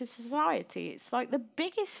you to society. It's like the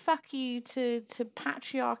biggest fuck you to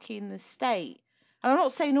patriarchy in the state. And I'm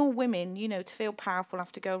not saying all women, to feel powerful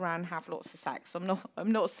have to go around and have lots of sex.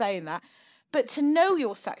 I'm not saying that. But to know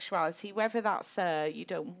your sexuality, whether that's you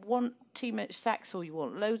don't want too much sex or you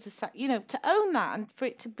want loads of sex, to own that and for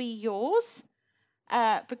it to be yours.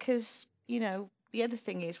 Because, the other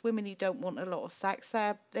thing is women who don't want a lot of sex,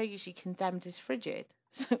 they're usually condemned as frigid.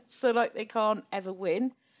 So like they can't ever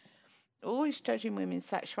win. Always judging women's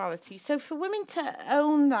sexuality. So for women to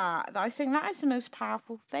own that, I think that is the most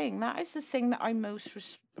powerful thing. That is the thing that I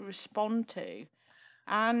most respond to.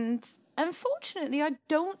 And unfortunately, I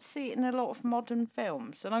don't see it in a lot of modern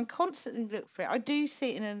films. And I'm constantly looking for it. I do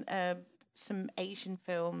see it in some Asian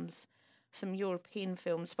films, some European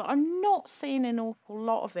films, but I'm not seeing an awful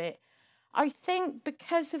lot of it. I think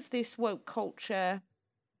because of this woke culture,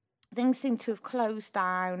 things seem to have closed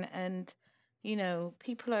down, and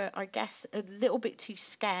people are, I guess, a little bit too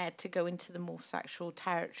scared to go into the more sexual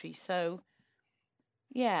territory. So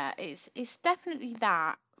yeah, it's definitely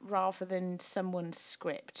that rather than someone's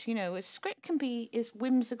script. A script can be as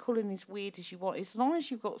whimsical and as weird as you want, as long as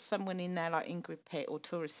you've got someone in there like Ingrid Pitt or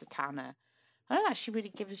Tura Satana. I don't actually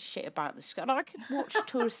really give a shit about the script. I could watch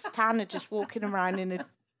Tura Satana just walking around in a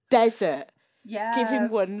desert, giving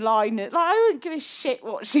one line. Like, I wouldn't give a shit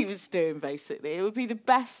what she was doing. Basically, it would be the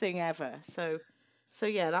best thing ever. So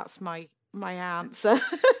yeah, that's my answer.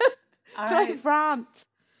 I rant.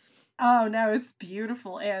 Oh no, it's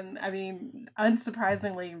beautiful, and I mean,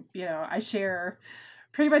 unsurprisingly, I share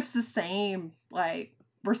pretty much the same like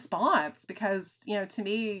response, because to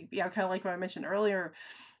me, kind of like what I mentioned earlier,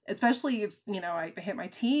 especially if I hit my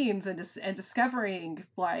teens and discovering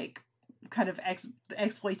like kind of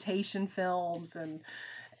exploitation films and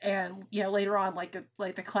later on like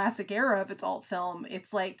the classic era of adult film,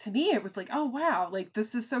 it's like, to me it was like, oh wow, like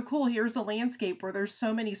this is so cool. Here's a landscape where there's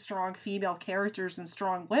so many strong female characters and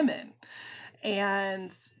strong women,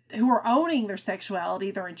 and who are owning their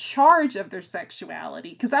sexuality. They're in charge of their sexuality.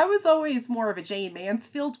 Because I was always more of a Jane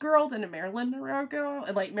Mansfield girl than a Marilyn Monroe girl.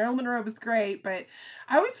 And like, Marilyn Monroe was great, but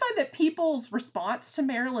I always find that people's response to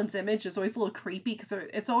Marilyn's image is always a little creepy, because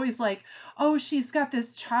it's always like, oh, she's got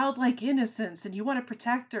this childlike innocence and you want to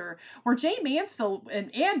protect her. Where Jane Mansfield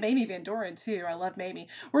and Mamie Van Doren too, I love Mamie,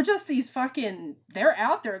 were just these fucking, they're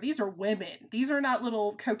out there. These are women. These are not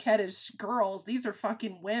little coquettish girls. These are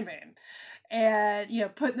fucking women. And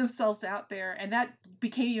putting themselves out there. And that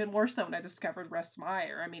became even more so when I discovered Russ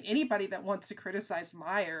Meyer. I mean, anybody that wants to criticize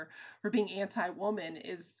Meyer for being anti-woman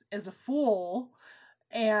is a fool.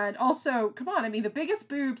 And also, come on, I mean, the biggest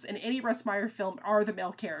boobs in any Russ Meyer film are the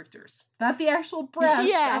male characters, not the actual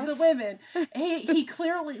breasts of the women. He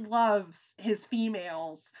clearly loves his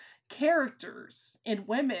females characters and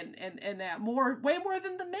women and that way more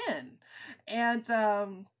than the men. And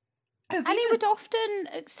he would often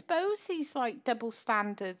expose these like double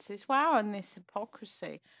standards as well, and this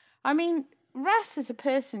hypocrisy. I mean, Russ as a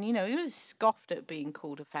person, he was scoffed at being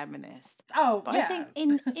called a feminist. Oh, but yeah. I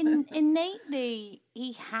think innately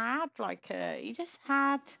he just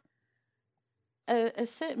had a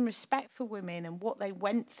certain respect for women and what they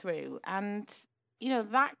went through, and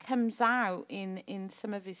that comes out in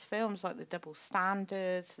some of his films, like the double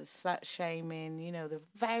standards, the slut shaming. The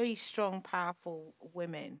very strong, powerful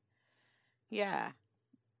women. Yeah.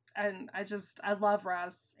 And I love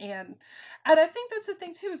Russ, and I think that's the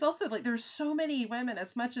thing too, is also like there's so many women,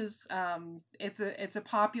 as much as it's a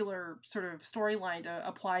popular sort of storyline to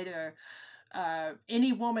apply to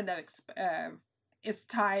any woman that is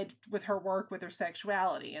tied with her work, with her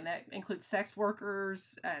sexuality, and that includes sex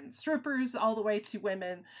workers and strippers, all the way to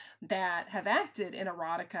women that have acted in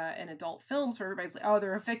erotica and adult films, where everybody's like, oh,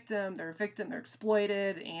 they're a victim, they're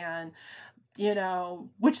exploited, and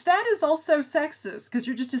which that is also sexist, because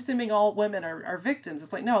you're just assuming all women are victims.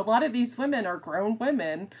 It's like, no, a lot of these women are grown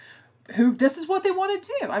women who this is what they want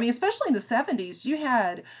to do. I mean, especially in the 70s, you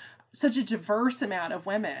had such a diverse amount of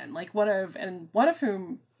women, like one of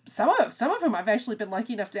whom some of whom I've actually been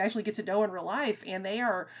lucky enough to actually get to know in real life, and they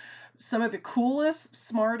are some of the coolest,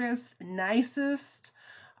 smartest, nicest,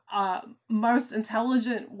 most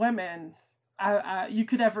intelligent women you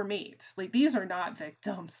could ever meet. Like, these are not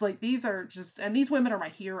victims. Like, these are just, and these women are my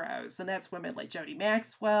heroes. And that's women like Jody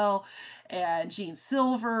Maxwell and Jean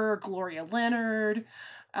Silver, Gloria Leonard,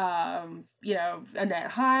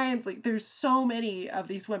 Annette Hines. Like, there's so many of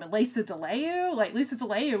these women. Lisa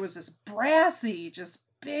DeLeo was this brassy, just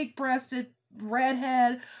big-breasted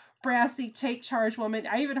redhead, brassy take charge woman.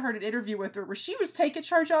 I even heard an interview with her where she was taking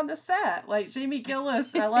charge on the set, like Jamie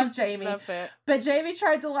Gillis. And I love Jamie, Love it. but Jamie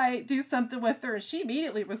tried to like do something with her, and she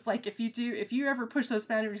immediately was like, if you ever push those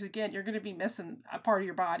boundaries again, you're gonna be missing a part of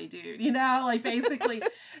your body, dude. You know, like basically,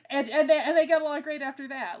 and they got along great after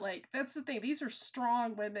that. Like that's the thing; these are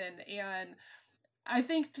strong women, and I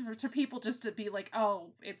think to people just to be like,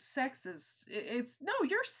 oh, it's sexist. It's no,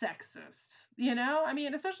 you're sexist. You know, I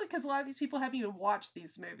mean, especially because a lot of these people haven't even watched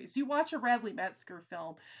these movies. You watch a Radley Metzger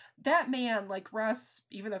film, that man, like Russ,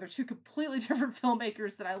 even though they're two completely different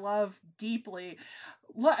filmmakers that I love deeply,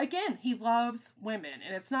 again, he loves women,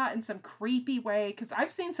 and it's not in some creepy way. Because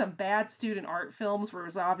I've seen some bad student art films where it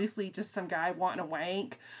was obviously just some guy wanting a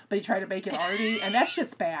wank, but he tried to make it arty, and that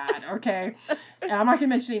shit's bad. Okay, and I'm not gonna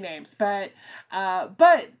mention any names, but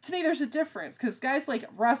to me, there's a difference because guys like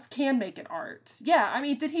Russ can make it art. Yeah, I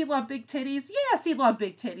mean, did he love big titties? Yes, he loved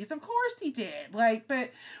big titties. Of course he did. Like,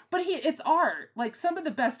 but it's art. Like some of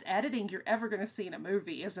the best editing you're ever gonna see in a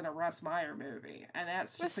movie is in a Russ Meyer movie, and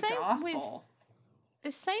that's just the gospel.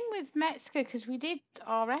 The same with Metzger, because we did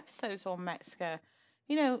our episodes on Metzger.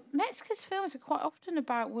 You know, Metzger's films are quite often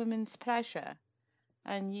about women's pleasure.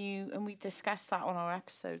 And we discussed that on our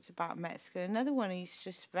episodes about Metzger. Another one, he's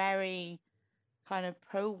just very kind of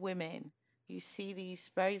pro-women. You see these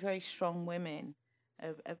very, very strong women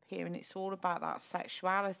appear, and it's all about that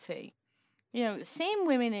sexuality. You know, seeing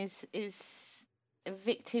women is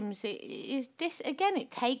victims. Again, it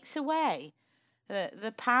takes away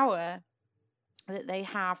the power that they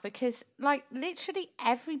have, because like literally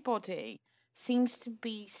everybody seems to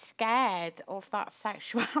be scared of that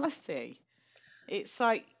sexuality. It's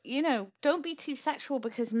like, you know, don't be too sexual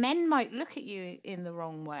because men might look at you in the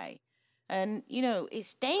wrong way. And, you know,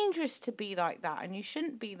 it's dangerous to be like that, and you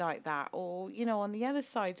shouldn't be like that. Or, you know, on the other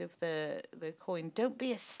side of the coin, don't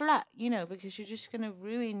be a slut, you know, because you're just going to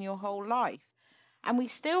ruin your whole life. And we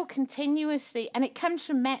still continuously, and it comes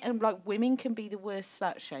from men, and like women can be the worst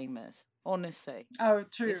slut shamers, honestly. Oh,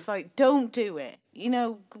 true. It's like, don't do it. You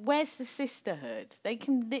know, where's the sisterhood? They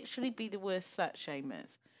can literally be the worst slut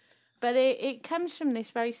shamers. But it comes from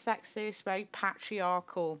this very sexist, very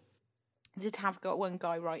patriarchal. I did have got one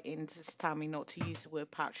guy write in to tell me not to use the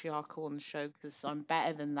word patriarchal on the show because I'm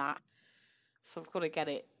better than that. So I've got to get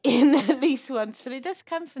it in at least once. But it does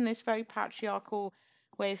come from this very patriarchal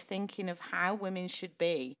way of thinking of how women should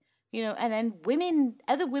be. You know, and then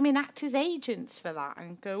other women act as agents for that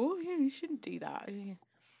and go, oh, yeah, you shouldn't do that.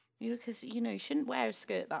 You know, because, you know, you shouldn't wear a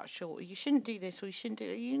skirt that short. Or you shouldn't do this or you shouldn't do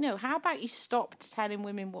that. You know, how about you stop telling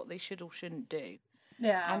women what they should or shouldn't do?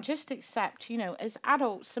 Yeah. And just accept, you know, as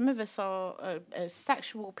adults, some of us are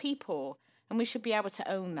sexual people, and we should be able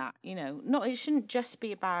to own that, you know. It shouldn't just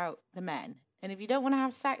be about the men. And if you don't want to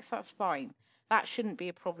have sex, that's fine. That shouldn't be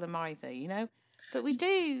a problem either, you know. But we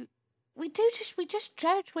just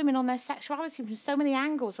judge women on their sexuality from so many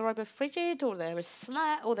angles. They're either frigid, or they're a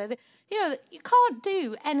slut, or they're, you know, you can't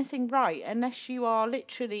do anything right unless you are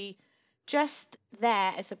literally just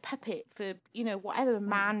there as a puppet for, you know, whatever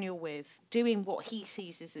man you're with, doing what he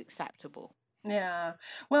sees as acceptable. Yeah.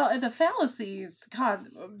 Well, and the fallacies, God,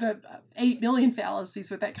 the 8 million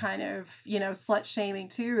fallacies with that kind of, you know, slut shaming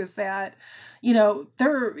too, is that, you know,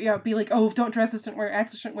 they're, you know, be like, oh, don't dress a certain way,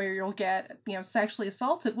 act a certain way, or you'll get, you know, sexually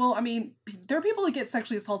assaulted. Well, I mean, there are people that get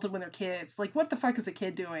sexually assaulted when they're kids. Like, what the fuck is a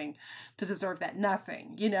kid doing to deserve that?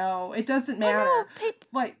 Nothing. You know, it doesn't matter. Oh, no,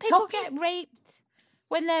 people get raped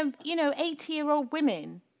when they're, you know, 80-year-old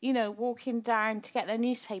women, you know, walking down to get their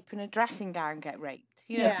newspaper in a dressing gown get raped.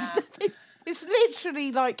 You know, yeah. It's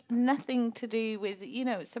literally like nothing to do with, you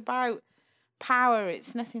know, it's about power.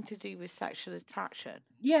 It's nothing to do with sexual attraction.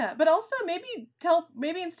 Yeah, but also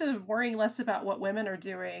maybe instead of worrying less about what women are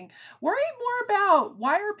doing, worry more about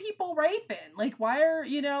why are people raping? Like why are,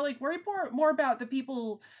 you know, like worry more about the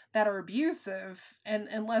people that are abusive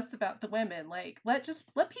and less about the women. Like let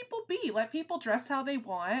people be. Let people dress how they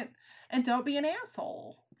want and don't be an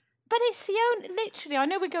asshole. But it's the only, literally, I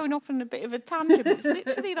know we're going off on a bit of a tangent, but it's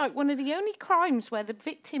literally like one of the only crimes where the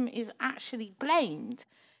victim is actually blamed.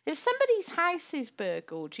 If somebody's house is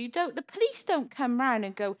burgled, the police don't come round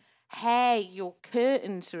and go, hey, your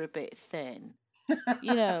curtains are a bit thin.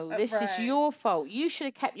 You know, this Right. is your fault. You should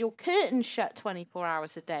have kept your curtains shut 24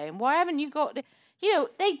 hours a day. And why haven't you got, you know,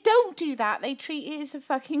 they don't do that. They treat it as a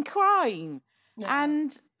fucking crime. Yeah.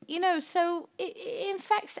 And, you know, so it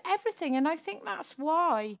infects everything. And I think that's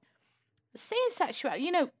why seeing sexuality,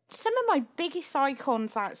 you know, some of my biggest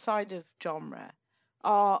icons outside of genre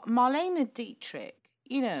are Marlene Dietrich.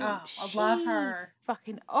 You know, I love her.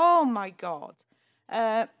 Fucking, oh my God.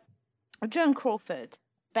 Joan Crawford.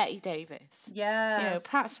 Betty Davis. Yes. You know,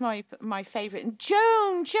 perhaps my favourite. And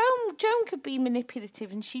Joan could be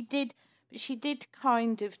manipulative, and she did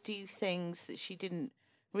kind of do things that she didn't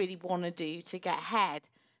really want to do to get ahead.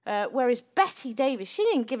 Whereas Betty Davis, she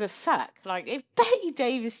didn't give a fuck. Like, if Betty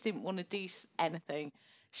Davis didn't want to do anything,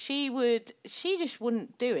 she just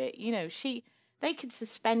wouldn't do it. You know, they could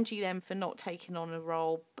suspend you then for not taking on a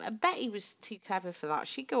role. Betty was too clever for that.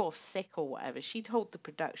 She'd go off sick or whatever. She'd hold the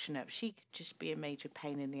production up. She could just be a major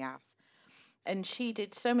pain in the ass. And she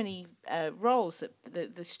did so many roles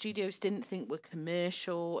that the studios didn't think were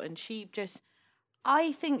commercial. And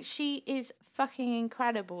I think she is fucking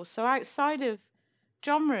incredible. So outside of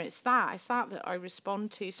genre, it's that I respond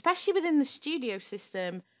to, especially within the studio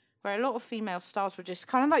system, where a lot of female stars were just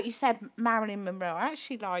kind of, like you said, Marilyn Monroe. I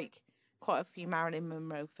actually like quite a few Marilyn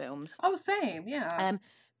Monroe films. Oh, same, yeah.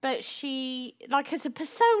 But she, like, as a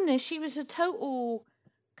persona, she was a total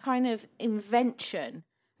kind of invention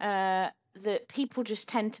that people just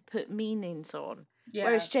tend to put meanings on. Yeah.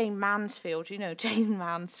 Whereas Jayne Mansfield, Jayne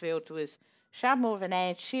Mansfield she had more of an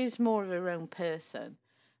edge. She was more of her own person.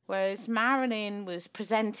 Whereas Marilyn was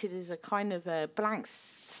presented as a kind of a blank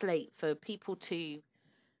slate for people to,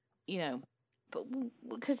 but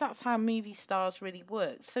because that's how movie stars really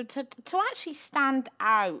work. So to actually stand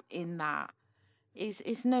out in that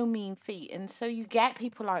is no mean feat. And so you get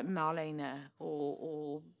people like Marlena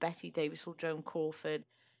or Betty Davis or Joan Crawford,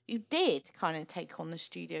 who did kind of take on the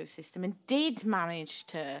studio system and did manage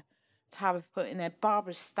to have a foot in there.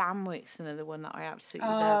 Barbara Stanwyck's another one that I absolutely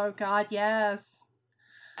love. Oh God, yes.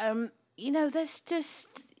 There's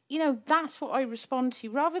just, that's what I respond to,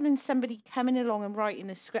 rather than somebody coming along and writing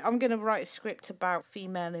a script. I'm going to write a script about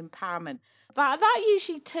female empowerment. That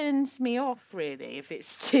usually turns me off, really, if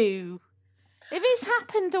it's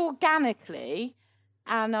happened organically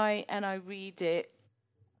and I read it.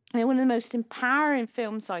 And one of the most empowering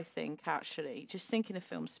films, I think, actually, just thinking of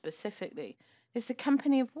films specifically, is The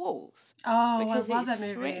Company of Wolves. Oh, I love that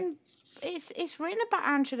movie. It's written about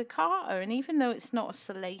Angela Carter, and even though it's not a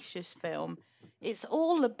salacious film, it's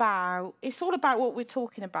all about what we're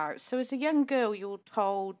talking about. So as a young girl, you're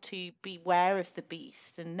told to beware of the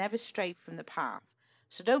beast and never stray from the path.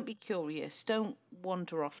 So don't be curious, don't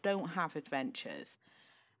wander off, don't have adventures,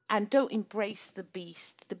 and don't embrace the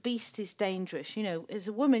beast. The beast is dangerous. As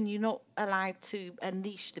a woman, you're not allowed to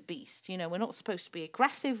unleash the beast. We're not supposed to be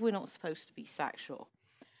aggressive, we're not supposed to be sexual.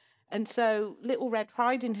 And so Little Red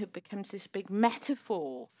Riding Hood becomes this big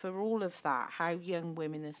metaphor for all of that, how young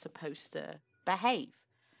women are supposed to behave.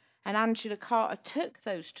 And Angela Carter took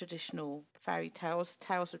those traditional fairy tales,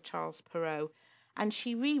 tales of Charles Perrault, and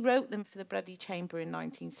she rewrote them for the Bloody Chamber in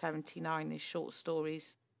 1979 as short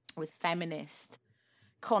stories with feminist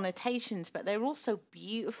connotations, but they're also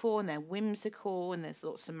beautiful and they're whimsical and there's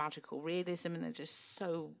lots of magical realism and they're just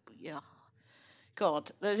so,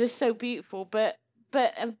 they're just so beautiful. But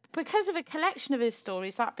because of a collection of his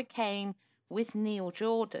stories, that became, with Neil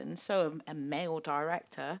Jordan, so a male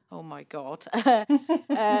director, oh my God,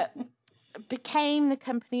 became The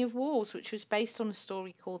Company of Wolves, which was based on a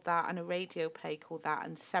story called that and a radio play called that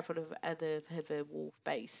and several of other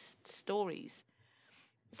wolf-based stories.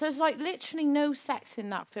 So there's literally no sex in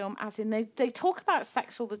that film, as in they talk about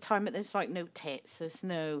sex all the time, but there's no tits, there's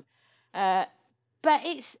no... but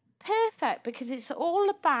it's perfect because it's all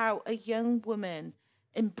about a young woman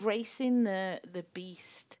embracing the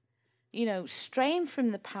beast, straying from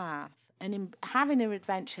the path and having her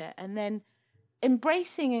adventure and then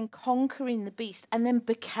embracing and conquering the beast and then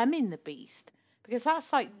becoming the beast, because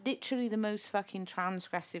that's literally the most fucking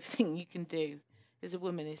transgressive thing you can do as a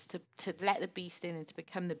woman, is to let the beast in and to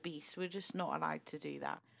become the beast. We're just not allowed to do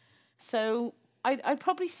that. So I'd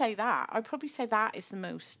probably say that. I'd probably say that is the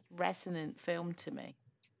most resonant film to me.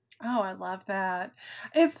 Oh, I love that.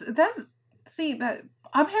 That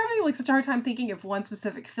I'm having such a hard time thinking of one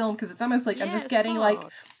specific film because it's almost I'm just getting like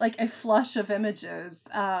a flush of images.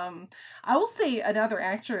 I will say another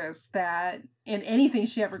actress that in anything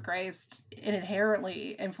she ever graced, it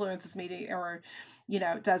inherently influences me or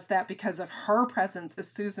does that because of her presence, is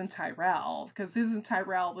Susan Tyrrell, because Susan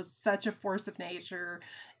Tyrrell was such a force of nature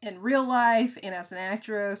in real life and as an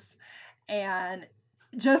actress. And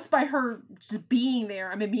just by her just being there,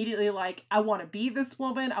 I'm immediately I want to be this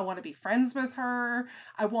woman. I want to be friends with her.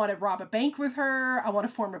 I want to rob a bank with her. I want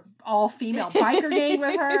to form an all-female biker gang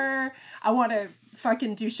with her. I want to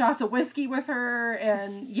fucking do shots of whiskey with her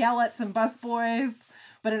and yell at some busboys,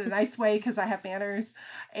 but in a nice way because I have manners.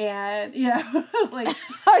 And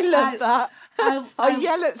I love that. I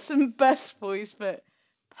yell at some busboys, but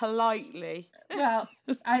politely. Well,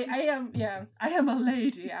 I am, yeah, I am a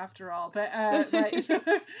lady after all, but I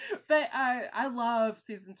love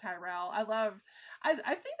Susan Tyrrell. I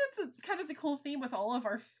think that's a kind of the cool theme with all of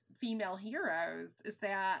our female heroes, is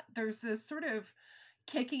that there's this sort of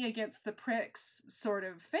kicking against the pricks sort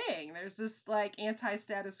of thing. There's this like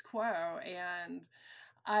anti-status quo, and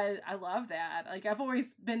I love that. Like, I've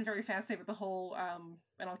always been very fascinated with the whole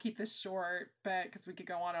and I'll keep this short, but because we could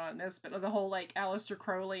go on this, but the whole like Aleister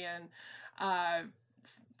Crowley and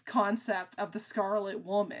concept of the Scarlet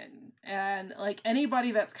Woman. And like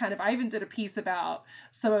anybody that's kind of, I even did a piece about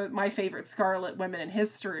some of my favorite Scarlet women in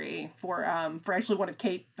history for actually one of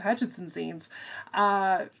Kate Hutchinson's scenes,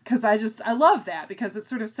 because I love that, because it's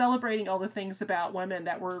sort of celebrating all the things about women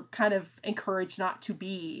that we're kind of encouraged not to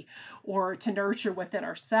be or to nurture within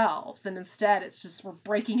ourselves, and instead it's just we're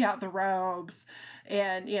breaking out the robes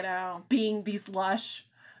and, you know, being these lush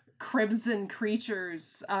crimson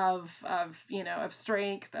creatures of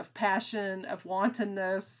strength, of passion, of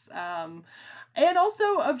wantonness, and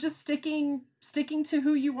also of just sticking to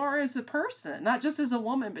who you are as a person, not just as a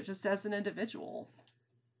woman, but just as an individual.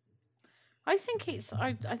 I think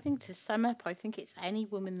to sum up, I think it's any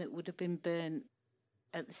woman that would have been burnt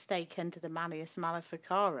at the stake under the Malleus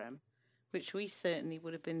Maleficarum, which we certainly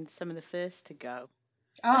would have been some of the first to go.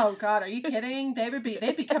 Oh God, are you kidding? They'd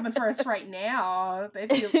be coming for us right now. They'd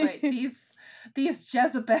be like these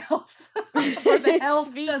Jezebels or the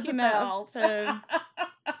Hell's Jezebels.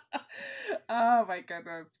 Oh my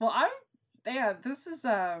goodness. Well, this is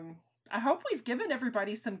I hope we've given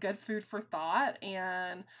everybody some good food for thought,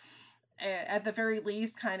 and at the very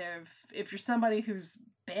least, kind of, if you're somebody who's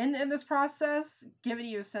been in this process, giving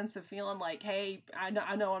you a sense of feeling like, hey, I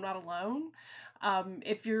know I'm not alone.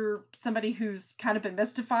 If you're somebody who's kind of been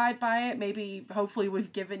mystified by it, maybe hopefully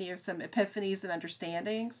we've given you some epiphanies and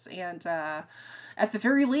understandings. And at the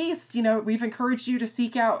very least, you know, we've encouraged you to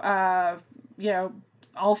seek out,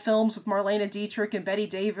 all films with Marlene Dietrich and Bette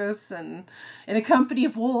Davis and In the Company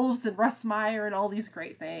of Wolves and Russ Meyer and all these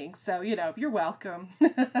great things. So, you know, you're welcome.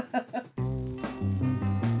 If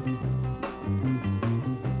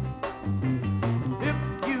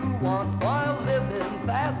you want while living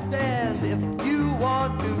fast, and if you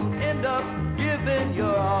want to end up giving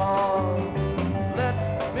your all, let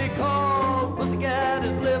me call. Pussycat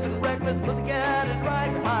is living reckless, Pussycat is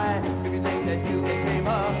riding high. If you think that you can tame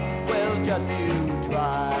her, well, just you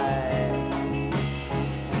try.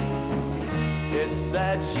 It's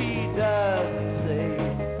that she doesn't say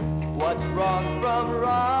what's wrong from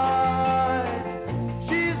right.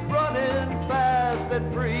 She's running fast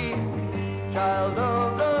and free, child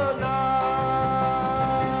of the night.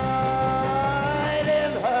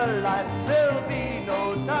 In her life there'll be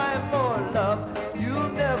no time for love. You'll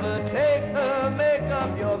never take her, make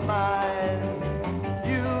up your mind.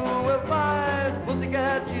 You will find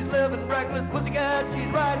Pussycat, she's living reckless, Pussycat, she's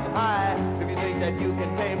riding high. If you think that you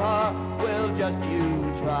can tame her, well, just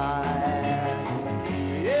you try.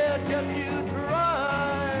 Yeah, just you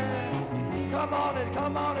try. Come on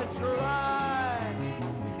and try.